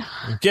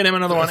 Get him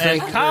another one. And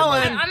Thank you very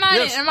Colin, I'm on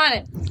Yes. it. I'm on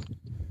it.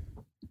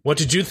 what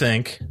did you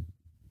think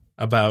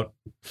about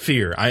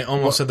Fear? I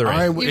almost said the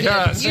right. You did.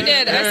 I saw It's it.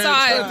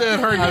 not that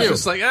hard I to was do.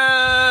 just like,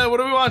 what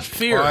do we watch?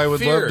 Fear. I would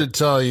Fear. love to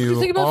tell you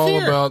think about all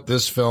Fear? about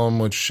this film,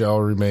 which shall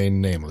remain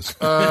nameless.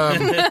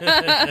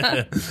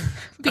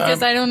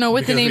 Because I don't know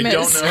what the Because name we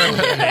is. don't know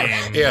the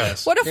name.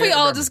 Yes. What if we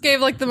all just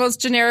gave like the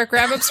most generic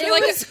wrap ups? It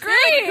was great.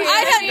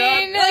 I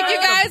had like you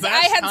guys. Best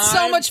I had so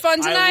time. much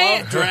fun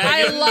tonight. love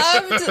Dragons.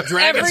 loved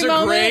Dragons every are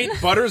moment.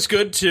 great. Butter's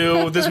good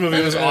too. This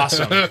movie was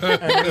awesome. And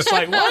I'm just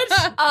like, what?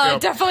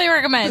 Definitely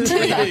recommend.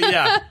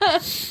 Yeah.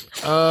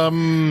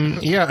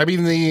 Yeah, I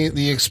mean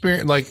the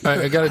experience. Like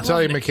I got to tell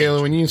you,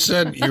 Michaela, when you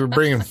said you were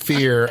bringing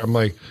Fear, I'm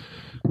like,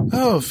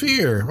 oh,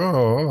 Fear,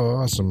 oh,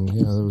 awesome.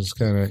 Yeah, it was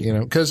kind of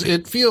because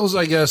it feels,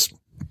 I guess.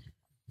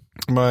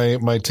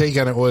 My take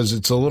on it was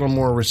it's a little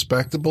more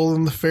respectable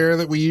than the fare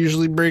that we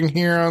usually bring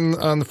here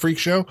on the Freak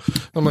Show.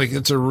 I'm like,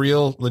 it's a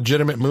real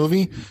legitimate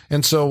movie,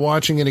 and so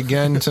watching it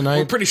again tonight,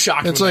 We're pretty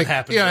shocked It's when like, that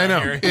happens yeah, I around know,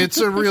 here. it's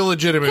a real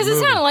legitimate Because movie.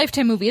 it's not a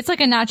Lifetime movie. It's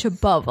like a notch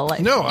above a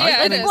Lifetime. No,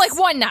 Yeah, it is. like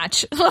one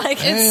notch. Like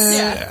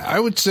it's I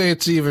would say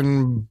it's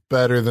even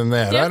better than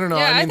that. I don't know.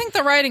 Yeah, I mean, think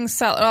the writing's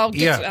solid.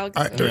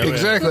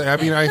 Exactly. I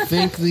mean, I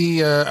think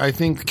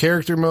the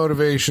character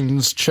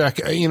motivations check.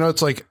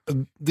 It's like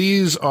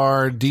these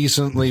are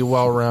decently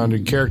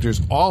well-rounded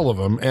characters, all of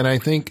them, and I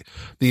think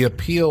the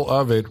appeal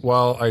of it.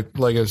 While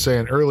like I was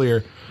saying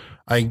earlier,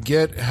 I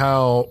get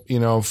how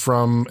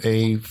from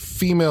a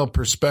female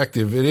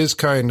perspective, it is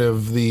kind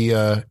of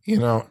the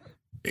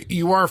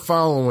you are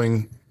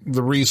following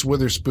the Reese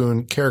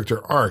Witherspoon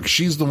character arc.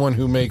 She's the one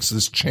who makes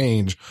this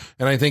change.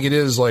 And I think it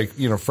is like,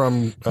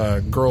 from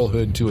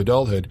girlhood to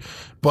adulthood.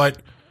 But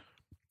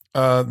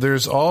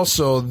there's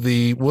also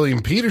the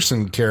William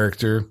Peterson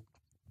character,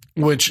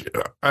 which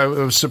I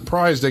was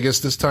surprised, I guess,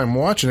 this time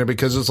watching it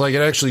because it's like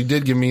it actually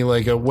did give me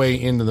like a way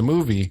into the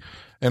movie.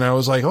 And I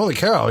was like, holy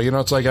cow,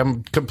 it's like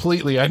I'm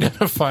completely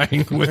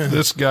identifying with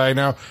this guy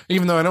now,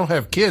 even though I don't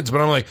have kids.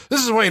 But I'm like,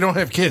 this is why you don't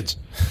have kids.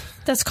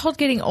 That's called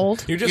getting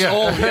old. You're just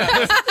old. Yeah. I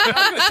was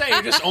going to say,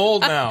 you're just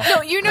old now.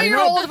 No, you're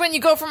old when you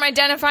go from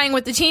identifying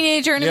with the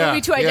teenager in a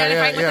movie to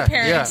identifying with the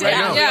parents.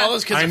 All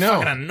those kids are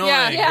fucking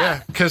annoying.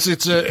 Yeah. Because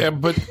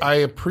but I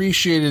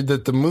appreciated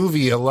that the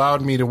movie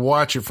allowed me to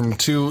watch it from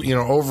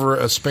over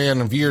a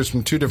span of years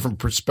from two different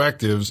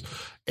perspectives.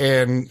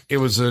 And it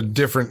was a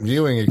different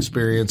viewing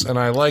experience, and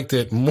I liked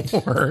it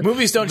more.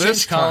 Movies don't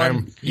this change,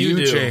 Colin. time. You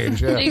do.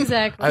 Change. Yeah.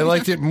 Exactly. I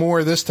liked it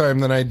more this time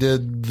than I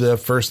did the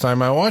first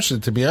time I watched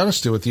it, to be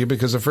honest with you,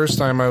 because the first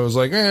time I was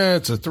like,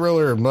 it's a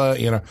thriller, and blah,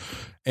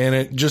 and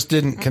it just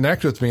didn't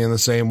connect with me in the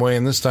same way,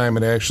 and this time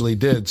it actually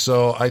did.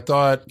 So I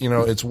thought,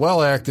 it's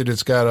well acted.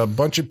 It's got a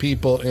bunch of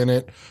people in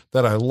it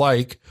that I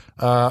like.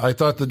 I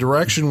thought the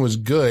direction was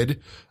good.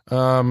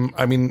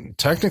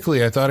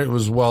 Technically, I thought it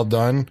was well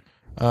done.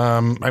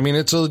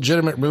 It's a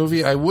legitimate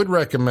movie. I would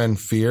recommend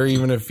Fear,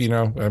 even if, I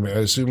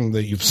assume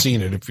that you've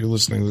seen it if you're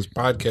listening to this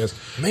podcast.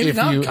 Maybe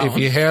if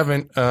you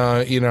haven't,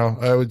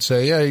 I would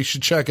say, you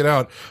should check it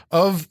out.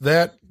 Of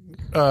that,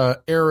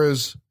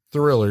 era's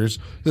thrillers,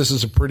 this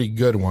is a pretty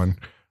good one.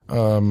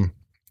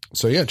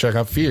 So yeah, check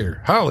out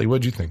Fear. Holly,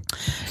 what'd you think?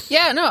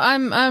 Yeah, no,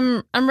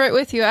 I'm right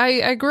with you.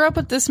 I grew up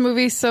with this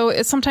movie,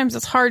 so sometimes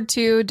it's hard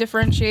to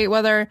differentiate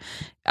whether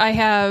I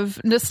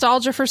have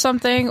nostalgia for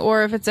something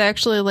or if it's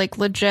actually like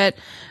legit.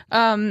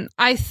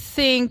 I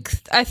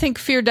think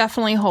Fear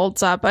definitely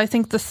holds up. I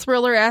think the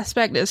thriller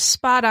aspect is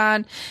spot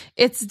on.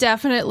 It's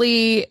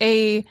definitely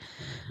a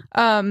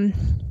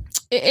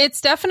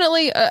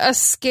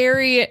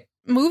scary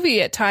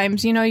movie at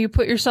times. You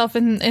put yourself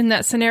in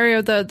that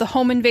scenario, the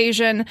home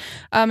invasion,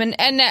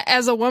 and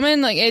as a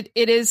woman, like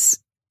it is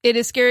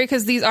scary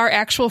because these are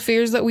actual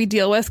fears that we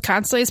deal with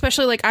constantly,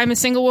 especially like I'm a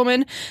single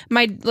woman.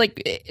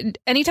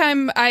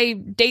 Anytime I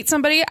date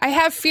somebody, I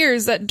have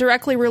fears that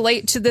directly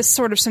relate to this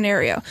sort of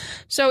scenario.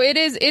 So it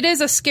is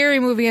a scary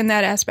movie in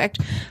that aspect.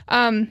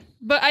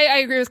 But I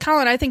agree with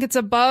Colin. I think it's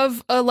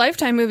above a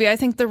Lifetime movie. I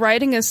think the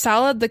writing is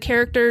solid. The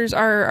characters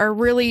are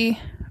really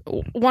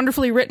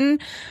wonderfully written.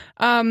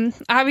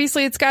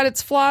 Obviously it's got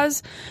its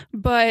flaws,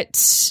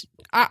 but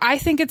I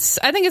think it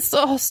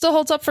still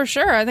holds up for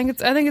sure. I think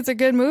it's a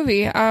good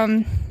movie.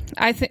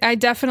 I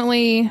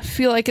definitely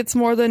feel like it's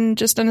more than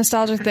just a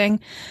nostalgic thing.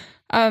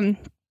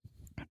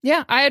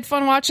 Yeah, I had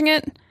fun watching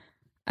it,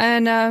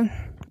 and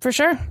for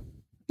sure,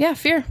 yeah,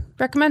 Fear,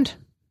 recommend.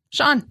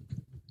 Sean.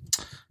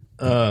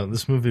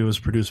 This movie was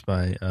produced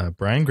by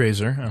Brian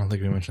Grazer. I don't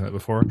think we mentioned that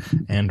before,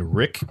 and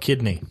Rick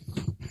Kidney.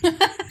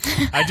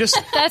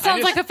 That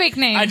sounds like a fake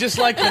name. I just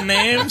like the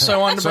name, so I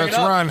wanted to bring it up.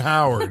 So that's Ron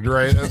Howard,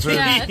 right? That's right.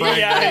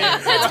 Yeah.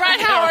 That's Ron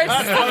Howard's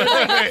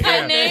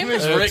pen name.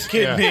 His name is Rick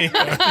Kidney. It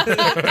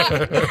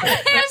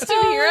has to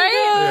be,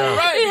 right?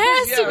 Right. It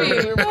has to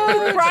be.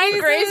 Brian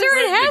Grazer?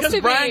 It has to be.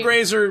 Because Brian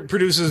Grazer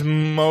produces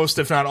most,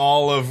 if not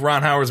all, of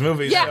Ron Howard's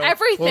movies. Yeah,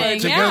 everything. Well,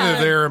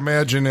 together they're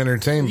Imagine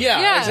Entertainment.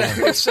 Yeah,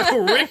 exactly.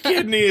 So Rick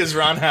Kidney is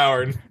Ron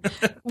Howard.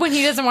 When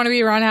he doesn't want to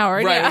be Ron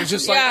Howard. Right. Yeah. He's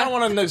just like, I don't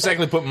want to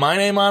exactly put my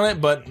name on it,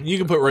 but you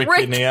can put Rick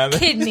Kidney on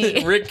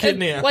it. Rick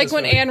Kidney. Like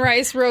when Anne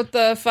Rice wrote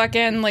the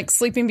fucking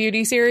Sleeping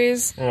Beauty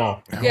series.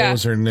 Oh. What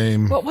was her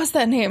name? What was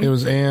that name? It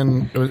was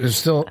Anne. Was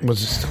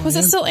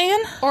it still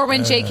Anne? Or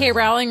when J.K.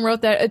 Rowling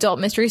wrote that adult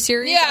mystery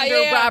series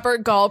under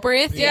Robert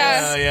Galbraith.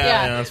 Yeah,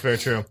 that's very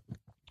true.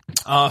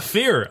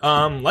 Fear.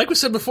 Like we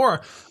said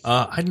before,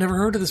 I'd never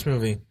heard of this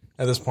movie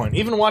at this point.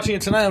 Even watching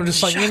it tonight, I'm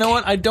just like, you know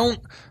what?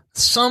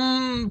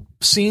 Some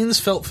scenes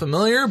felt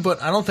familiar, but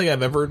I don't think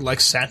I've ever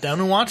sat down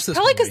and watched this.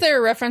 Probably because there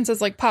are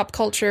references like pop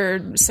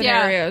culture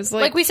scenarios. Yeah.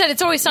 Like we said,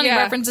 It's Always Sunny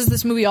references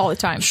this movie all the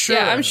time. Sure.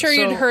 Yeah, I'm sure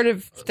you'd heard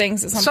of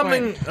things at some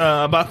point. Something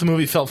about the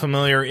movie felt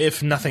familiar,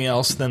 if nothing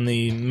else, than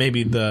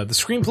maybe the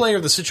screenplay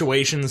or the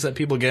situations that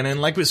people get in.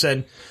 Like we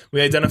said,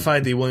 we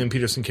identified the William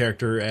Peterson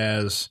character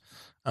as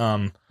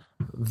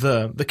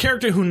the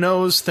character who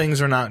knows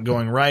things are not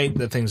going right,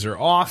 that things are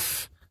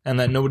off, and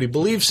that nobody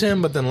believes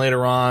him, but then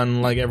later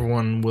on,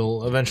 everyone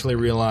will eventually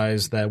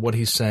realize that what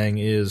he's saying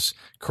is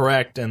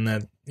correct and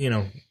that,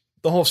 the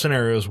whole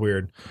scenario is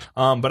weird.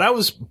 But I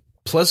was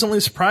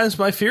pleasantly surprised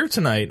by Fear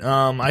tonight.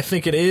 I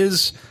think it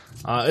is,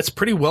 it's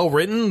pretty well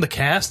written. The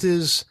cast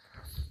is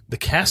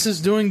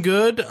doing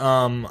good.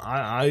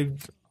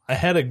 I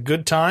had a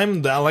good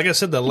time. Like I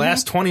said, the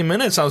last 20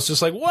 minutes, I was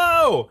just like,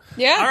 whoa.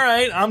 Yeah. All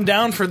right, I'm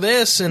down for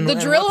this. And the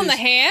drill in the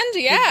hand?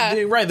 Yeah.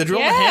 The drill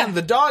in the hand.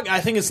 The dog,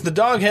 I think it's the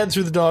dog head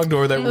through the dog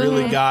door that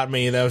really got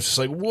me. That was just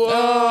like,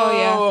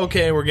 whoa,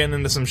 okay, we're getting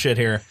into some shit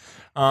here.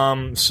 I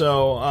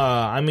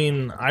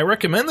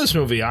recommend this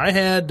movie. I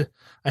had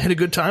a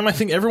good time. I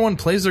think everyone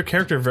plays their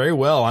character very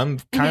well. I'm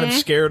kind of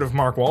scared of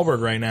Mark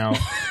Wahlberg right now.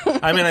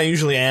 I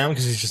usually am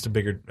because he's just a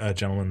bigger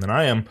gentleman than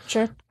I am.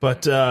 Sure.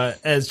 But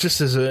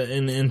as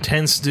an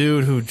intense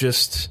dude who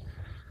just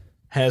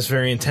has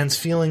very intense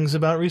feelings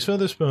about Reese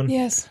Witherspoon.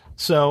 Yes.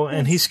 So,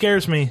 and he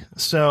scares me.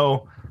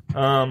 So,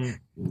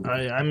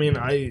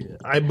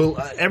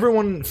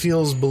 everyone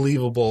feels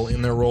believable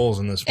in their roles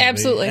in this movie.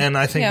 Absolutely. And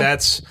I think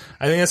that's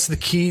the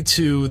key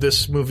to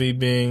this movie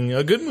being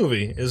a good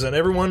movie, is that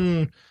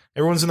everyone's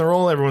in the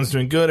role, everyone's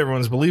doing good,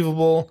 everyone's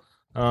believable.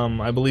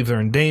 I believe they're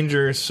in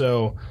danger.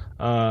 So,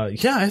 I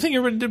think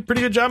everybody did a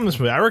pretty good job in this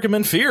movie. I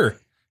recommend Fear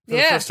for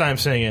the first time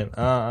seeing it.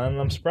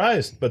 I'm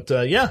surprised. But,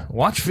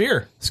 watch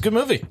Fear. It's a good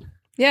movie.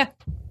 Yeah.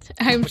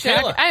 I'm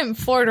shocked. I'm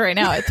floored right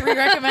now at 3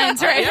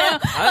 recommends right now.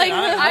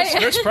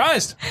 I'm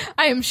surprised.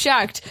 I am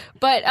shocked.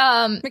 But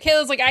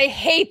Michaela's like, I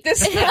hate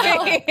this movie.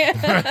 I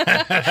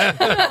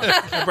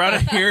brought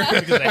it here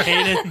because I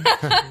hate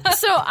it.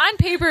 So on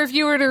paper, if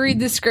you were to read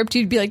the script,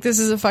 you'd be like, this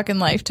is a fucking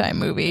Lifetime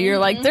movie. You're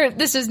like,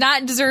 this does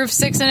not deserve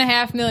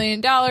 $6.5 million.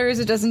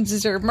 It doesn't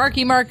deserve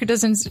Marky Mark. It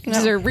doesn't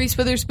deserve Reese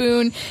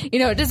Witherspoon.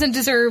 It doesn't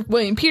deserve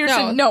William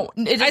Peterson. No,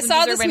 it doesn't. I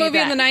saw this movie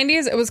in the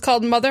 90s. It was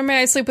called Mother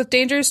May I Sleep with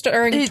Danger,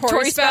 starring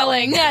Tori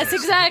Spelling. Yes,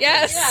 exactly.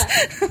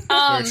 Yes.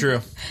 Yeah. Very true.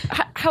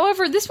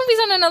 However, this movie's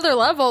on another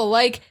level.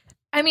 Like,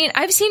 I mean,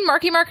 I've seen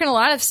Marky Mark in a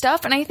lot of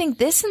stuff, and I think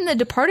this and The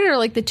Departed are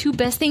like the 2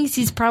 best things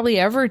he's probably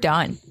ever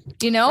done.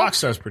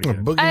 Rockstar's pretty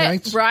good. Boogie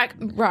Nights?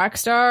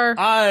 Rockstar.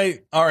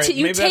 All right.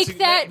 You take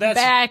that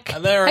back.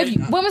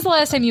 When was the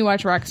last time you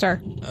watched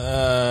Rockstar?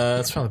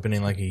 It's probably been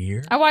in like a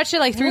year. I watched it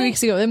like 3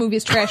 weeks ago. That movie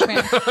is trash,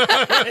 man.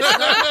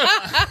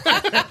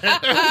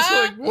 It's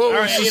like, whoa,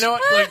 right, you know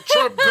what? Like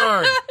Trump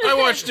card. I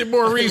watched it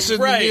more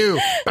recent than you.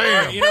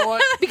 Bam. You know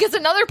what? Because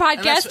another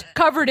podcast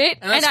covered it,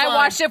 and I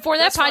watched it for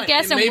that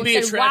podcast, It may and be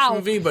a said, trash wow.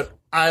 movie, but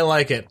I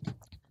like it.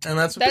 And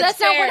that's But that's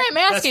not fair. what I'm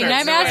asking.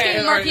 I'm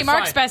asking Marky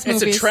Mark's best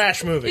movies. It's a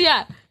trash movie.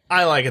 Yeah.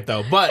 I like it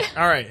though. But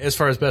all right, as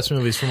far as best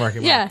movies for Marky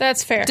Mark. Yeah.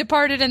 That's fair.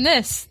 Departed and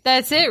this.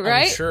 That's it,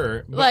 right? I'm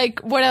sure. But Like,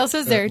 what else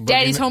is there?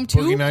 Daddy's Home 2?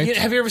 Boogie Nights?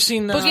 have you ever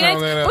seen Boogie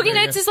Nights? Boogie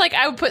Nights is like,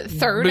 I would put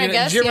third, I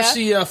guess. Did you ever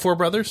see Four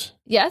Brothers?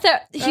 Yeah,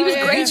 he was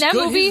great in that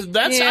movie. I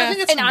think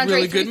it's And a Andre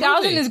really good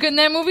 3000 movie. is good in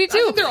that movie, too.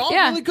 I think they're all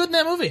really good in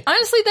that movie.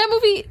 Honestly, that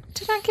movie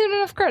did not get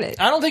enough credit.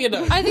 I don't think it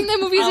does. I think that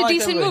movie is I a like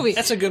decent that movie.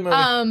 That's a good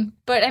movie.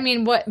 But I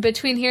mean,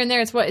 between here and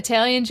there, it's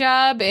Italian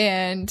Job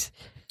and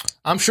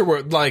I'm sure we're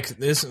like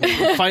this.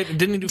 Didn't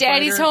he do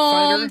Daddy's Fighter?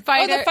 Home,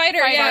 Fighter? The Fighter,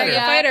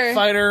 yeah. Fighter.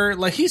 Fighter.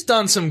 Like he's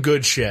done some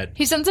good shit.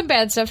 He's done some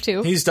bad stuff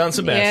too. He's done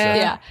some bad stuff.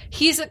 Yeah,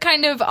 he's a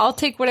kind of I'll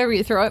take whatever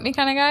you throw at me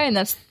kind of guy, and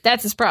that's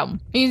his problem.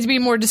 He needs to be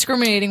more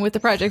discriminating with the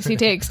projects he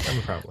takes.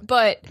 Probably.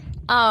 But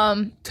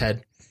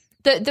Ted.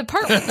 The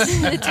part with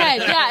the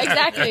Ted, yeah,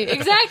 exactly.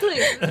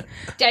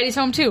 Daddy's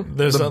Home too.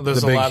 There's The a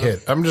big lot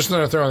hit. of. I'm just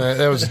not throwing that.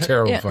 That was a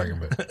terrible fucking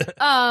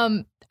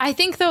bit. I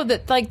think though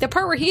that like the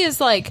part where he is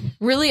like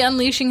really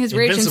unleashing his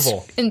rage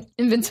Invincible.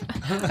 Invincible.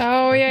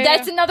 Oh yeah.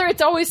 That's another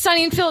It's Always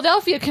Sunny in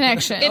Philadelphia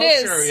connection. It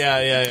is. Sure,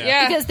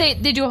 yeah. Because they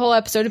do a whole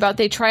episode about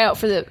they try out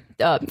for the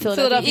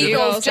Philadelphia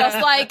Eagles,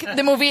 just like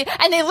the movie,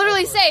 and they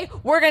literally say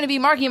we're going to be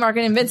Marky Mark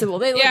and Invincible.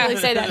 They literally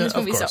say that in this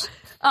movie. So,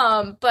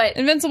 but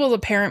Invincible is a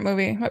parent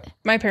movie.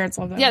 My parents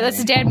love that. yeah, movie.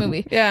 that's a dad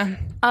movie. Yeah.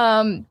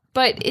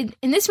 But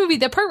in this movie,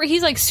 the part where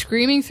he's like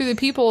screaming through the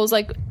people is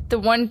like the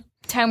one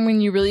time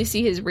when you really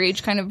see his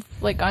rage kind of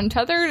like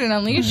untethered and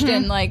unleashed,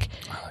 and like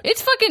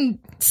it's fucking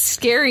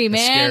scary,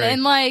 man. Scary.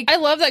 And like I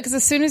love that because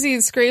as soon as he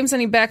screams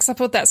and he backs up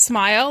with that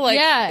smile, like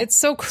it's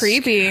so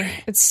creepy.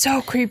 It's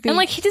so creepy. and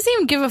like he doesn't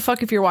even give a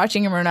fuck if you're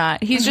watching him or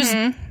not. He's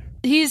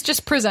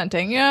just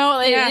presenting, you know.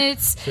 Like, and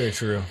it's Very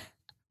true.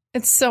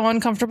 it's so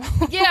uncomfortable.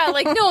 yeah,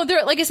 like no,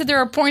 there. Like I said, there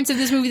are points of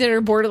this movie that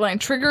are borderline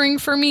triggering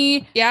for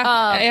me.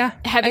 Yeah.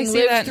 Having I see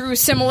lived that. through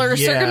similar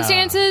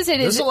circumstances, it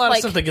There's is a lot like,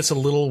 of stuff that gets a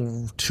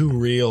little too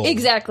real.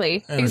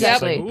 exactly. And it's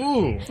just like,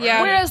 ooh.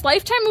 Yeah. Whereas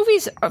Lifetime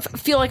movies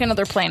feel like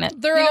another planet.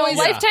 They're always-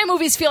 Lifetime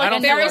movies feel like I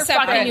don't another very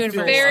separate. fucking feel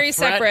universe. Very a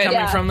threat separate. coming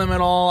Yeah. from them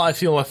at all. I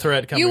feel a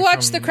threat coming. You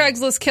watch from the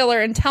Craigslist Killer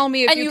and tell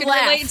me if And you you can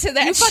laugh. relate to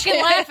that. You fucking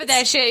shit. laugh at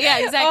that shit. Yeah,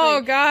 exactly.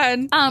 Oh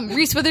god.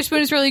 Reese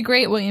Witherspoon is really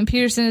great. William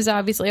Peterson is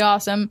obviously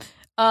awesome.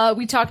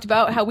 We talked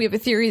about how we have a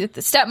theory that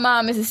the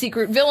stepmom is a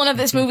secret villain of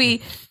this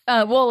movie.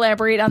 We'll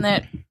elaborate on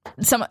that.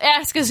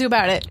 Ask us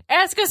about it.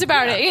 Ask us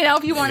about it. You know,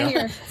 if you want to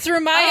hear. Through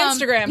my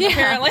Instagram,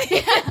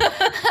 apparently.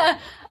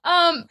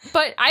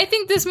 But I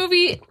think this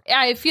movie,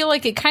 I feel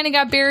like it kind of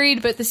got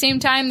buried, but at the same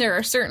time, there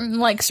are certain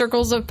like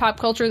circles of pop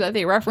culture that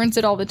they reference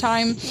it all the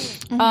time.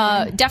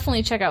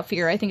 Definitely check out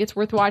Fear. I think it's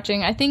worth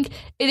watching. I think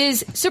it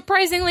is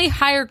surprisingly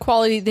higher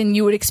quality than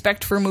you would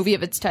expect for a movie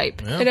of its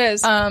type. It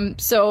is.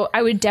 So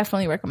I would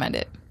definitely recommend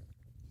it.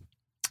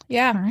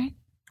 Yeah. All right.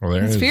 Well,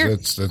 there it is. Fear.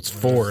 That's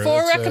four.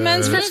 Four That's,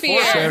 recommends for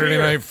Fear. Saturday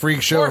Night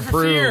Freak Show Four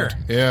for Fear.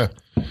 approved. Yeah.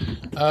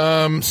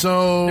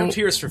 So No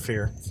tears for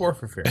fear. 4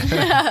 for fear.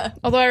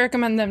 Although I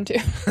recommend them too.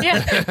 Yeah.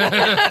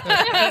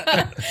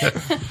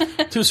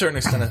 To a certain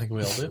extent, I think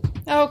we all do.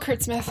 Oh,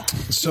 Kurt Smith.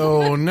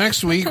 So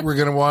next week we're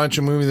going to watch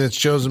a movie that's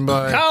chosen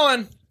by.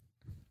 Colin,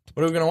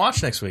 what are we going to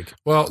watch next week?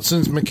 Well,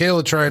 since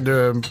Michaela tried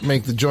to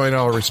make the joint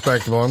all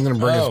respectable, I'm going to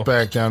bring us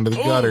back down to the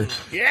gutter.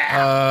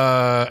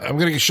 Yeah. I'm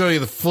going to show you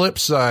the flip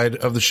side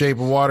of The Shape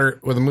of Water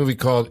with a movie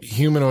called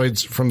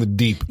Humanoids from the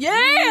Deep.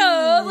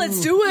 Yeah,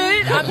 let's do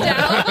it. I'm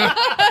down.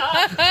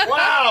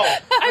 Wow.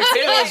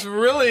 Michaela's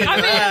really into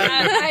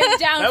that. I'm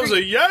down. That was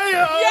a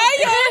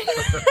yeah.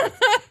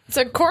 It's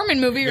a Corman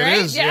movie, right?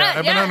 It is,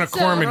 I've been on a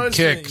Corman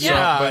kick.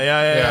 Yeah.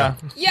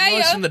 Humanoids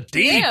Yeah. from the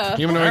Deep. All right.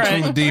 Humanoids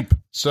from the Deep.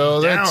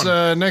 So that's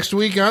next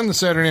week on the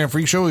Saturday Night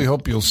Freak Show. We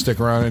hope you'll stick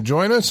around and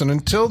join us. And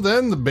until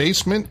then, the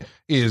basement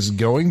is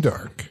going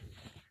dark.